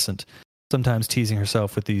quiescent, sometimes teasing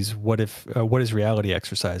herself with these what is reality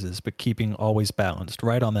exercises, but keeping always balanced,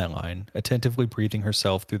 right on that line, attentively breathing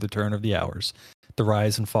herself through the turn of the hours, the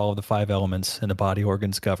rise and fall of the five elements and the body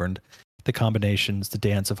organs governed, the combinations, the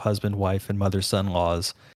dance of husband, wife, and mother-son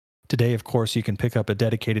laws. Today, of course, you can pick up a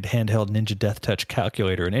dedicated handheld Ninja Death Touch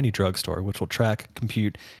calculator in any drugstore, which will track,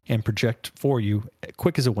 compute, and project for you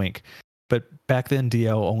quick as a wink. But back then,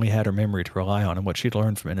 DL only had her memory to rely on and what she'd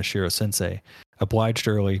learned from Inashiro Sensei, obliged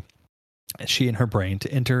early, she and her brain,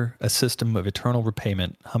 to enter a system of eternal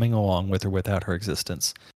repayment, humming along with or without her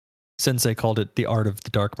existence. Sensei called it the art of the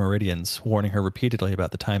dark meridians, warning her repeatedly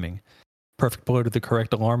about the timing. Perfect blow to the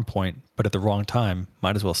correct alarm point, but at the wrong time,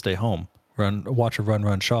 might as well stay home. Watch a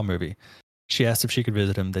Run Shaw movie. She asked if she could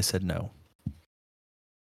visit him. They said no.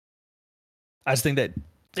 I just think that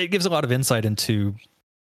it gives a lot of insight into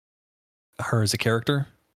her as a character,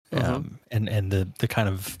 and the kind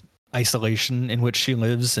of isolation in which she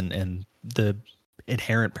lives, and the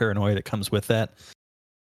inherent paranoia that comes with that.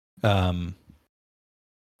 And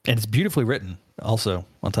it's beautifully written also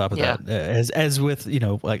on top of that, as with,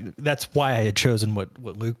 like, that's why I had chosen what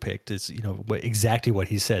Luke picked is, exactly what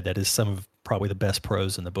he said. That is some of probably the best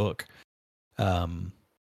prose in the book.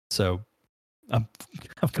 So I'm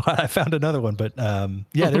glad I found another one, but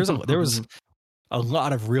there was a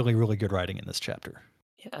lot of really, really good writing in this chapter.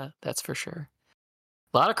 Yeah, that's for sure.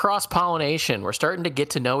 A lot of cross-pollination. We're starting to get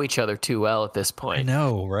to know each other too well at this point. I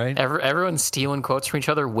know, right? Everyone's stealing quotes from each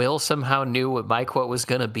other. Will somehow knew what my quote was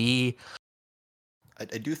going to be.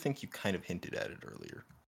 I do think you kind of hinted at it earlier.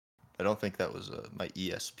 I don't think that was my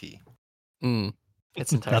ESP.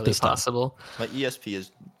 It's entirely possible. My ESP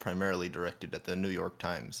is primarily directed at the New York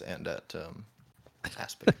Times and at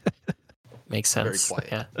Aspic. Makes sense. Very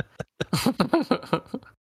quiet.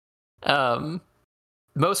 Yeah.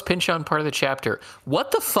 Most pinch on part of the chapter.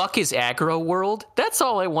 What the fuck is Aggro World? That's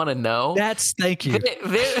all I want to know. Thank you.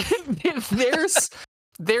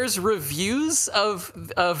 There's reviews of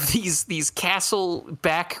these castle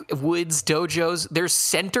backwoods dojos. There's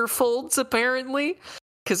centerfolds apparently,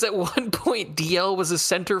 because at one point DL was a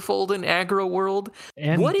centerfold in Aggro World,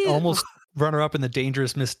 and almost runner up in the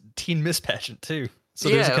dangerous teen miss pageant too. So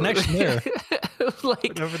there's a connection there. Like,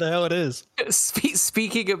 Whatever the hell it is.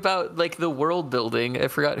 Speaking about like the world building, I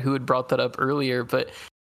forgot who had brought that up earlier, but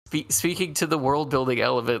speaking to the world building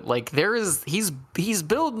element, like he's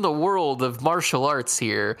building the world of martial arts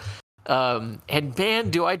here. And man,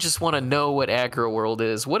 do I just want to know what Aggro World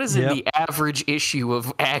is. What is in the average issue of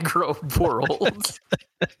Aggro World?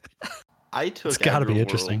 I took It's got to be Aggro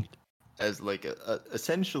interesting. World as like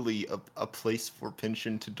essentially a place for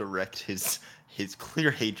Pynchon to direct his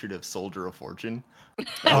clear hatred of Soldier of Fortune.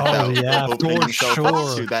 Oh yeah, opening for himself up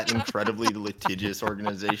sure. to that incredibly litigious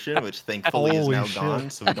organization, which thankfully is now gone,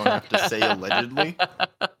 so we don't have to say allegedly.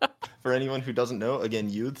 For anyone who doesn't know, again,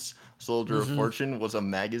 youths, Soldier of Fortune was a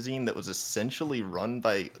magazine that was essentially run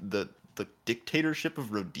by the dictatorship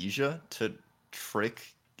of Rhodesia to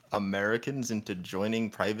trick Americans into joining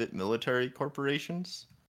private military corporations.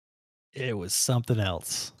 It was something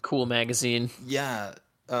else. Cool magazine. Yeah.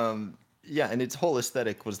 Yeah, and its whole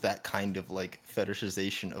aesthetic was that kind of like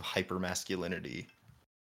fetishization of hypermasculinity.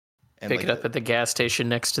 And Pick like it up at the gas station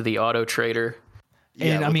next to the auto trader.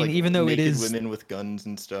 yeah, And I with, mean, like, even though it naked is, women with guns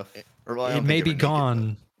and stuff. Or, well, I it don't may think they be were naked,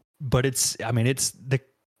 gone, but it's. I mean, it's the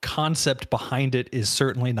concept behind it is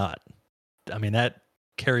certainly not. I mean, that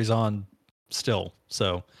carries on still.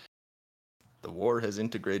 So but the war has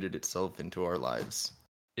integrated itself into our lives.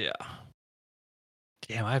 yeah.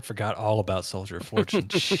 Damn, I forgot all about Soldier of Fortune.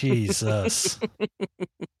 Jesus.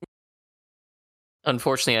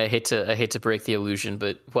 Unfortunately, I hate to break the illusion,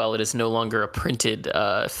 but while it is no longer a printed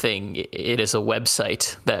thing, it is a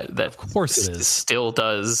website that Of course it is. still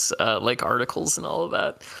does like articles and all of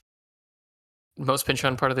that. Most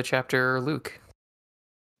Pynchon part of the chapter, Luke.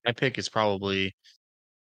 My pick is probably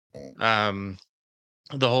the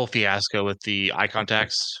whole fiasco with the eye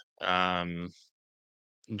contacts.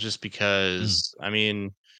 Just because, I mean,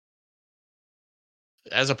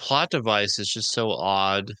 as a plot device, it's just so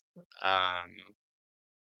odd. And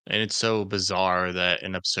it's so bizarre that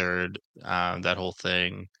and absurd, that whole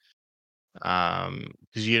thing.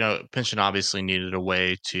 Because Pynchon obviously needed a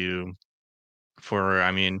way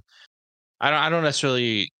I mean, I don't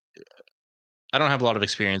necessarily, I don't have a lot of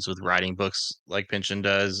experience with writing books like Pynchon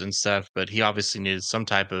does and stuff, but he obviously needed some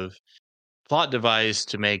type of plot device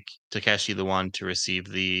to make Takeshi the one to receive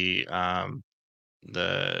the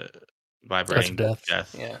Touch vibrating of death.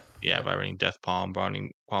 death, yeah, vibrating death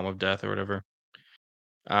vibrating palm of death or whatever.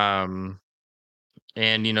 And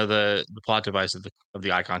the plot device of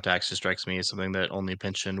the eye contacts just strikes me as something that only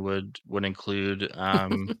Pynchon would include.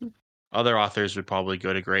 Other authors would probably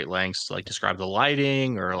go to great lengths to like describe the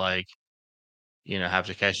lighting or like have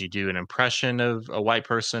Takeshi do an impression of a white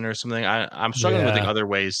person or something. I'm struggling with like Yeah. other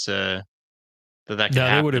ways that could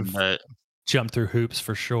No, they would happen, have but jumped through hoops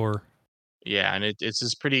for sure. yeah, and it's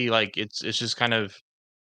just pretty like it's just kind of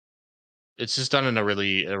it's just done in a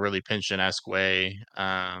really Pynchon-esque way.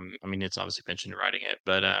 I mean, it's obviously Pynchon writing it,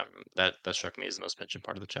 but that struck me as the most Pynchon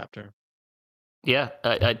part of the chapter. Yeah,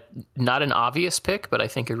 not an obvious pick, but I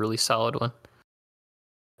think a really solid one.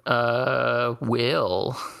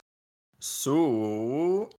 Will.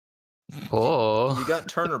 So Oh, you got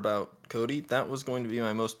Turnabout, Cody. That was going to be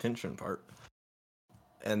my most Pynchon part.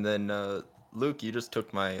 And then Luke, you just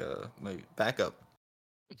took my my backup.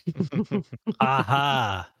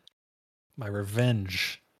 Aha. My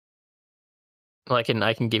revenge. well, I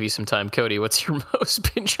can give you some time, Cody. What's your most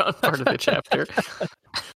Pynchon part of the chapter?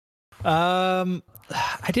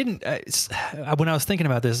 I didn't. When I was thinking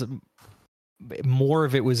about this, more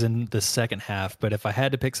of it was in the second half. But if I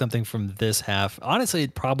had to pick something from this half, honestly,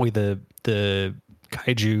 probably the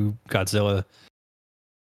Kaiju Godzilla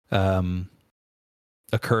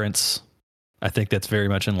occurrence. I think that's very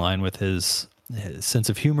much in line with his sense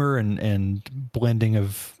of humor and blending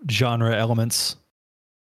of genre elements.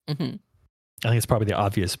 Mm-hmm. I think it's probably the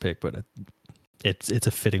obvious pick, but it's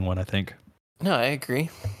a fitting one, I think. No, I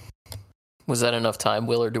agree. Was that enough time,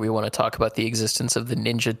 Will, or do we want to talk about the existence of the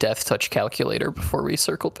Ninja Death Touch calculator before we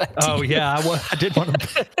circle back to you? Yeah, I did want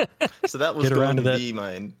to So that was get around going to to that. be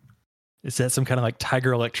mine. Is that some kind of like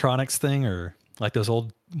Tiger Electronics thing, or like those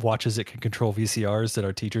old watches that can control VCRs that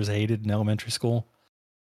our teachers hated in elementary school?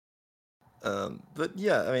 But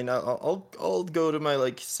yeah, I mean, I'll go to my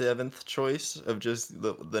like seventh choice of just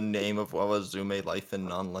the name of Wawazume Life and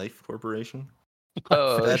Non-Life Corporation.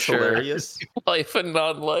 Oh, That's sure. hilarious. Life and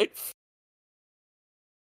non-life.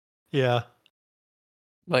 Yeah.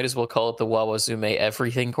 Might as well call it the Wawazume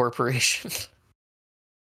Everything Corporation.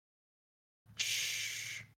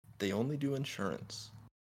 Shh. They only do insurance.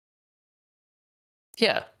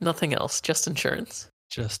 Yeah, nothing else, just insurance.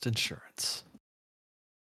 Just insurance.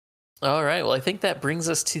 All right, well, I think that brings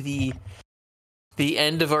us to the the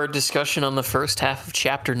end of our discussion on the first half of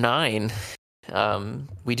Chapter 9.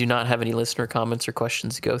 We do not have any listener comments or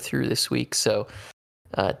questions to go through this week, so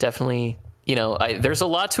definitely, there's a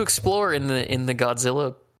lot to explore in the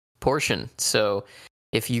Godzilla portion. So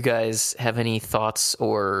if you guys have any thoughts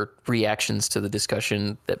or reactions to the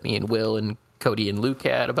discussion that me and Will and Cody and Luke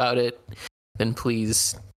had about it, then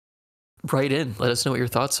please write in. Let us know what your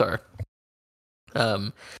thoughts are.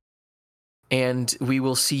 And we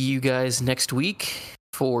will see you guys next week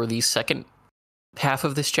for the second half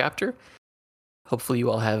of this chapter. Hopefully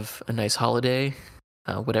you all have a nice holiday,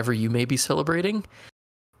 whatever you may be celebrating.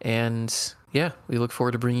 And yeah, we look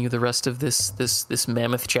forward to bringing you the rest of this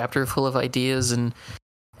mammoth chapter full of ideas and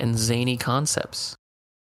zany concepts.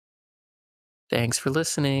 Thanks for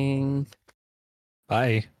listening.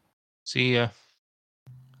 Bye. See ya.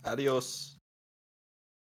 Adios.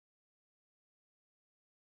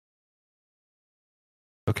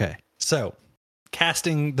 Okay, so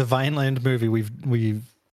casting the Vineland movie, we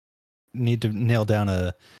need to nail down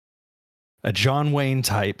a John Wayne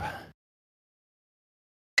type.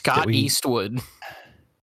 Scott Eastwood.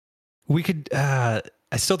 We could. I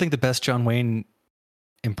still think the best John Wayne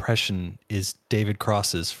impression is David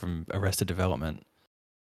Cross's from Arrested Development.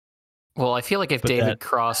 Well, I feel like if David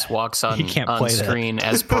Cross walks on screen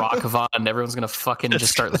as Brock Vaughn, everyone's gonna fucking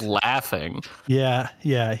just start laughing. Yeah,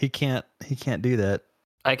 he can't do that.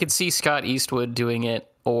 I could see Scott Eastwood doing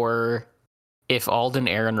it, or if Alden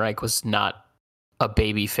Ehrenreich was not a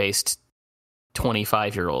baby-faced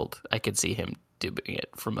 25-year-old, I could see him doing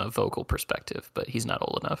it from a vocal perspective, but he's not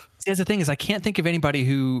old enough. See, that's the thing, is I can't think of anybody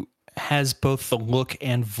who has both the look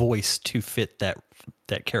and voice to fit that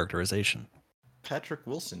characterization. Patrick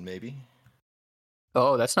Wilson, maybe.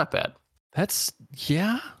 Oh, that's not bad. That's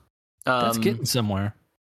getting somewhere.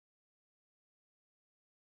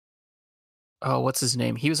 Oh, what's his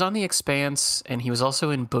name? He was on The Expanse, and he was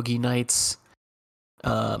also in Boogie Nights.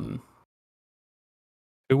 Who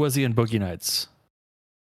was he in Boogie Nights?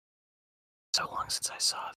 So long since I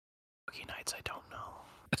saw Boogie Nights, I don't know.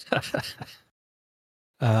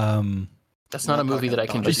 That's not a movie that I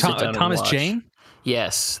can just sit down and Thomas watch. Jane?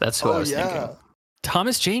 Yes, that's who I was thinking.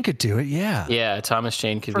 Thomas Jane could do it, yeah. Yeah, Thomas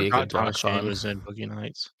Jane could be a good Thomas Brock Jane Vaughn. was in Boogie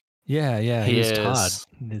Nights. Yeah, He he's is. Todd.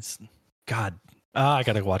 It's God. I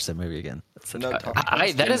gotta watch that movie again.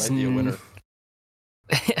 That is might be a winner.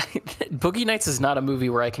 Boogie Nights is not a movie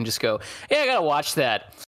where I can just go, yeah, I gotta watch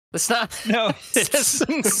that. It's not. No,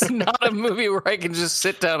 it's not a movie where I can just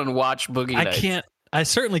sit down and watch Boogie Nights. I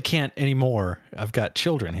certainly can't anymore. I've got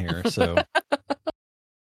children here, so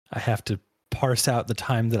I have to parse out the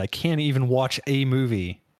time that I can't even watch a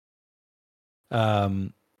movie.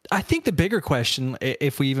 I think the bigger question,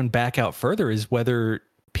 if we even back out further, is whether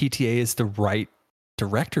PTA is the right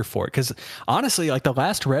director for it. Because honestly, like the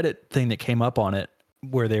last Reddit thing that came up on it,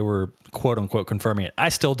 where they were quote unquote confirming it, I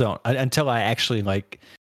still don't until I actually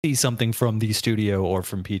see something from the studio or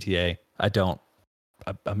from PTA.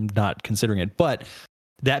 I'm not considering it. But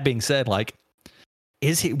that being said,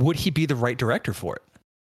 would he be the right director for it?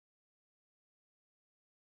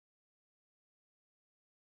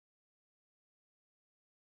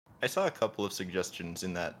 I saw a couple of suggestions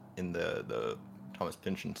in the Thomas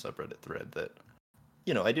Pynchon subreddit thread that,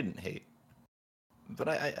 I didn't hate. But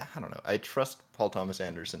I don't know. I trust Paul Thomas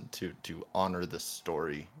Anderson to honor the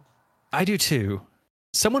story. I do too.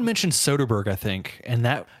 Someone mentioned Soderbergh, I think, and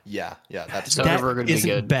that that's Soderbergh would be isn't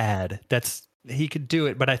good. bad. He could do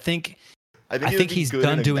it, but I think he's good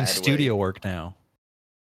done in a doing bad studio way. work now.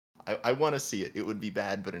 I want to see it. It would be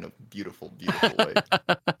bad, but in a beautiful, beautiful way.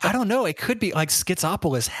 I don't know. It could be like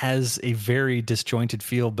Schizopolis has a very disjointed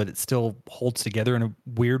feel, but it still holds together in a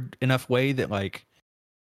weird enough way that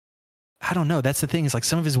I don't know. That's the thing, is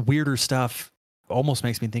some of his weirder stuff almost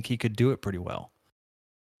makes me think he could do it pretty well.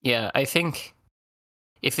 Yeah, I think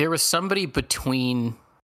if there was somebody between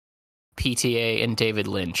PTA and David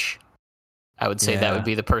Lynch, I would say that would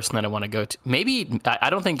be the person that I want to go to. Maybe,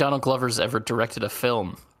 I don't think Donald Glover's ever directed a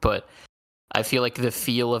film, but I feel like the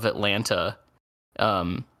feel of Atlanta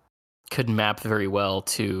could map very well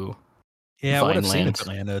to Yeah, what I've seen Vineland. of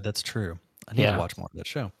Atlanta, that's true. I need to watch more of that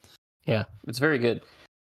show. Yeah, it's very good.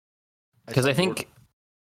 Because I think...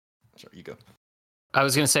 Sorry, you go. I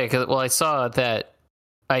was going to say, I saw that,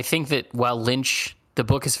 I think that while Lynch, the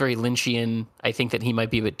book is very Lynchian, I think that he might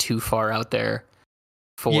be a bit too far out there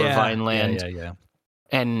for Vineland. Yeah.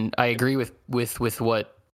 And I agree with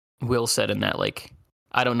what Will said in that,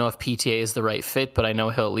 I don't know if PTA is the right fit, but I know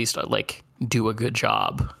he'll at least do a good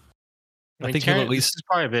job. I think he'll at least... This is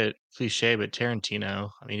probably a bit cliche, but Tarantino.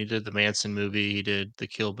 I mean, he did the Manson movie, he did the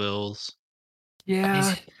Kill Bills.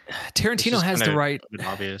 Yeah, Tarantino has the right...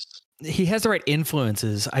 Obvious. he has the right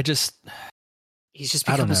influences. He's just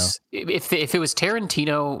I don't become if it was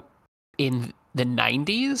Tarantino in the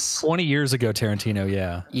 90s, 20 years ago, Tarantino,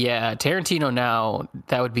 yeah. Yeah, Tarantino now,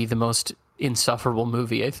 that would be the most insufferable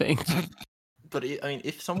movie, I think. But I mean,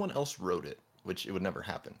 if someone else wrote it, which it would never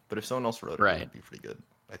happen, but if someone else wrote it, Right. it would be pretty good,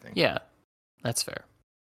 I think. Yeah, that's fair.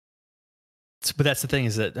 But that's the thing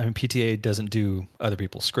is that, I mean, PTA doesn't do other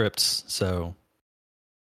people's scripts, so.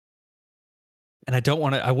 And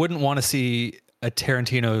I wouldn't want to see a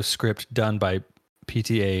Tarantino script done by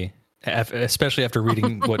PTA, especially after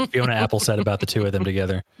reading what Fiona Apple said about the two of them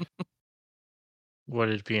together. What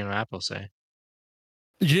did Fiona Apple say?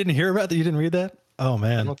 You didn't hear about that? You didn't read that? Oh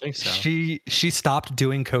man, I don't think so. She stopped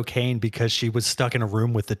doing cocaine because she was stuck in a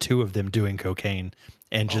room with the two of them doing cocaine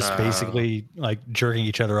and just basically like jerking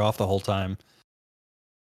each other off the whole time.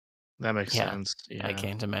 That makes sense. Yeah. I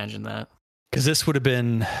can't imagine that. Because this would have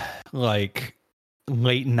been like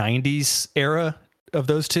late 90s era of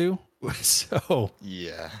those two. So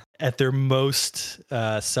yeah, at their most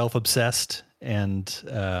self-obsessed and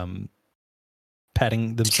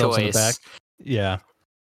patting themselves on the back. Yeah.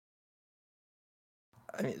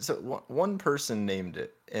 I mean, so one person named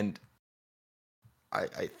it, and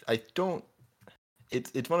I don't.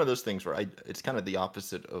 It's one of those things where it's kind of the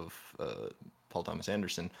opposite of Paul Thomas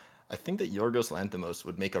Anderson. I think that Yorgos Lanthimos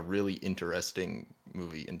would make a really interesting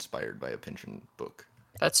movie inspired by a Pynchon book.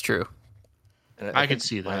 That's true. And I could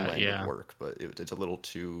see that. Yeah, would work, but it's a little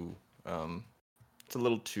too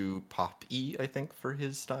pop-y, I think, for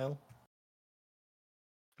his style.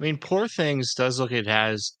 I mean, Poor Things does look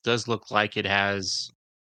like it has.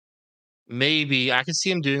 Maybe I could see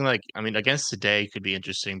him doing like, I mean, Against Today could be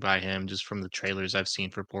interesting by him just from the trailers I've seen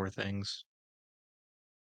for Poor Things.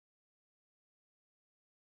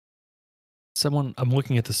 I'm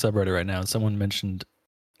looking at the subreddit right now, and someone mentioned,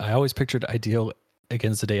 I always pictured Ideal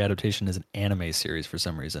Against Today adaptation as an anime series for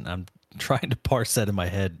some reason. I'm trying to parse that in my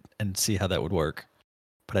head and see how that would work,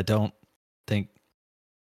 but I don't think.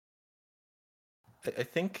 I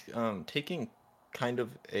think taking kind of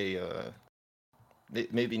a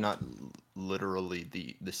maybe not literally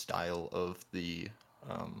the style of the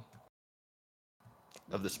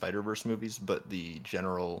Spider-Verse movies, but the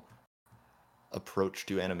general approach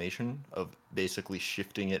to animation of basically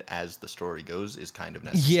shifting it as the story goes is kind of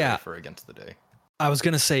necessary for Against the Day. I was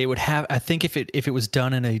gonna say it would have. I think if it was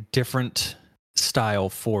done in a different style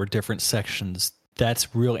for different sections,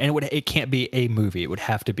 that's real. And it can't be a movie. It would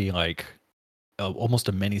have to be like almost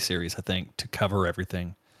a mini series, I think, to cover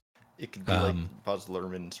everything. It could be like Baz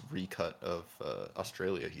Luhrmann's recut of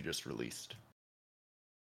Australia he just released.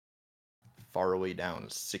 Far Away Down,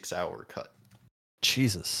 6-hour cut.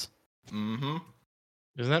 Jesus. Mm-hmm.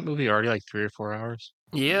 Isn't that movie already like 3 or 4 hours?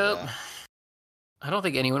 Yep. Yeah. I don't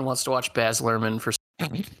think anyone wants to watch Baz Luhrmann for.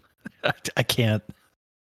 I can't.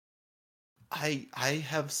 I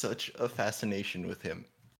have such a fascination with him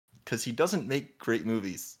because he doesn't make great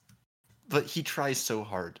movies, but he tries so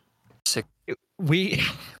hard. We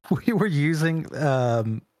were using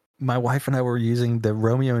my wife and I were using the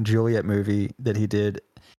Romeo and Juliet movie that he did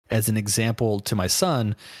as an example to my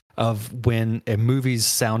son of when a movie's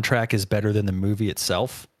soundtrack is better than the movie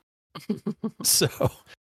itself. So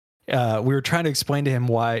we were trying to explain to him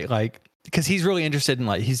why, like, because he's really interested in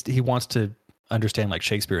like he wants to understand like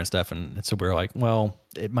Shakespeare and stuff, and so we're like, well,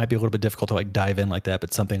 it might be a little bit difficult to like dive in like that,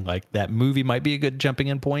 but something like that movie might be a good jumping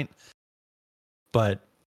in point. But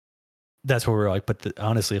that's what we're like. But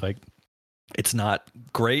honestly, like, it's not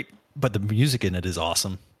great, but the music in it is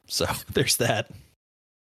awesome. So there's that.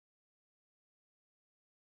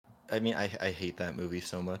 I mean, I hate that movie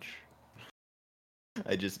so much.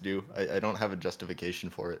 I just do. I don't have a justification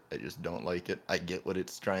for it. I just don't like it. I get what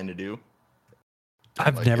it's trying to do.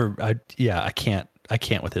 I can't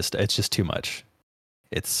with this. It's just too much.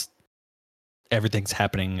 It's everything's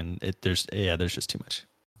happening and there's just too much.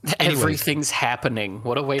 Everything's happening.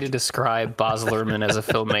 What a way to describe Baz Luhrmann as a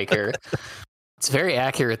filmmaker. It's very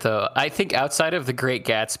accurate, though. I think outside of The Great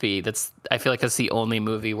Gatsby, I feel like that's the only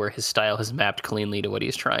movie where his style has mapped cleanly to what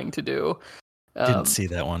he's trying to do. Didn't see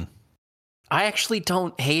that one. I actually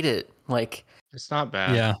don't hate it. Like, it's not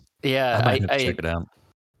bad. Yeah. I might have to check it out.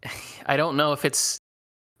 I don't know if it's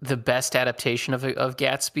the best adaptation of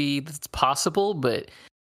Gatsby that's possible, but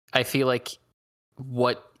I feel like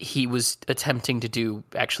what he was attempting to do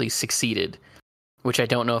actually succeeded, which I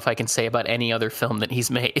don't know if I can say about any other film that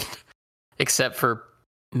he's made, except for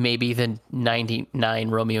maybe the 99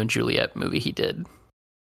 Romeo and Juliet movie he did.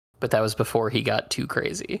 But that was before he got too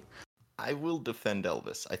crazy. I will defend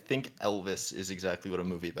Elvis. I think Elvis is exactly what a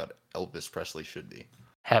movie about Elvis Presley should be.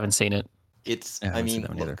 Haven't seen it. I mean,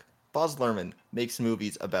 look, Baz Luhrmann makes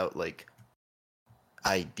movies about like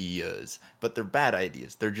ideas, but they're bad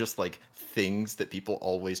ideas. They're just like things that people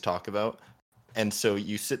always talk about. And so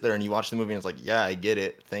you sit there and you watch the movie and it's like, yeah, I get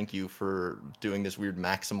it. Thank you for doing this weird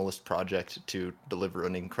maximalist project to deliver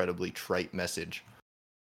an incredibly trite message.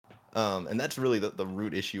 And that's really the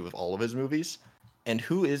root issue of all of his movies. And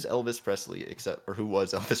who is Elvis Presley or who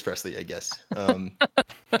was Elvis Presley, I guess.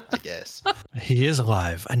 I guess. He is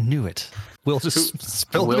alive. I knew it. Will just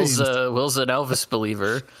spilled Will's an Elvis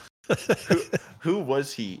believer. Who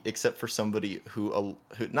was he except for somebody who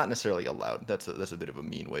not necessarily allowed, that's a bit of a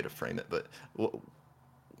mean way to frame it, but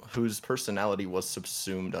whose personality was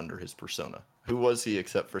subsumed under his persona? Who was he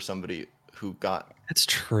except for somebody who got It's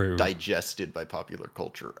true. digested by popular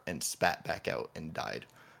culture and spat back out and died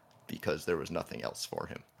because there was nothing else for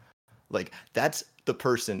him? Like, that's the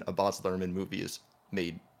person a Baz Luhrmann movie is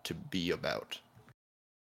made to be about.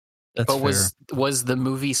 That's But fair. was the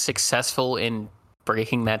movie successful in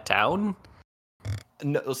breaking that down?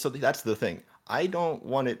 No, so that's the thing. I don't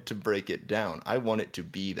want it to break it down. I want it to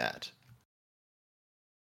be that.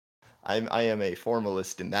 I am a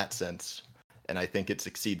formalist in that sense, and I think it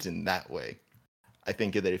succeeds in that way. I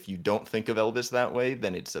think that if you don't think of Elvis that way,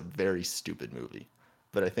 then it's a very stupid movie.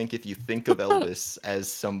 But I think if you think of Elvis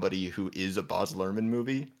as somebody who is a Baz Luhrmann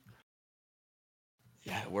movie,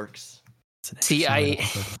 yeah, it works. It's an See, interesting way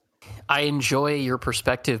to look at it. I enjoy your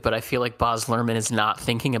perspective, but I feel like Baz Luhrmann is not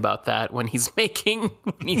thinking about that when he's making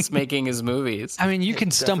his movies. I mean, you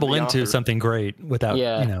can stumble definitely into offered. something great without,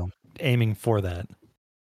 Yeah. aiming for that.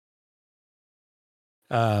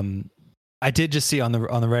 I did just see on the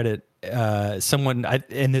Reddit, someone,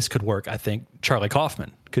 and this could work. I think Charlie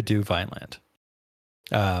Kaufman could do Vineland.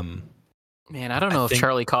 Man, I don't know if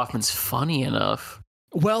Charlie Kaufman's funny enough.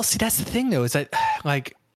 Well, see, that's the thing though, is that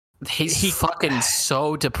like He's fucking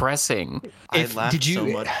so depressing. I laughed so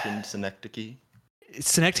much in Synecdoche.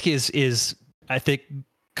 is I think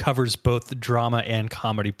covers both the drama and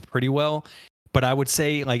comedy pretty well. But I would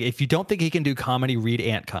say, like, if you don't think he can do comedy, read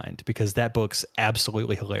Antkind, because that book's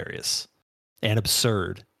absolutely hilarious and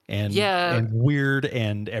absurd and weird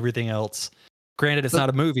and everything else. Granted, it's not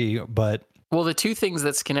a movie, but well, the two things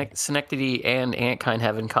that Synecdoche and Antkind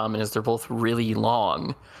have in common is they're both really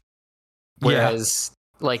long. Whereas,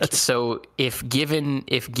 so if given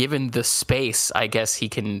the space, I guess he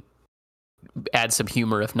can add some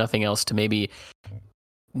humor, if nothing else, to maybe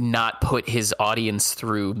not put his audience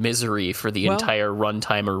through misery for the entire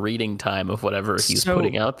runtime or reading time of whatever he's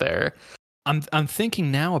putting out there. I'm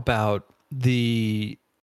thinking now about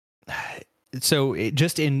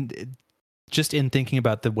just in thinking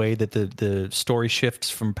about the way that the story shifts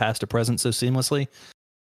from past to present so seamlessly.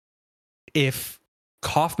 If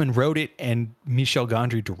Kaufman wrote it and Michel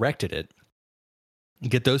Gondry directed it, you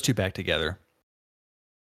get those two back together.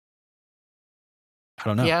 I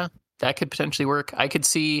don't know. Yeah, that could potentially work. I could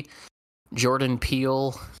see Jordan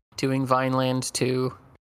Peele doing Vineland too.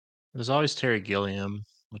 There's always Terry Gilliam,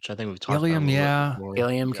 which I think we've talked Gilliam, about. yeah.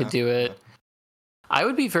 Gilliam could do it. I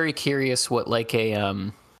would be very curious what like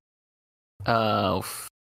a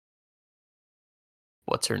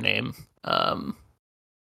what's her name?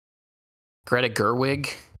 Greta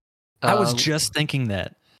Gerwig. I was just thinking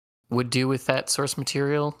that would do with that source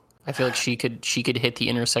material. I feel like she could hit the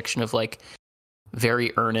intersection of like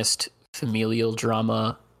very earnest familial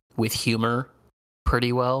drama with humor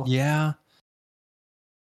pretty well. Yeah.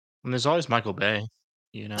 And there's always Michael Bay,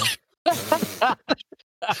 you know.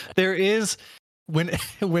 There is, when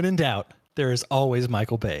in doubt, there is always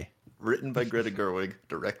Michael Bay. Written by Greta Gerwig,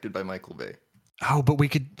 directed by Michael Bay. Oh, but we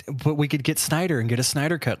could get Snyder and get a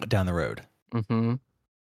Snyder cut down the road. Mm-hmm.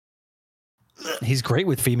 He's great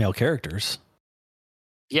with female characters.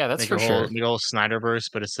 Yeah, that's for Make sure. The old Snyderverse,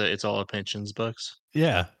 but it's all Pensions books.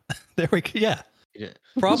 Yeah, there we go. Yeah,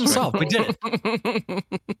 problem solved. We did it.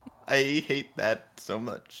 I hate that so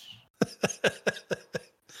much.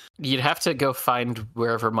 You'd have to go find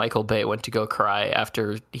wherever Michael Bay went to go cry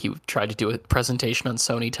after he tried to do a presentation on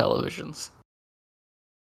Sony televisions.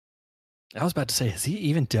 I was about to say, has he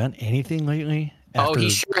even done anything lately? Oh, he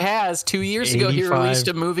sure has. 2 years ago, he released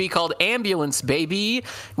a movie called Ambulance, Baby,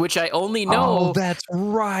 which I only know. Oh, that's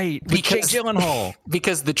right. Because Jake Gyllenhaal.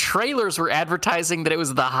 Because the trailers were advertising that it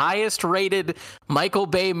was the highest rated Michael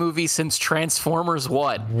Bay movie since Transformers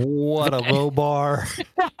 1. What a low bar.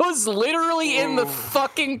 That was literally in the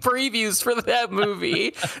fucking previews for that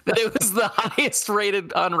movie, that it was the highest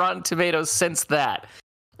rated on Rotten Tomatoes since that.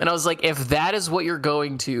 And I was like, if that is what you're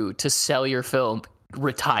going to sell your film,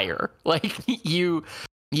 retire. Like, you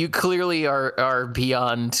clearly are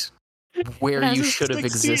beyond where you should have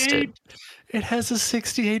existed. It has a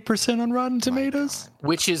 68% on Rotten Tomatoes.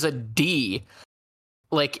 which is a D.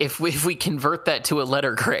 Like if we convert that to a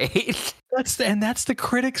letter grade. That's the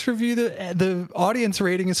critics review. The audience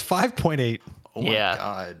rating is 5.8. Oh my Yeah.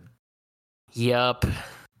 god. Yup.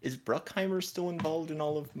 Is Bruckheimer still involved in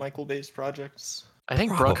all of Michael Bay's projects? I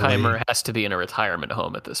think Probably. Bruckheimer has to be in a retirement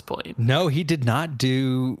home at this point. No, he did not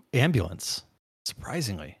do Ambulance.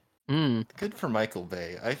 Surprisingly. Good for Michael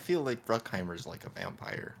Bay. I feel like Bruckheimer's like a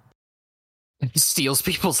vampire. He steals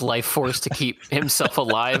people's life force to keep himself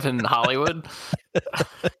alive in Hollywood.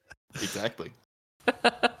 Exactly.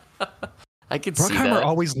 I could see Bruckheimer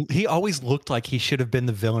that. always looked like he should have been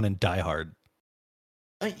the villain in Die Hard.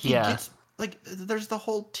 He gets, like, there's the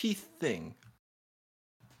whole teeth thing.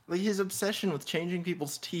 Like, his obsession with changing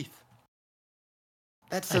people's teeth.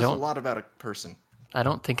 That says a lot about a person. I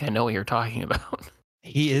don't think I know what you're talking about.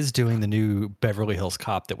 He is doing the new Beverly Hills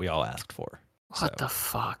Cop that we all asked for. What the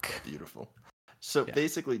fuck? Beautiful. So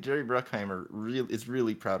basically, Jerry Bruckheimer is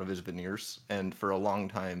really proud of his veneers, and for a long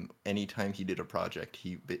time, anytime he did a project,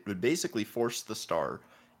 he would basically force the star,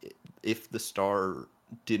 if the star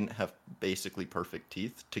didn't have basically perfect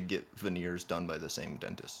teeth, to get veneers done by the same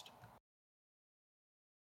dentist.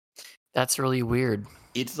 That's really weird.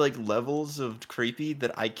 It's like levels of creepy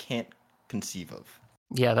that I can't conceive of.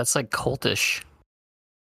 Yeah, that's like cultish.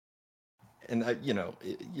 And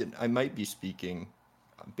I might be speaking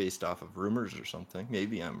based off of rumors or something.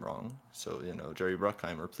 Maybe I'm wrong. So, Jerry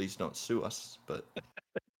Bruckheimer, please don't sue us. But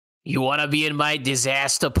You want to be in my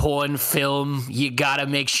disaster porn film? You gotta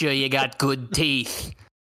make sure you got good teeth.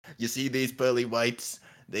 you see these pearly whites?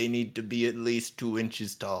 They need to be at least 2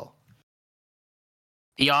 inches tall.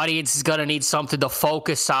 The audience is gonna need something to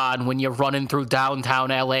focus on when you're running through downtown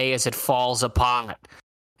LA as it falls apart.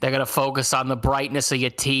 They're gonna focus on the brightness of your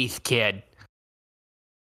teeth, kid.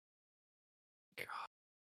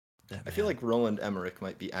 I feel like Roland Emmerich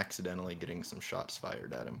might be accidentally getting some shots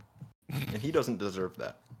fired at him. And he doesn't deserve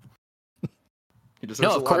that. He deserves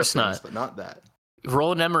No, a of lot course things, not. But not that.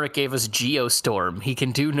 Roland Emmerich gave us Geostorm. He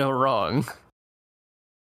can do no wrong.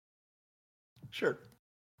 Sure.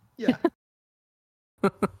 Yeah.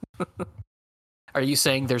 Are you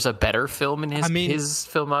saying there's a better film in his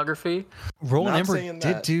filmography? Roland Not Emmerich saying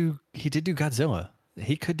did that. do Godzilla.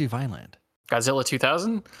 He could do Vineland. Godzilla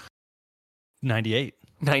 2000? 98.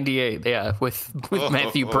 98, yeah, with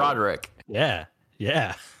Matthew Broderick. Yeah.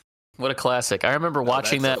 What a classic. I remember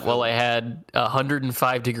watching that's that a while film. I had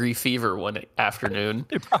 105-degree fever one afternoon.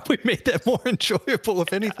 It probably made that more enjoyable,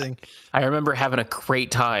 if anything. I remember having a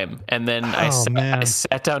great time, and then I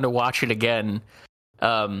sat down to watch it again,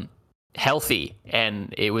 healthy,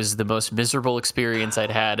 and it was the most miserable experience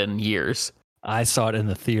I'd had in years. I saw it in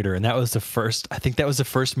the theater, and that was the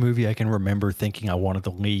first movie I can remember thinking I wanted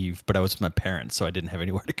to leave, but I was with my parents, so I didn't have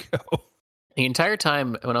anywhere to go. The entire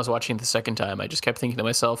time when I was watching it the second time, I just kept thinking to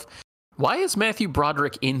myself, why is Matthew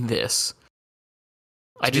Broderick in this?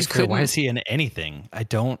 I just couldn't. Why is he in anything?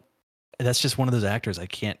 That's just one of those actors I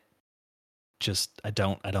can't I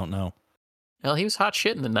don't know. Well, he was hot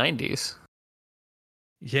shit in the 90s.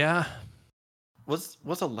 Yeah. Was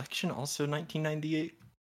Election also 1998?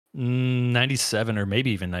 97 or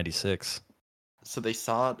maybe even 96. So they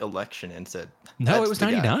saw Election and said, No, "That's it was the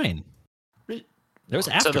guy." 99. It was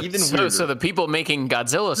after. So the people making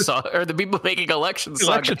Godzilla saw, or the people making Election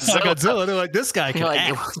saw Godzilla. They're like, this guy can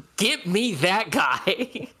act. Get me that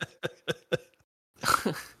guy.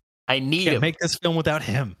 I need Can't him. make this film without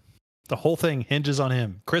him. The whole thing hinges on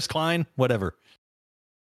him. Chris Klein, whatever.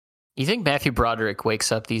 You think Matthew Broderick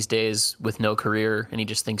wakes up these days with no career and he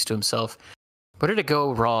just thinks to himself, where did it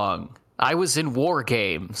go wrong? I was in War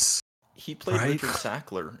Games. He played Right. Richard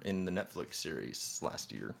Sackler in the Netflix series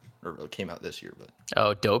last year, or it came out this year. But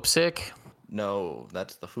Oh, Dope Sick? no,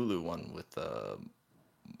 that's the Hulu one with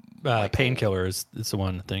Painkiller is the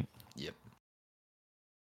one, I think. Yep.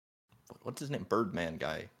 What's his name? Birdman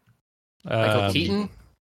guy. Michael Keaton?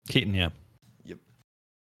 Keaton, yeah. Yep.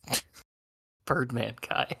 Birdman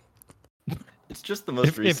guy. It's just the most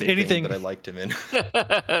If recent anything- thing that I liked him in.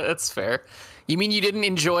 That's fair. You mean you didn't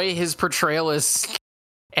enjoy his portrayal as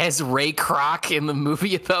Ray Kroc in the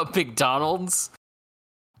movie about McDonald's?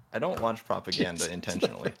 I don't watch propaganda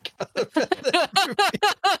intentionally.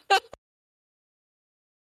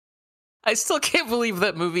 I still can't believe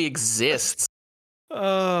that movie exists.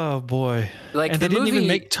 Oh boy! Like, and the they didn't even movie-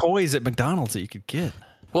 make toys at McDonald's that you could get.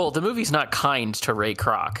 Well, the movie's not kind to Ray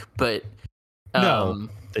Kroc, but No,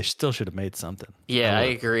 they still should have made something. yeah, I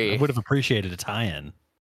agree. I would have appreciated a tie-in.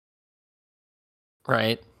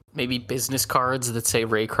 Right? Maybe business cards that say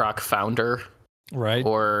Ray Kroc founder, Right?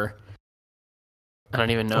 or I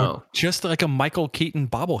don't even know. Or just like a Michael Keaton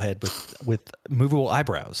bobblehead with movable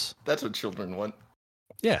eyebrows. That's what children want.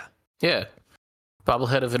 Yeah. Yeah.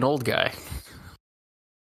 Bobblehead of an old guy.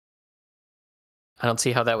 I don't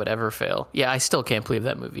see how that would ever fail. Yeah, I still can't believe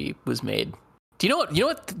that movie was made. Do you know what? You know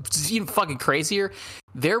what's even fucking crazier?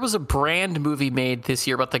 There was a brand movie made this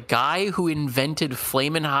year about the guy who invented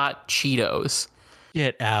Flamin' Hot Cheetos.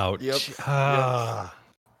 Get out. Yep. Ah.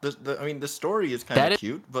 I mean, the story is kind of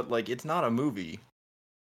cute, but like, it's not a movie.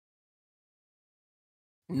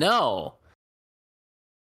 No.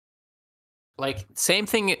 Like, same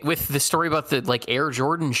thing with the story about the like Air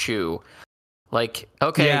Jordan shoe. Like,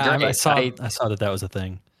 okay, yeah, great. I saw that was a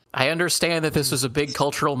thing. I understand that this was a big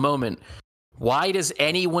cultural moment. Why does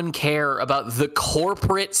anyone care about the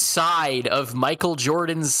corporate side of Michael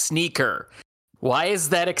Jordan's sneaker? Why is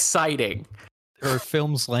that exciting? There are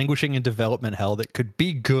films languishing in development hell that could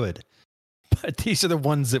be good, but these are the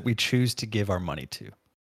ones that we choose to give our money to.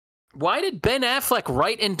 Why did Ben Affleck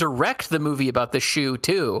write and direct the movie about the shoe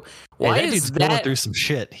too? Why that is dude's that going through some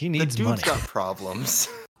shit? He needs The dude's money. got problems.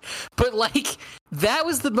 But like, that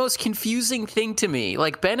was the most confusing thing to me.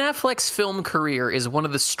 Like, Ben Affleck's film career is one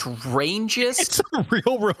of the strangest It's a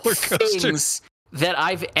real roller coaster. things that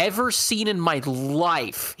I've ever seen in my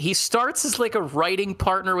life. He starts as like a writing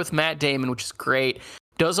partner with Matt Damon, which is great.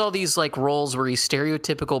 Does all these like roles where he's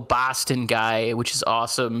stereotypical Boston guy, which is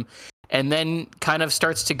awesome. And then kind of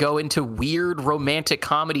starts to go into weird romantic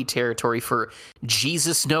comedy territory for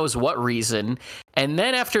Jesus knows what reason. And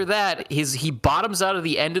then after that, he bottoms out of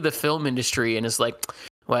the end of the film industry and is like,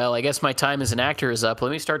 well, I guess my time as an actor is up.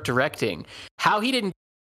 Let me start directing. How he didn't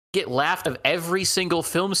get laughed of every single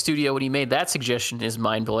film studio when he made that suggestion is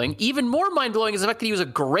mind-blowing. Even more mind-blowing is the fact that he was a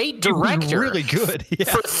great director. Really good.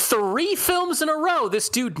 Yeah. For 3 films in a row, this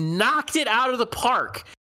dude knocked it out of the park.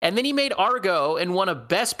 And then he made Argo and won a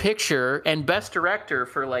Best Picture and Best Director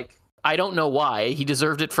for, like, I don't know why. He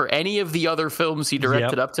deserved it for any of the other films he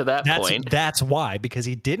directed up to that point. That's why, because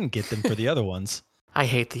he didn't get them for the other ones. I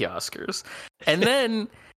hate the Oscars. And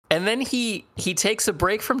then he takes a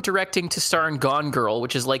break from directing to star in Gone Girl,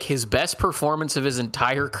 which is like his best performance of his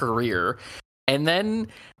entire career. And then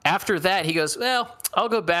after that, he goes, well, I'll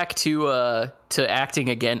go back to acting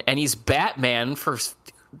again. And he's Batman for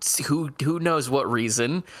who knows what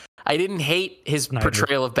reason. I didn't hate his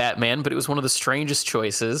portrayal of Batman, but it was one of the strangest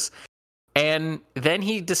choices. And then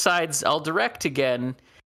he decides, I'll direct again.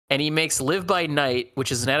 And he makes Live by Night,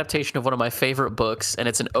 which is an adaptation of one of my favorite books. And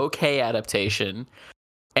it's an okay adaptation.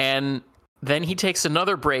 And then he takes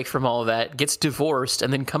another break from all of that, gets divorced,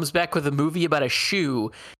 and then comes back with a movie about a shoe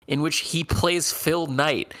in which he plays Phil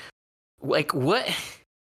Knight. Like, what?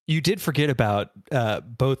 You did forget about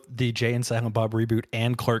both the Jay and Silent Bob reboot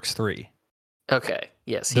and Clerks 3. Okay,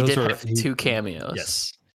 yes, he did have 2 cameos.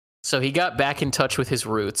 Yes. So he got back in touch with his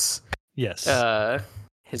roots. Yes.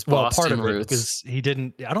 His Boston part of roots. it, because he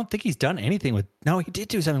didn't, I don't think he's done anything with, no, he did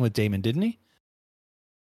do something with Damon, didn't he?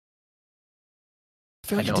 I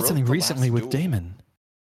feel like he did something recently with Damon.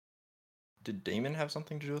 Did Damon have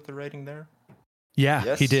something to do with the writing there? Yeah,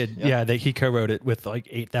 Yes, he did. yeah. Yeah, he co-wrote it with like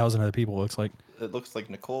 8,000 other people, it looks like. It looks like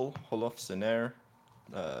Nicole Holofcener,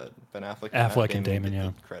 Ben Affleck, Affleck and Matt Damon, did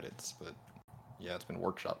yeah. the credits, but yeah, it's been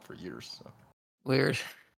workshopped for years. So. Weird.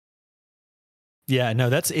 Yeah, no,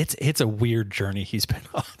 it's a weird journey he's been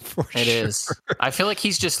on for sure. It is. I feel like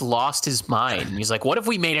he's just lost his mind. He's like, what if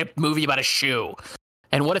we made a movie about a shoe?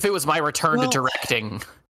 And what if it was my return to directing?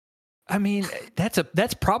 I mean,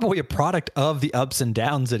 that's probably a product of the ups and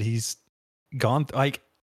downs that he's gone through. Like,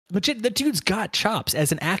 legit, the dude's got chops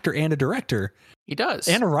as an actor and a director. He does.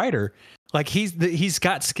 And a writer. Like, he's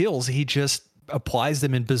got skills. He just applies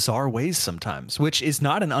them in bizarre ways sometimes, which is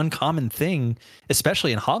not an uncommon thing,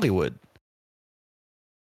 especially in Hollywood.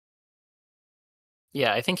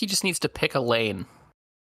 Yeah, I think he just needs to pick a lane.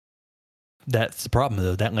 That's the problem,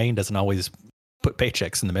 though. That lane doesn't always put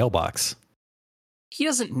paychecks in the mailbox. He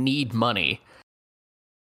doesn't need money.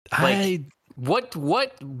 What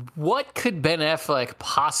could Ben Affleck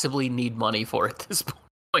possibly need money for at this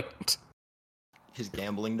point? His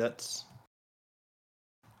gambling debts.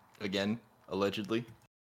 Again, allegedly.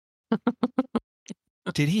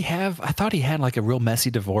 Did he have? I thought he had like a real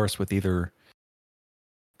messy divorce with either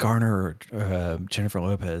Garner or Jennifer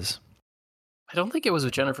Lopez. I don't think it was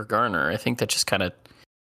with Jennifer Garner. I think that just kind of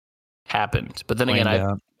happened. But then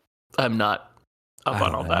again, I'm not up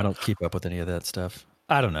on all that. I don't keep up with any of that stuff.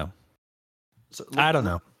 I don't know. So, I don't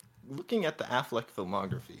know. Looking at the Affleck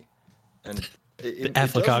filmography, and it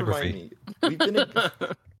Affleckography. does remind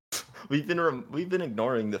me, we've been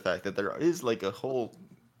ignoring the fact that there is like a whole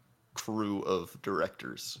crew of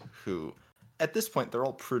directors who, at this point, they're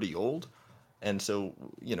all pretty old, and so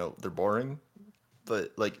they're boring.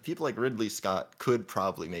 But like people like Ridley Scott could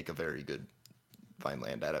probably make a very good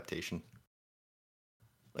Vineland adaptation.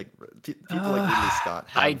 Like people like Ridley Scott.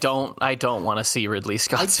 I don't want to see Ridley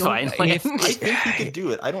Scott's Vineland. I think he could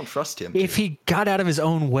do it. I don't trust him. If he got out of his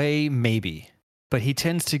own way, maybe. But he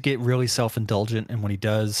tends to get really self-indulgent, and when he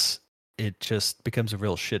does, it just becomes a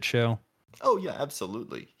real shit show. Oh yeah,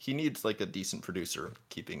 absolutely. He needs like a decent producer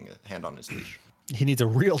keeping a hand on his leash. He needs a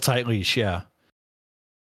real tight leash, yeah.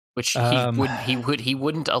 Which he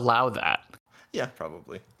wouldn't allow that. Yeah,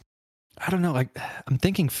 probably. I don't know. Like, I'm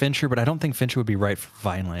thinking Fincher, but I don't think Fincher would be right for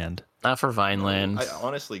Vineland. Not for Vineland. I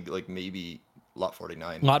honestly like maybe Lot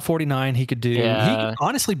 49. Lot 49 he could do. Yeah.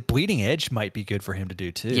 Honestly, Bleeding Edge might be good for him to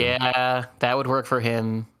do too. Yeah, that would work for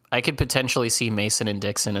him. I could potentially see Mason and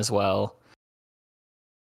Dixon as well.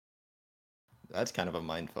 That's kind of a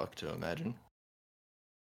mindfuck to imagine.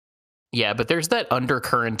 Yeah, but there's that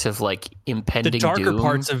undercurrent of like impending the darker doom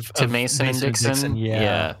parts of Mason and Dixon.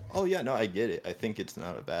 Yeah. Oh yeah, no, I get it. I think it's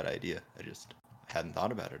not a bad idea. I just hadn't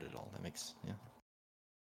thought about it at all. That makes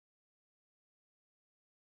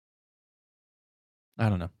I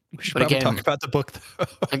don't know. We should But probably again- talk about the book, though.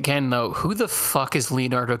 Again, though, who the fuck is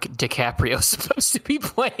Leonardo DiCaprio supposed to be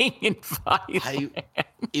playing in Vineland?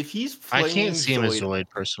 If he's I playing can't see him as Zoid, Zoid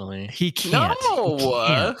personally. He can't. No, He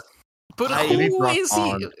can't. but Maybe who Brock is he?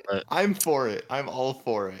 Bond, but I'm for it. I'm all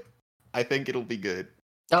for it. I think it'll be good.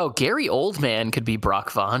 Oh, Gary Oldman could be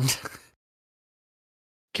Brock Bond.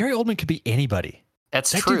 Gary Oldman could be anybody.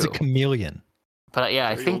 That's That true. dude's a chameleon. But yeah,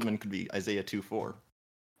 I Gary think Oldman could be Isaiah 2-4.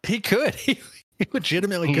 He could. He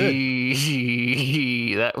legitimately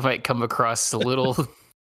could. that might come across a little.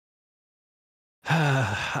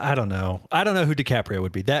 I don't know. I don't know who DiCaprio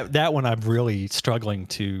would be. That one I'm really struggling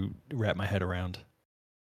to wrap my head around.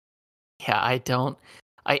 Yeah, I don't.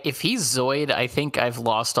 If he's Zoid, I think I've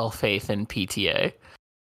lost all faith in PTA.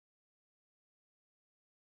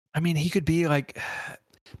 I mean, he could be like,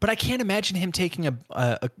 but I can't imagine him taking a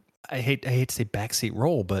I hate to say backseat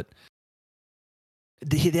role, but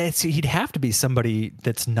he'd have to be somebody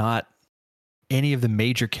that's not any of the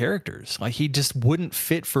major characters. Like he just wouldn't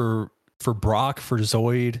fit for Brock, for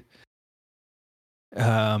Zoid.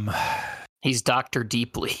 He's Dr.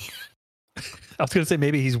 Deeply. I was going to say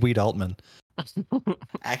maybe he's Weed Altman.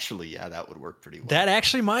 Actually, yeah, that would work pretty well. That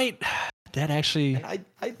actually might. That actually. And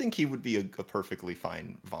I think he would be a perfectly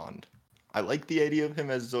fine Vond. I like the idea of him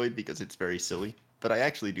as Zoid because it's very silly, but I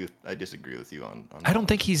disagree with you on I don't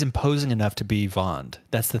think he's imposing enough to be Vond.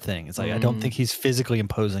 That's the thing. It's like I don't think he's physically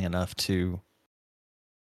imposing enough to.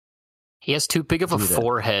 He has too big of a Do that.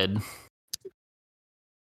 forehead.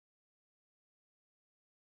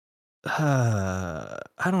 I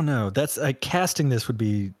don't know. That's casting this would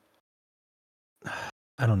be.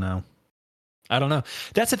 I don't know.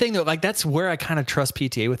 That's the thing though. Like that's where I kind of trust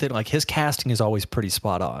PTA with it. Like his casting is always pretty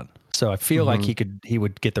spot on. So I feel like he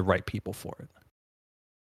would get the right people for it.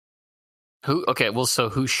 So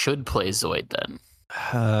who should play Zoid then?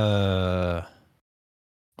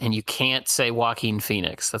 And you can't say Joaquin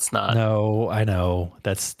Phoenix. That's not. No, I know.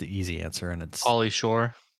 That's the easy answer, and it's Pauly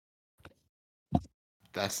Shore.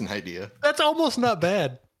 That's an idea. that's almost not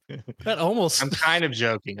bad. That almost. I'm kind of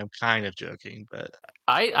joking, but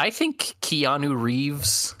I think Keanu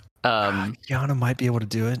Reeves Keanu might be able to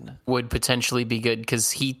do it. would potentially be good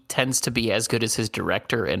because he tends to be as good as his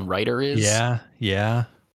director and writer is. Yeah.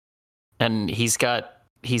 And he's got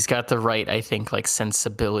the right, I think, like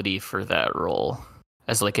sensibility for that role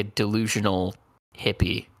as like a delusional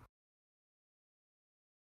hippie.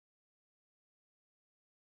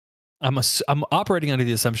 I'm operating under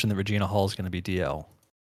the assumption that Regina Hall is going to be DL.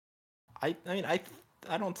 I mean, I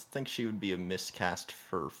don't think she would be a miscast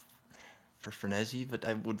for Frenesi, but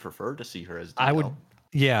I would prefer to see her as DL. I would.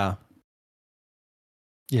 Yeah.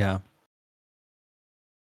 Yeah,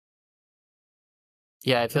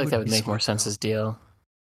 I feel like that would make more sense as DL.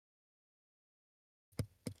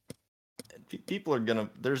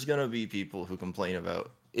 There's gonna be people who complain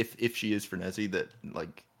about if she is Frenesi that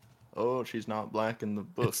like, oh, she's not black in the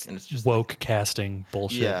book, and it's just woke casting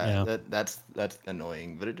bullshit. Yeah. That's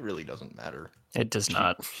annoying, but it really doesn't matter. It does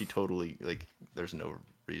not. She totally like. There's no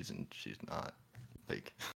reason she's not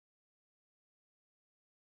like.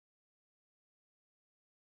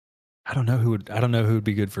 I don't know who would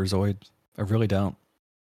be good for Zoid. I really don't.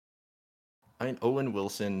 I mean, Owen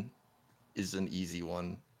Wilson is an easy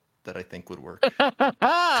one that I think would work.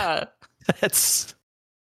 That's.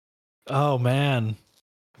 Oh man.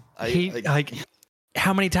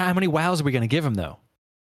 How many wows are we going to give him though?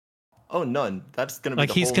 Oh, none. That's going to be like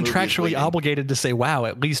the he's whole movie is contractually waiting. obligated to say wow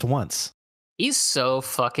at least once. He's so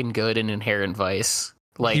fucking good in Inherent Vice.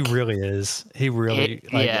 Like he really is. He really,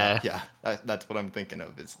 like, yeah. Yeah, that's what I'm thinking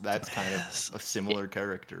of. That's kind of a similar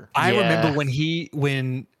character. I Yeah. remember when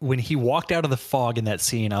he walked out of the fog in that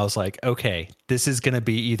scene, I was like, okay, this is going to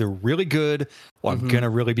be either really good or I'm going to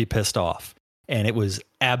really be pissed off. And it was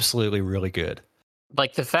absolutely really good.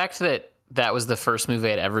 Like the fact that that was the first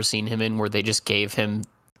movie I'd ever seen him in where they just gave him,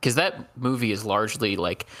 because that movie is largely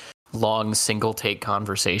like long single take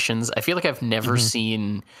conversations. I feel like I've never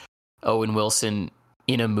seen Owen Wilson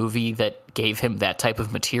in a movie that gave him that type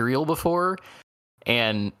of material before.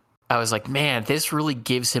 And I was like, man, this really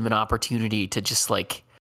gives him an opportunity to just like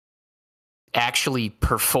actually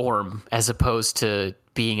perform as opposed to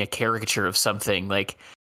being a caricature of something. Like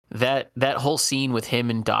that whole scene with him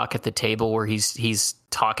and Doc at the table where he's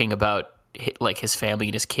talking about like his family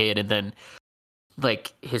and his kid, and then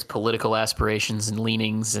like his political aspirations and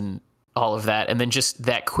leanings and all of that, and then just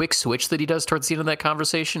that quick switch that he does towards the end of that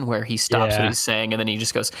conversation where he stops what he's saying and then he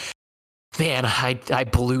just goes, man, I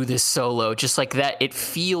blew this solo. Just like that, it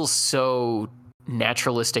feels so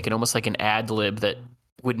naturalistic and almost like an ad lib that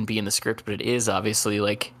wouldn't be in the script, but it is obviously.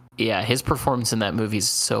 Like, yeah, his performance in that movie is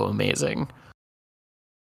so amazing.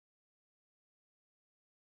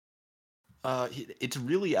 It's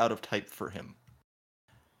really out of type for him.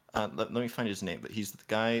 Let me find his name, but he's the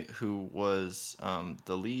guy who was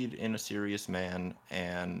the lead in A Serious Man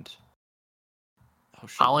and...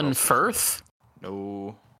 Colin Firth?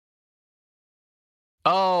 No.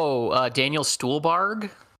 Oh, Daniel Stuhlbarg?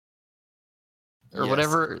 Or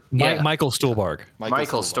whatever. Michael Stuhlbarg.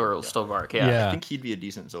 Michael Stuhlbarg, yeah. I think he'd be a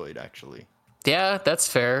decent Zoid, actually. Yeah, that's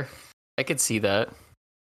fair. I could see that.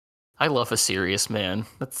 I love A Serious Man.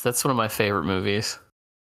 That's one of my favorite movies.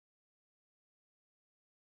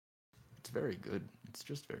 It's very good. It's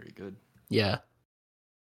just very good. Yeah.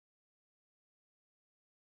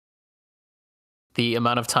 The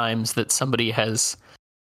amount of times that somebody has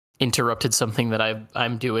interrupted something that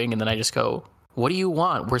I'm doing, and then I just go, what do you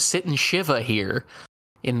want? We're sitting Shiva here,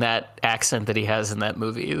 in that accent that he has in that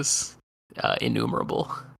movie is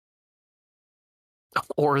innumerable.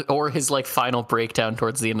 Or his like final breakdown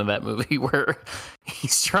towards the end of that movie where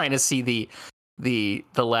he's trying to see the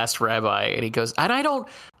last rabbi, and he goes, and I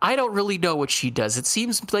don't really know what she does. It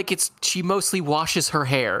seems like she mostly washes her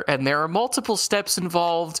hair, and there are multiple steps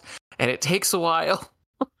involved, and it takes a while.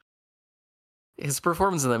 His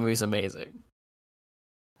performance in that movie is amazing.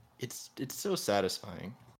 It's so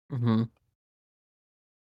satisfying. Mm-hmm.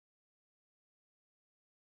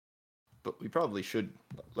 But we probably should,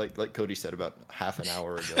 like Cody said about half an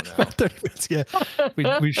hour ago now. 30 minutes, yeah.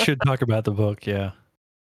 We should talk about the book, yeah.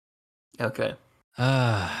 Okay.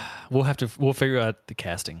 We'll figure out the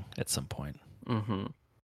casting at some point. Mm-hmm.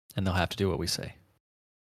 And they'll have to do what we say.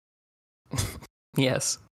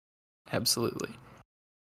 Yes. Absolutely.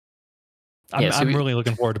 I'm really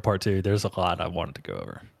looking forward to part 2. There's a lot I wanted to go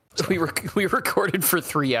over. So. We recorded for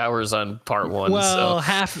 3 hours on part 1. Well,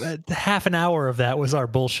 so. half an hour of that was our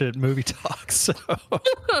bullshit movie talk. So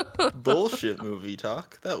bullshit movie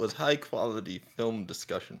talk. That was high quality film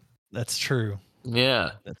discussion. That's true.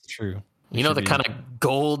 Yeah, that's true. You know the kind of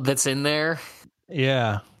gold that's in there.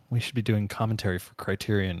 Yeah, we should be doing commentary for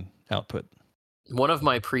Criterion output. One of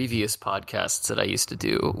my previous podcasts that I used to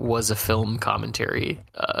do was a film commentary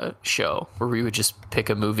show where we would just pick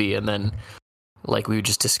a movie and then like we would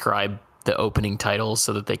just describe the opening titles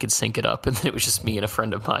so that they could sync it up, and then it was just me and a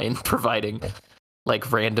friend of mine providing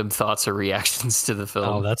like random thoughts or reactions to the film.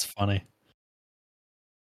 Oh, that's funny.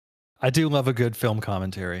 I do love a good film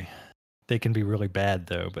commentary. They can be really bad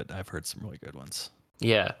though, but I've heard some really good ones.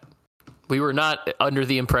 Yeah. We were not under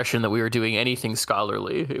the impression that we were doing anything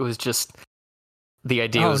scholarly. It was just the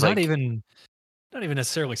idea was not even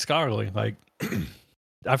necessarily scholarly. Like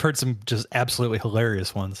I've heard some just absolutely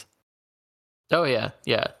hilarious ones. Oh yeah,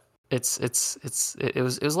 yeah. It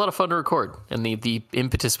was a lot of fun to record, and the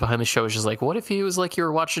impetus behind the show is just like, what if it was like you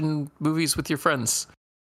were watching movies with your friends?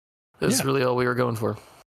 That's really all we were going for.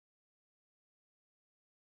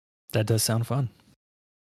 That does sound fun.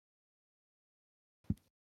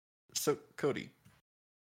 So Cody,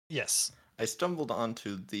 yes, I stumbled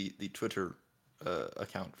onto the Twitter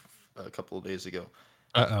account a couple of days ago.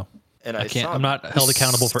 Uh-oh. And I'm not held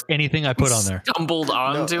accountable for anything I put on there. Stumbled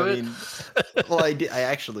onto it? Well, I did. I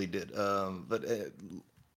actually did. But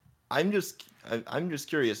I'm just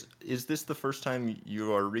curious. Is this the first time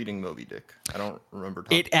you are reading Moby Dick? I don't remember.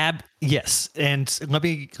 Yes, and let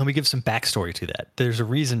me give some backstory to that. There's a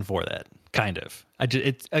reason for that, kind of.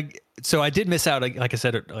 So I did miss out. Like I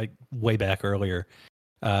said, like way back earlier.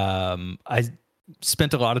 I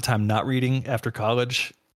spent a lot of time not reading after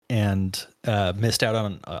college, and missed out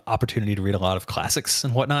on an opportunity to read a lot of classics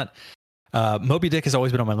and whatnot. Moby Dick has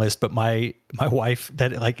always been on my list, but my wife,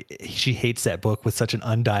 that she hates that book with such an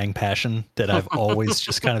undying passion that I've always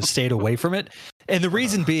just kind of stayed away from it. And the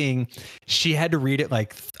reason being, she had to read it I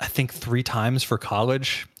think 3 times for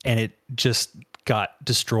college, and it just got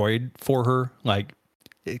destroyed for her, like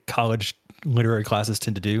college literary classes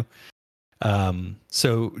tend to do.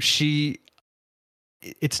 So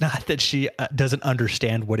it's not that she doesn't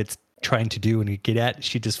understand what it's trying to do and get at.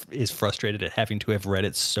 She just is frustrated at having to have read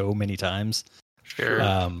it so many times.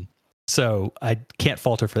 Sure. So I can't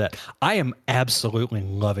fault her for that. I am absolutely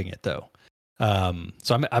loving it though.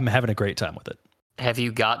 So I'm having a great time with it. Have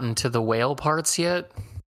you gotten to the whale parts yet?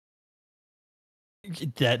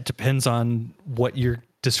 That depends on what you're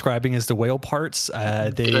describing as the whale parts.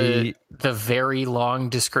 The very long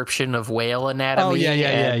description of whale anatomy. Oh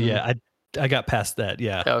yeah. I got past that.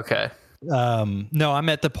 Yeah. Okay. No, I'm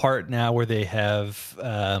at the part now where they have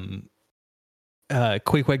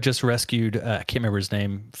Queequeg just rescued I can't remember his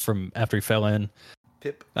name from after he fell in.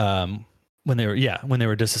 Pip. When they were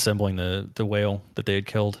disassembling the whale that they had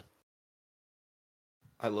killed.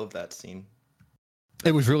 I love that scene.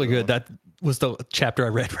 It was really good. That was the chapter I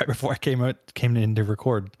read right before I came in to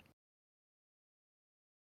record.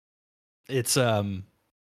 It's no,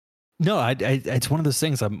 it's one of those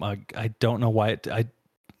things. I don't know why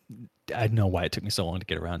I know why it took me so long to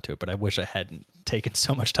get around to it, but I wish I hadn't taken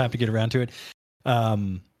so much time to get around to it.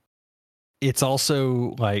 It's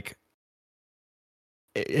also like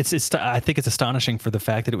it's I think it's astonishing for the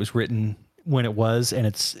fact that it was written when it was, and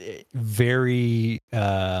it's very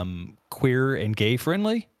queer and gay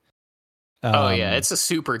friendly. Oh yeah, it's a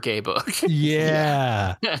super gay book.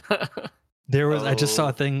 Yeah. There was. I just saw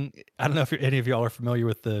a thing. I don't know if any of y'all are familiar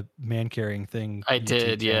with the man carrying thing. I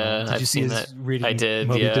did. Yeah. Did you see his that reading? I did.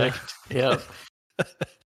 Moby Yeah. Dick? Yep.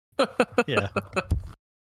 Yeah.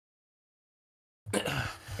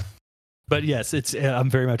 But yes, it's. I'm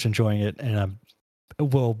very much enjoying it, and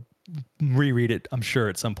we'll reread it. I'm sure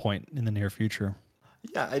at some point in the near future.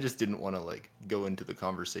 Yeah, I just didn't want to go into the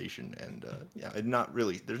conversation, and there's not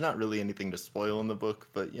really anything to spoil in the book,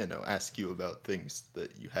 but ask you about things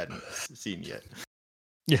that you hadn't seen yet.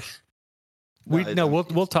 Yeah,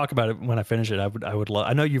 we'll talk about it when I finish it. I would love.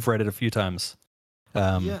 I know you've read it a few times.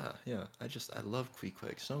 Yeah. I love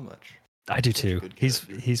Queequeg so much. I do too.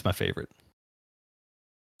 He's my favorite.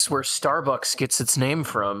 It's where Starbucks gets its name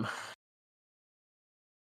from.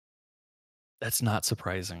 That's not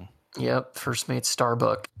surprising. Yep, first mate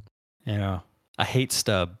Starbuck. Yeah, I hate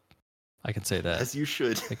Stubb. I can say that. As you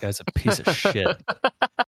should. That guy's a piece of shit.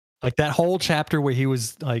 Like that whole chapter where he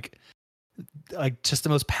was like just the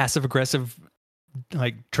most passive aggressive,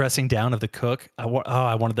 dressing down of the cook. I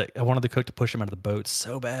wanted the cook to push him out of the boat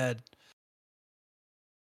so bad.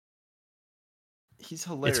 He's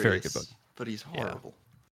hilarious. It's a very good book, but he's horrible.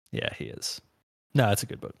 Yeah, he is. No, it's a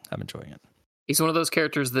good book. I'm enjoying it. He's one of those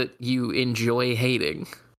characters that you enjoy hating.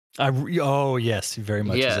 Oh yes, very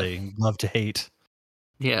much is a love to hate.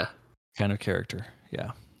 Yeah, kind of character.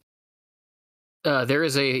 Yeah.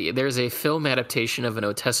 There's a film adaptation of an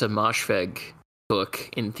Otessa Moshfegh book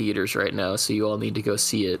in theaters right now, so you all need to go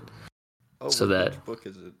see it. Oh, which book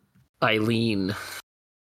is it? Eileen.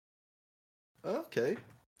 Okay.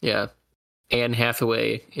 Yeah, Anne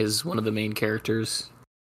Hathaway is one of the main characters.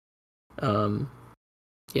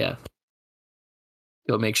 Yeah.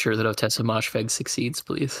 Go make sure that Otessa Moshfegh succeeds,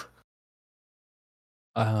 please.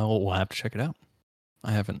 We'll have to check it out.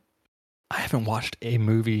 I haven't watched a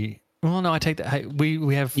movie. Well, no, I take that.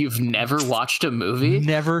 We have. You've never watched a movie?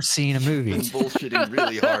 Never seen a movie. Bullshitting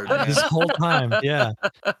really hard this whole time. Yeah.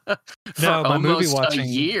 No, my movie watching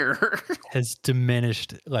has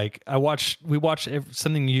diminished. We watch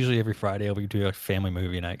something usually every Friday. We do a family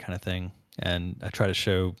movie night kind of thing, and I try to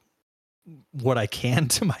show what I can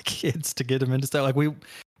to my kids to get them into stuff.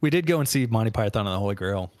 We did go and see Monty Python and the Holy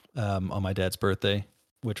Grail on my dad's birthday,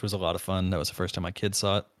 which was a lot of fun. That was the first time my kids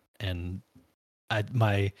saw it, and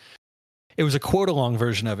it was a quote-along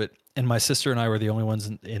version of it, and my sister and I were the only ones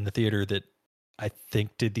in the theater that I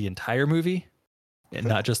think did the entire movie, and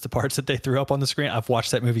not just the parts that they threw up on the screen. I've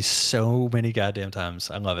watched that movie so many goddamn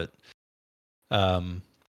times. I love it.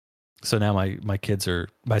 So now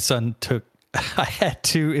my son took. I had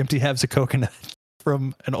 2 empty halves of coconut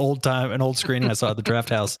from an old screening I saw at the Draft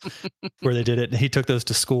House where they did it. And he took those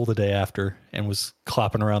to school the day after and was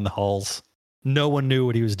clopping around the halls. No one knew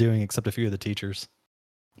what he was doing except a few of the teachers.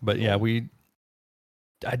 But yeah,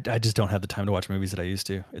 I just don't have the time to watch movies that I used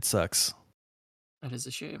to. It sucks. That is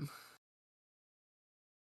a shame.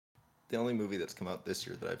 The only movie that's come out this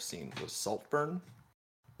year that I've seen was Saltburn.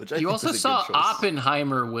 Which you also saw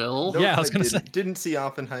Oppenheimer, Will. Nope, yeah, I was going to say. Didn't see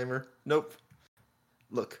Oppenheimer. Nope.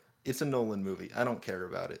 Look, It's a Nolan movie. I don't care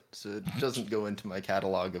about it, so it doesn't go into my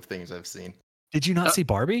catalog of things I've seen. Did you not see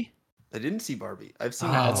Barbie? I didn't see Barbie. I've seen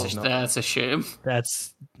Oh, all of That's a shame.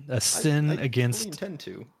 That's a sin I against. fully intend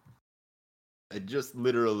to. I just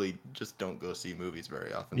literally just don't go see movies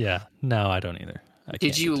very often. Yeah, no, I don't either.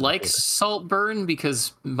 Did you like Saltburn?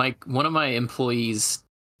 Because one of my employees,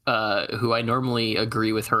 who I normally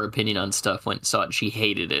agree with her opinion on stuff, went and saw it. She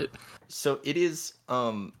hated it. So it is,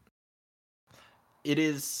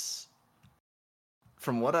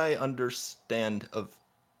 from what I understand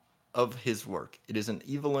of his work, it is an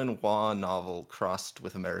Evelyn Waugh novel crossed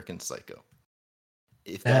with American Psycho.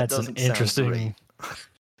 If that That's doesn't an interesting sound great,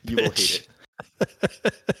 you will hate it.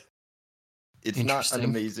 It's not an Interesting.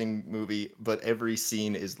 amazing movie, but every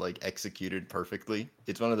scene is like executed perfectly.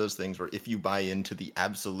 It's one of those things where if you buy into the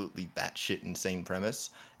absolutely batshit insane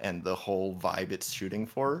premise and the whole vibe it's shooting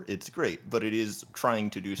for, it's great. But it is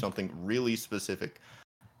trying to do something really specific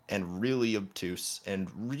and really obtuse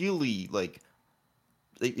and really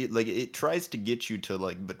it tries to get you to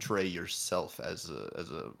like betray yourself as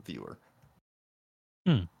a viewer.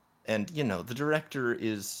 Hmm. And the director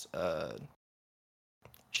is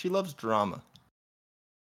she loves drama.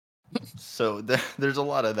 So there's a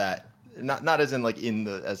lot of that. Not as in like in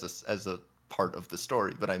the as a part of the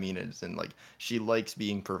story, but I mean as in like she likes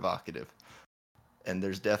being provocative. And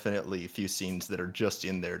there's definitely a few scenes that are just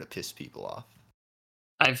in there to piss people off.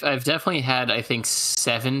 I've definitely had, I think,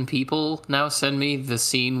 7 people now send me the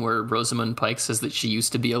scene where Rosamund Pike says that she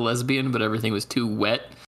used to be a lesbian, but everything was too wet.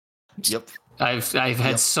 Yep. I've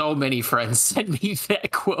had so many friends send me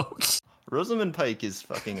that quote. Rosamund Pike is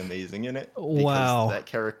fucking amazing in it. Wow. Because that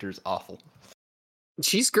character's awful.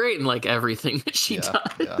 She's great in like everything that she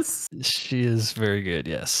does. Yeah. She is very good,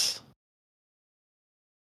 yes.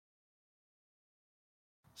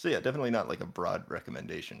 So yeah, definitely not like a broad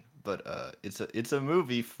recommendation, but it's a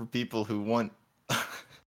movie for people who want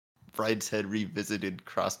Brideshead Revisited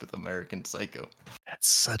crossed with American Psycho. That's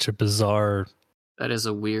such a bizarre That is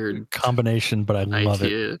a weird combination, but I love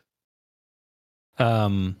idea. it.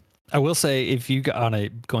 I will say, if you got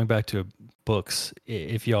going back to books,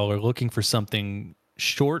 if y'all are looking for something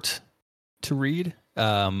short to read,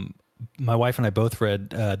 my wife and I both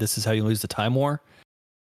read "This Is How You Lose the Time War."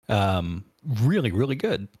 Really, really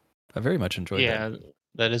good. I very much enjoyed that. Yeah,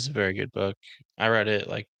 that is a very good book. I read it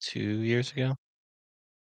like 2 years ago.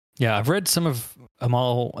 Yeah, I've read some of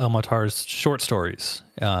Amal El-Matar's short stories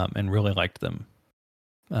and really liked them.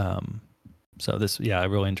 So I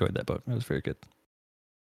really enjoyed that book. It was very good.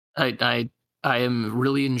 I am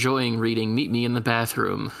really enjoying reading Meet Me in the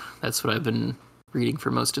Bathroom. That's what I've been reading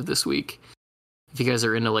for most of this week. If you guys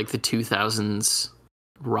are into like the 2000s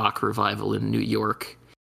rock revival in New York,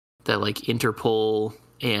 that like Interpol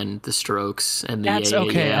and the Strokes and the That's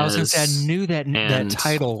okay. I was going to say I knew that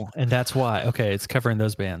title, and that's why. Okay, it's covering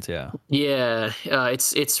those bands. Yeah. Yeah,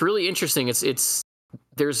 it's really interesting. It's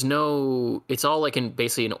all like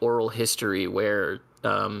basically an oral history where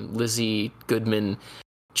Lizzie Goodman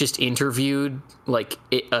just interviewed like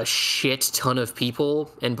a shit ton of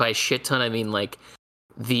people, and by shit ton I mean like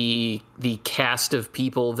the cast of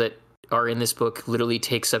people that are in this book literally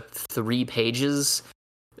takes up 3 pages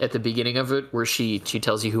at the beginning of it, where she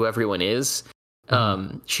tells you who everyone is.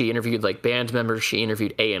 She interviewed like band members, she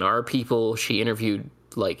interviewed A&R people, she interviewed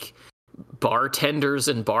like bartenders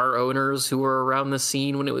and bar owners who were around the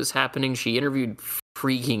scene when it was happening. She interviewed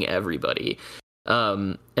freaking everybody.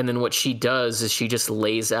 And then what she does is she just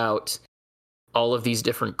lays out all of these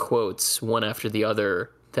different quotes, one after the other,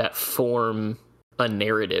 that form a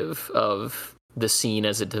narrative of the scene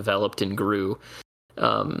as it developed and grew.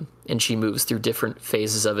 And she moves through different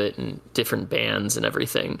phases of it and different bands and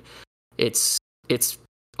everything. It's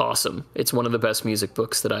awesome. It's one of the best music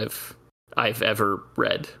books that I've ever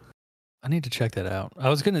read. I need to check that out. I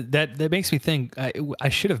was gonna. That makes me think. I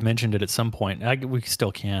should have mentioned it at some point. We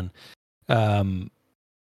still can.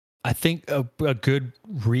 I think a good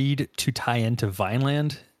read to tie into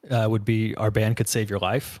Vineland would be Our Band Could Save Your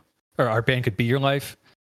Life, or Our Band Could Be Your Life.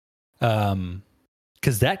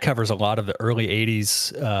 Because that covers a lot of the early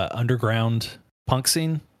 80s underground punk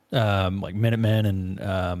scene, like Minutemen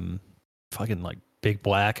and fucking like Big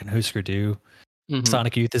Black and Husker Du. Mm-hmm.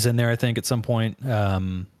 Sonic Youth is in there, I think, at some point.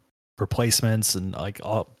 Replacements and like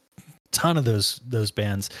a ton of those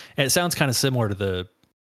bands. And it sounds kind of similar to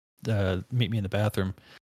the Meet Me in the Bathroom.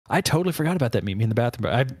 I totally forgot about that Meet Me in the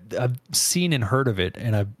Bathroom, but I've seen and heard of it,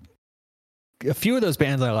 and a few of those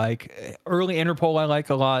bands I like. Early Interpol I like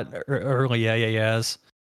a lot. Early Yeah Yeahs.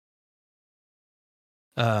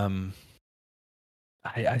 I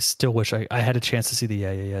still wish I had a chance to see the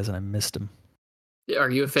Yeah Yeahs and I missed them. Are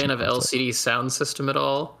you a fan of LCD Sound System at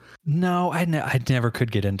all? No, I never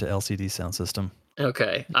could get into LCD sound system.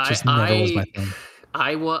 Okay, It just never was my thing.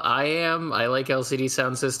 I like LCD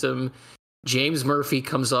sound system. James Murphy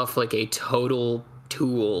comes off like a total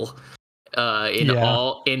tool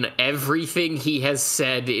in everything he has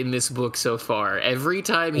said in this book so far. Every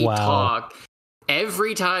time he talks,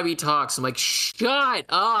 I'm like, shut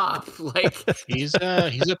up! Like he's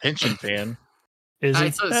a pension fan. Is he?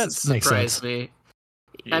 That surprised me.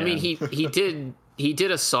 Yeah. I mean, he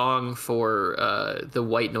did a song for the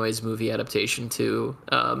White Noise movie adaptation too.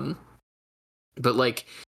 But like,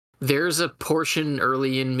 there's a portion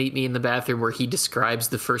early in Meet Me in the Bathroom where he describes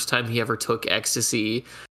the first time he ever took ecstasy,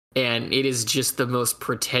 and it is just the most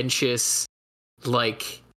pretentious,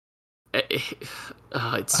 like,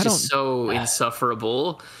 it's just so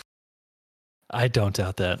insufferable. I don't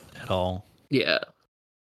doubt that at all. Yeah.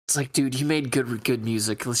 It's like, dude, you made good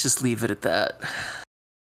music. Let's just leave it at that.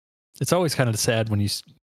 It's always kind of sad when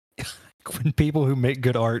when people who make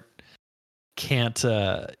good art can't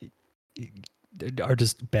are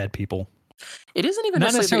just bad people. It isn't even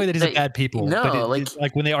not necessarily that he's bad people. No, but it's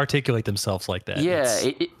like when they articulate themselves like that. Yeah,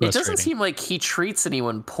 it doesn't seem like he treats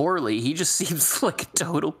anyone poorly. He just seems like a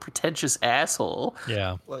total pretentious asshole.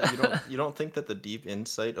 Yeah. Well, you don't think that the deep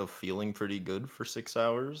insight of feeling pretty good for 6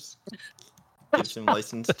 hours gives him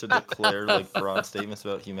license to declare like broad statements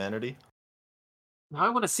about humanity? Now I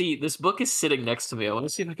want to see. This book is sitting next to me. I want to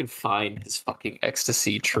see if I can find his fucking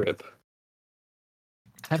ecstasy trip.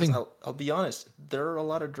 I'll be honest, there are a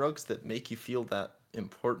lot of drugs that make you feel that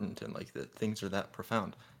important and like that things are that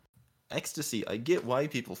profound. Ecstasy, I get why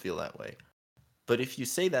people feel that way. But if you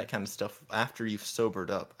say that kind of stuff after you've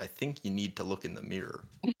sobered up, I think you need to look in the mirror.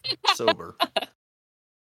 Sober.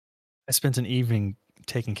 I spent an evening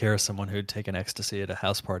taking care of someone who had taken ecstasy at a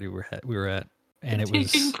house party we were at, and it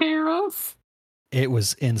was taken care of. It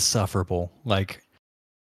was insufferable. Like,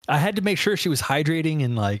 I had to make sure she was hydrating,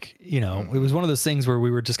 and like, you know, it was one of those things where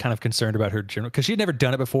we were just kind of concerned about her general, because she'd never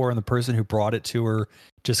done it before, and the person who brought it to her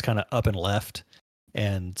just kind of up and left,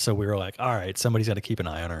 and so we were like, all right, somebody's got to keep an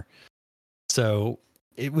eye on her. So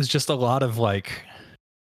it was just a lot of like,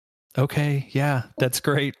 okay, yeah, that's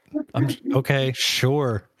great. Okay,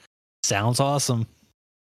 sure, sounds awesome.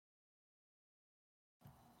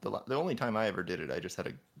 The only time I ever did it, I just had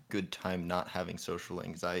a good time not having social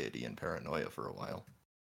anxiety and paranoia for a while.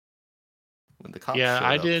 When the cops showed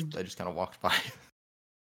up, I just kind of walked by.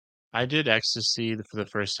 I did ecstasy for the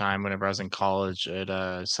first time whenever I was in college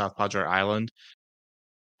at South Padre Island.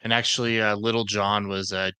 And actually, Little John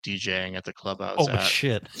was DJing at the club I was at. Oh,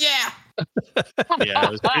 shit. Yeah! Yeah,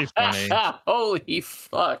 it was pretty funny. Holy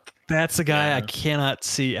fuck. That's a guy I cannot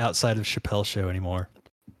see outside of Chappelle's Show anymore.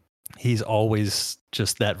 He's always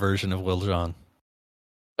just that version of Lil Jon.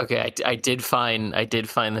 Okay, I did find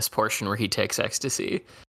this portion where he takes ecstasy.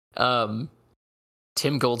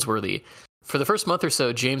 Tim Goldsworthy. For the first month or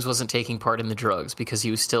so, James wasn't taking part in the drugs because he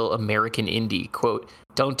was still American indie. Quote,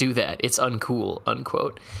 "Don't do that. It's uncool,"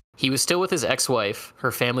 unquote. He was still with his ex-wife.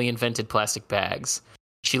 Her family invented plastic bags.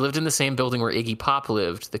 She lived in the same building where Iggy Pop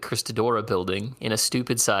lived, the Christodora building, in a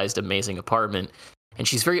stupid-sized, amazing apartment. And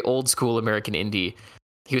she's very old-school American indie.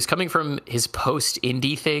 He was coming from his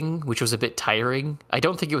post-indie thing, which was a bit tiring. I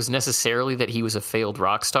don't think it was necessarily that he was a failed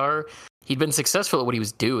rock star. He'd been successful at what he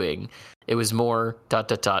was doing. It was more ...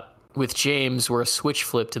 With James, where a switch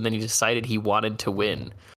flipped and then he decided he wanted to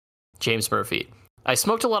win. James Murphy. I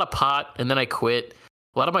smoked a lot of pot and then I quit.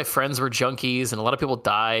 A lot of my friends were junkies and a lot of people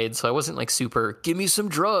died, so I wasn't like super, give me some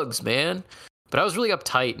drugs, man. But I was really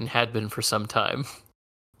uptight and had been for some time.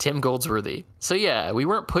 Tim Goldsworthy. So yeah, we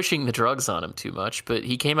weren't pushing the drugs on him too much, but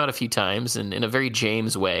he came out a few times, and in a very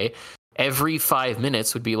James way, every 5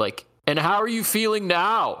 minutes would be like, and how are you feeling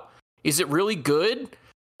now? Is it really good?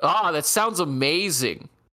 Ah, that sounds amazing.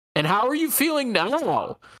 And how are you feeling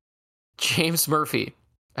now? James Murphy.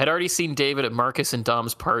 I'd already seen David at Marcus and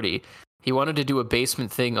Dom's party. He wanted to do a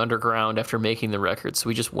basement thing underground after making the record, so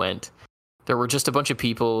we just went. There were just a bunch of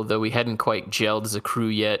people, though we hadn't quite gelled as a crew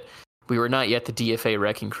yet. We were not yet the DFA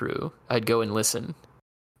Wrecking Crew. I'd go and listen.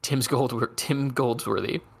 Tim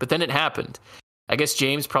Goldsworthy. But then it happened. I guess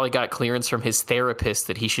James probably got clearance from his therapist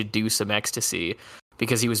that he should do some ecstasy,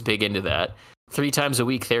 because he was big into that. 3 times a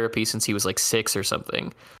week therapy since he was like 6 or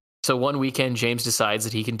something. So one weekend, James decides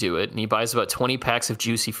that he can do it, and he buys about 20 packs of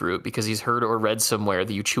Juicy Fruit because he's heard or read somewhere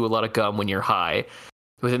that you chew a lot of gum when you're high.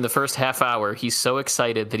 Within the first half hour, he's so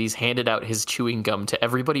excited that he's handed out his chewing gum to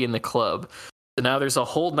everybody in the club. So now there's a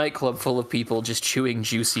whole nightclub full of people just chewing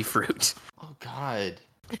Juicy Fruit. Oh, God.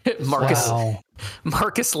 Marcus Wow.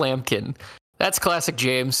 Lampkin. That's classic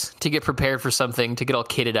James, to get prepared for something, to get all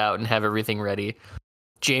kitted out and have everything ready.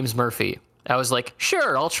 James Murphy. I was like,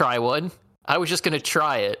 sure, I'll try one. I was just going to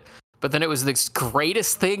try it. But then it was the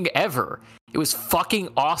greatest thing ever. It was fucking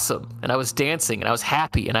awesome. And I was dancing and I was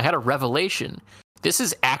happy and I had a revelation. This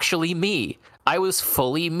is actually me. I was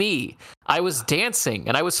fully me. I was dancing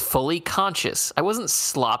and I was fully conscious. I wasn't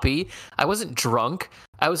sloppy. I wasn't drunk.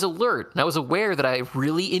 I was alert and I was aware that I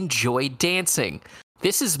really enjoyed dancing.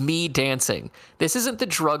 This is me dancing. This isn't the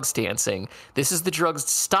drugs dancing. This is the drugs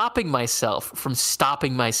stopping myself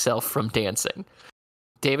from dancing.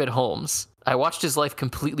 David Holmes. I watched his life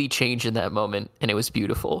completely change in that moment, and it was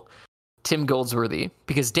beautiful. Tim Goldsworthy.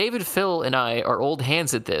 Because David, Phil, and I are old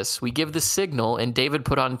hands at this. We give the signal, and David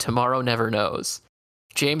put on Tomorrow Never Knows.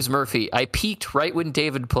 James Murphy. I peaked right when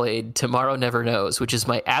David played Tomorrow Never Knows, which is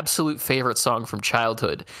my absolute favorite song from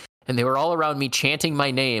childhood. And they were all around me chanting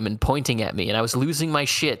my name and pointing at me, and I was losing my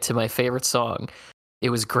shit to my favorite song.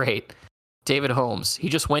 It was great. David Holmes. He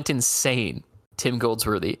just went insane. Tim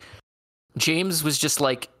Goldsworthy. James was just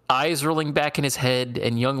like eyes rolling back in his head,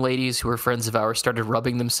 and young ladies who were friends of ours started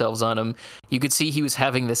rubbing themselves on him. You could see he was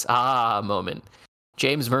having this moment.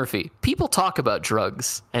 James Murphy. People talk about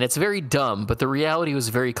drugs, and it's very dumb, but the reality was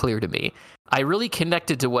very clear to me. I really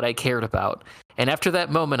connected to what I cared about, and after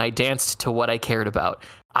that moment, I danced to what I cared about.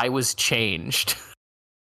 I was changed.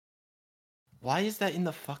 Why is that in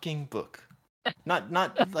the fucking book? Not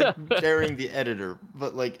like daring the editor,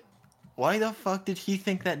 but like, why the fuck did he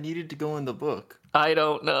think that needed to go in the book? I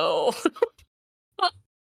don't know.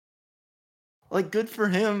 Like, good for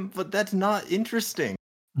him, but that's not interesting.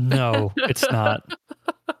 No, it's not.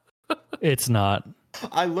 It's not.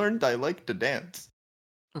 I learned I like to dance.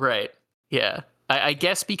 Right. Yeah. I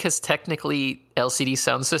guess because technically LCD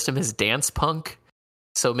Sound System is dance punk,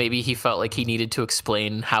 so maybe he felt like he needed to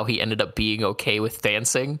explain how he ended up being okay with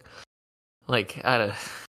dancing. Like, I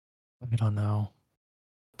don't know.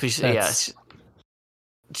 Yeah.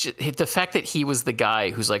 The fact that he was the guy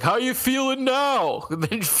who's like, how you feeling now? And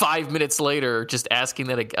then 5 minutes later, just asking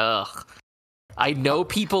that, ugh. I know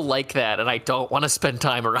people like that, and I don't want to spend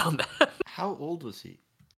time around that. How old was he?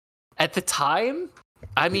 At the time?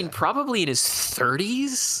 I mean, probably in his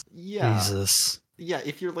 30s? Yeah. Jesus. Yeah,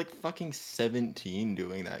 if you're like fucking 17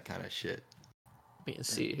 doing that kind of shit. Let me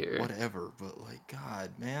see here. Whatever, but like, God,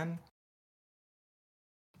 man.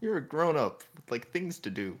 You're a grown up with like things to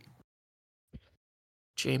do.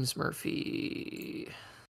 James Murphy.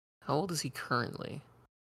 How old is he currently?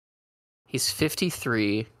 He's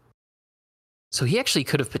 53. So he actually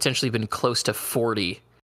could have potentially been close to 40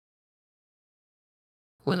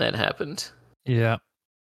 when that happened. Yeah.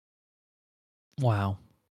 Wow.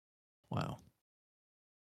 Yeah,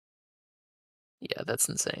 that's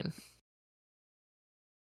insane.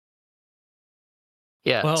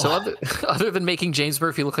 Yeah, well, so other than making James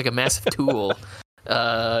Murphy look like a massive tool,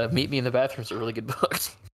 Meet Me in the Bathroom is a really good book.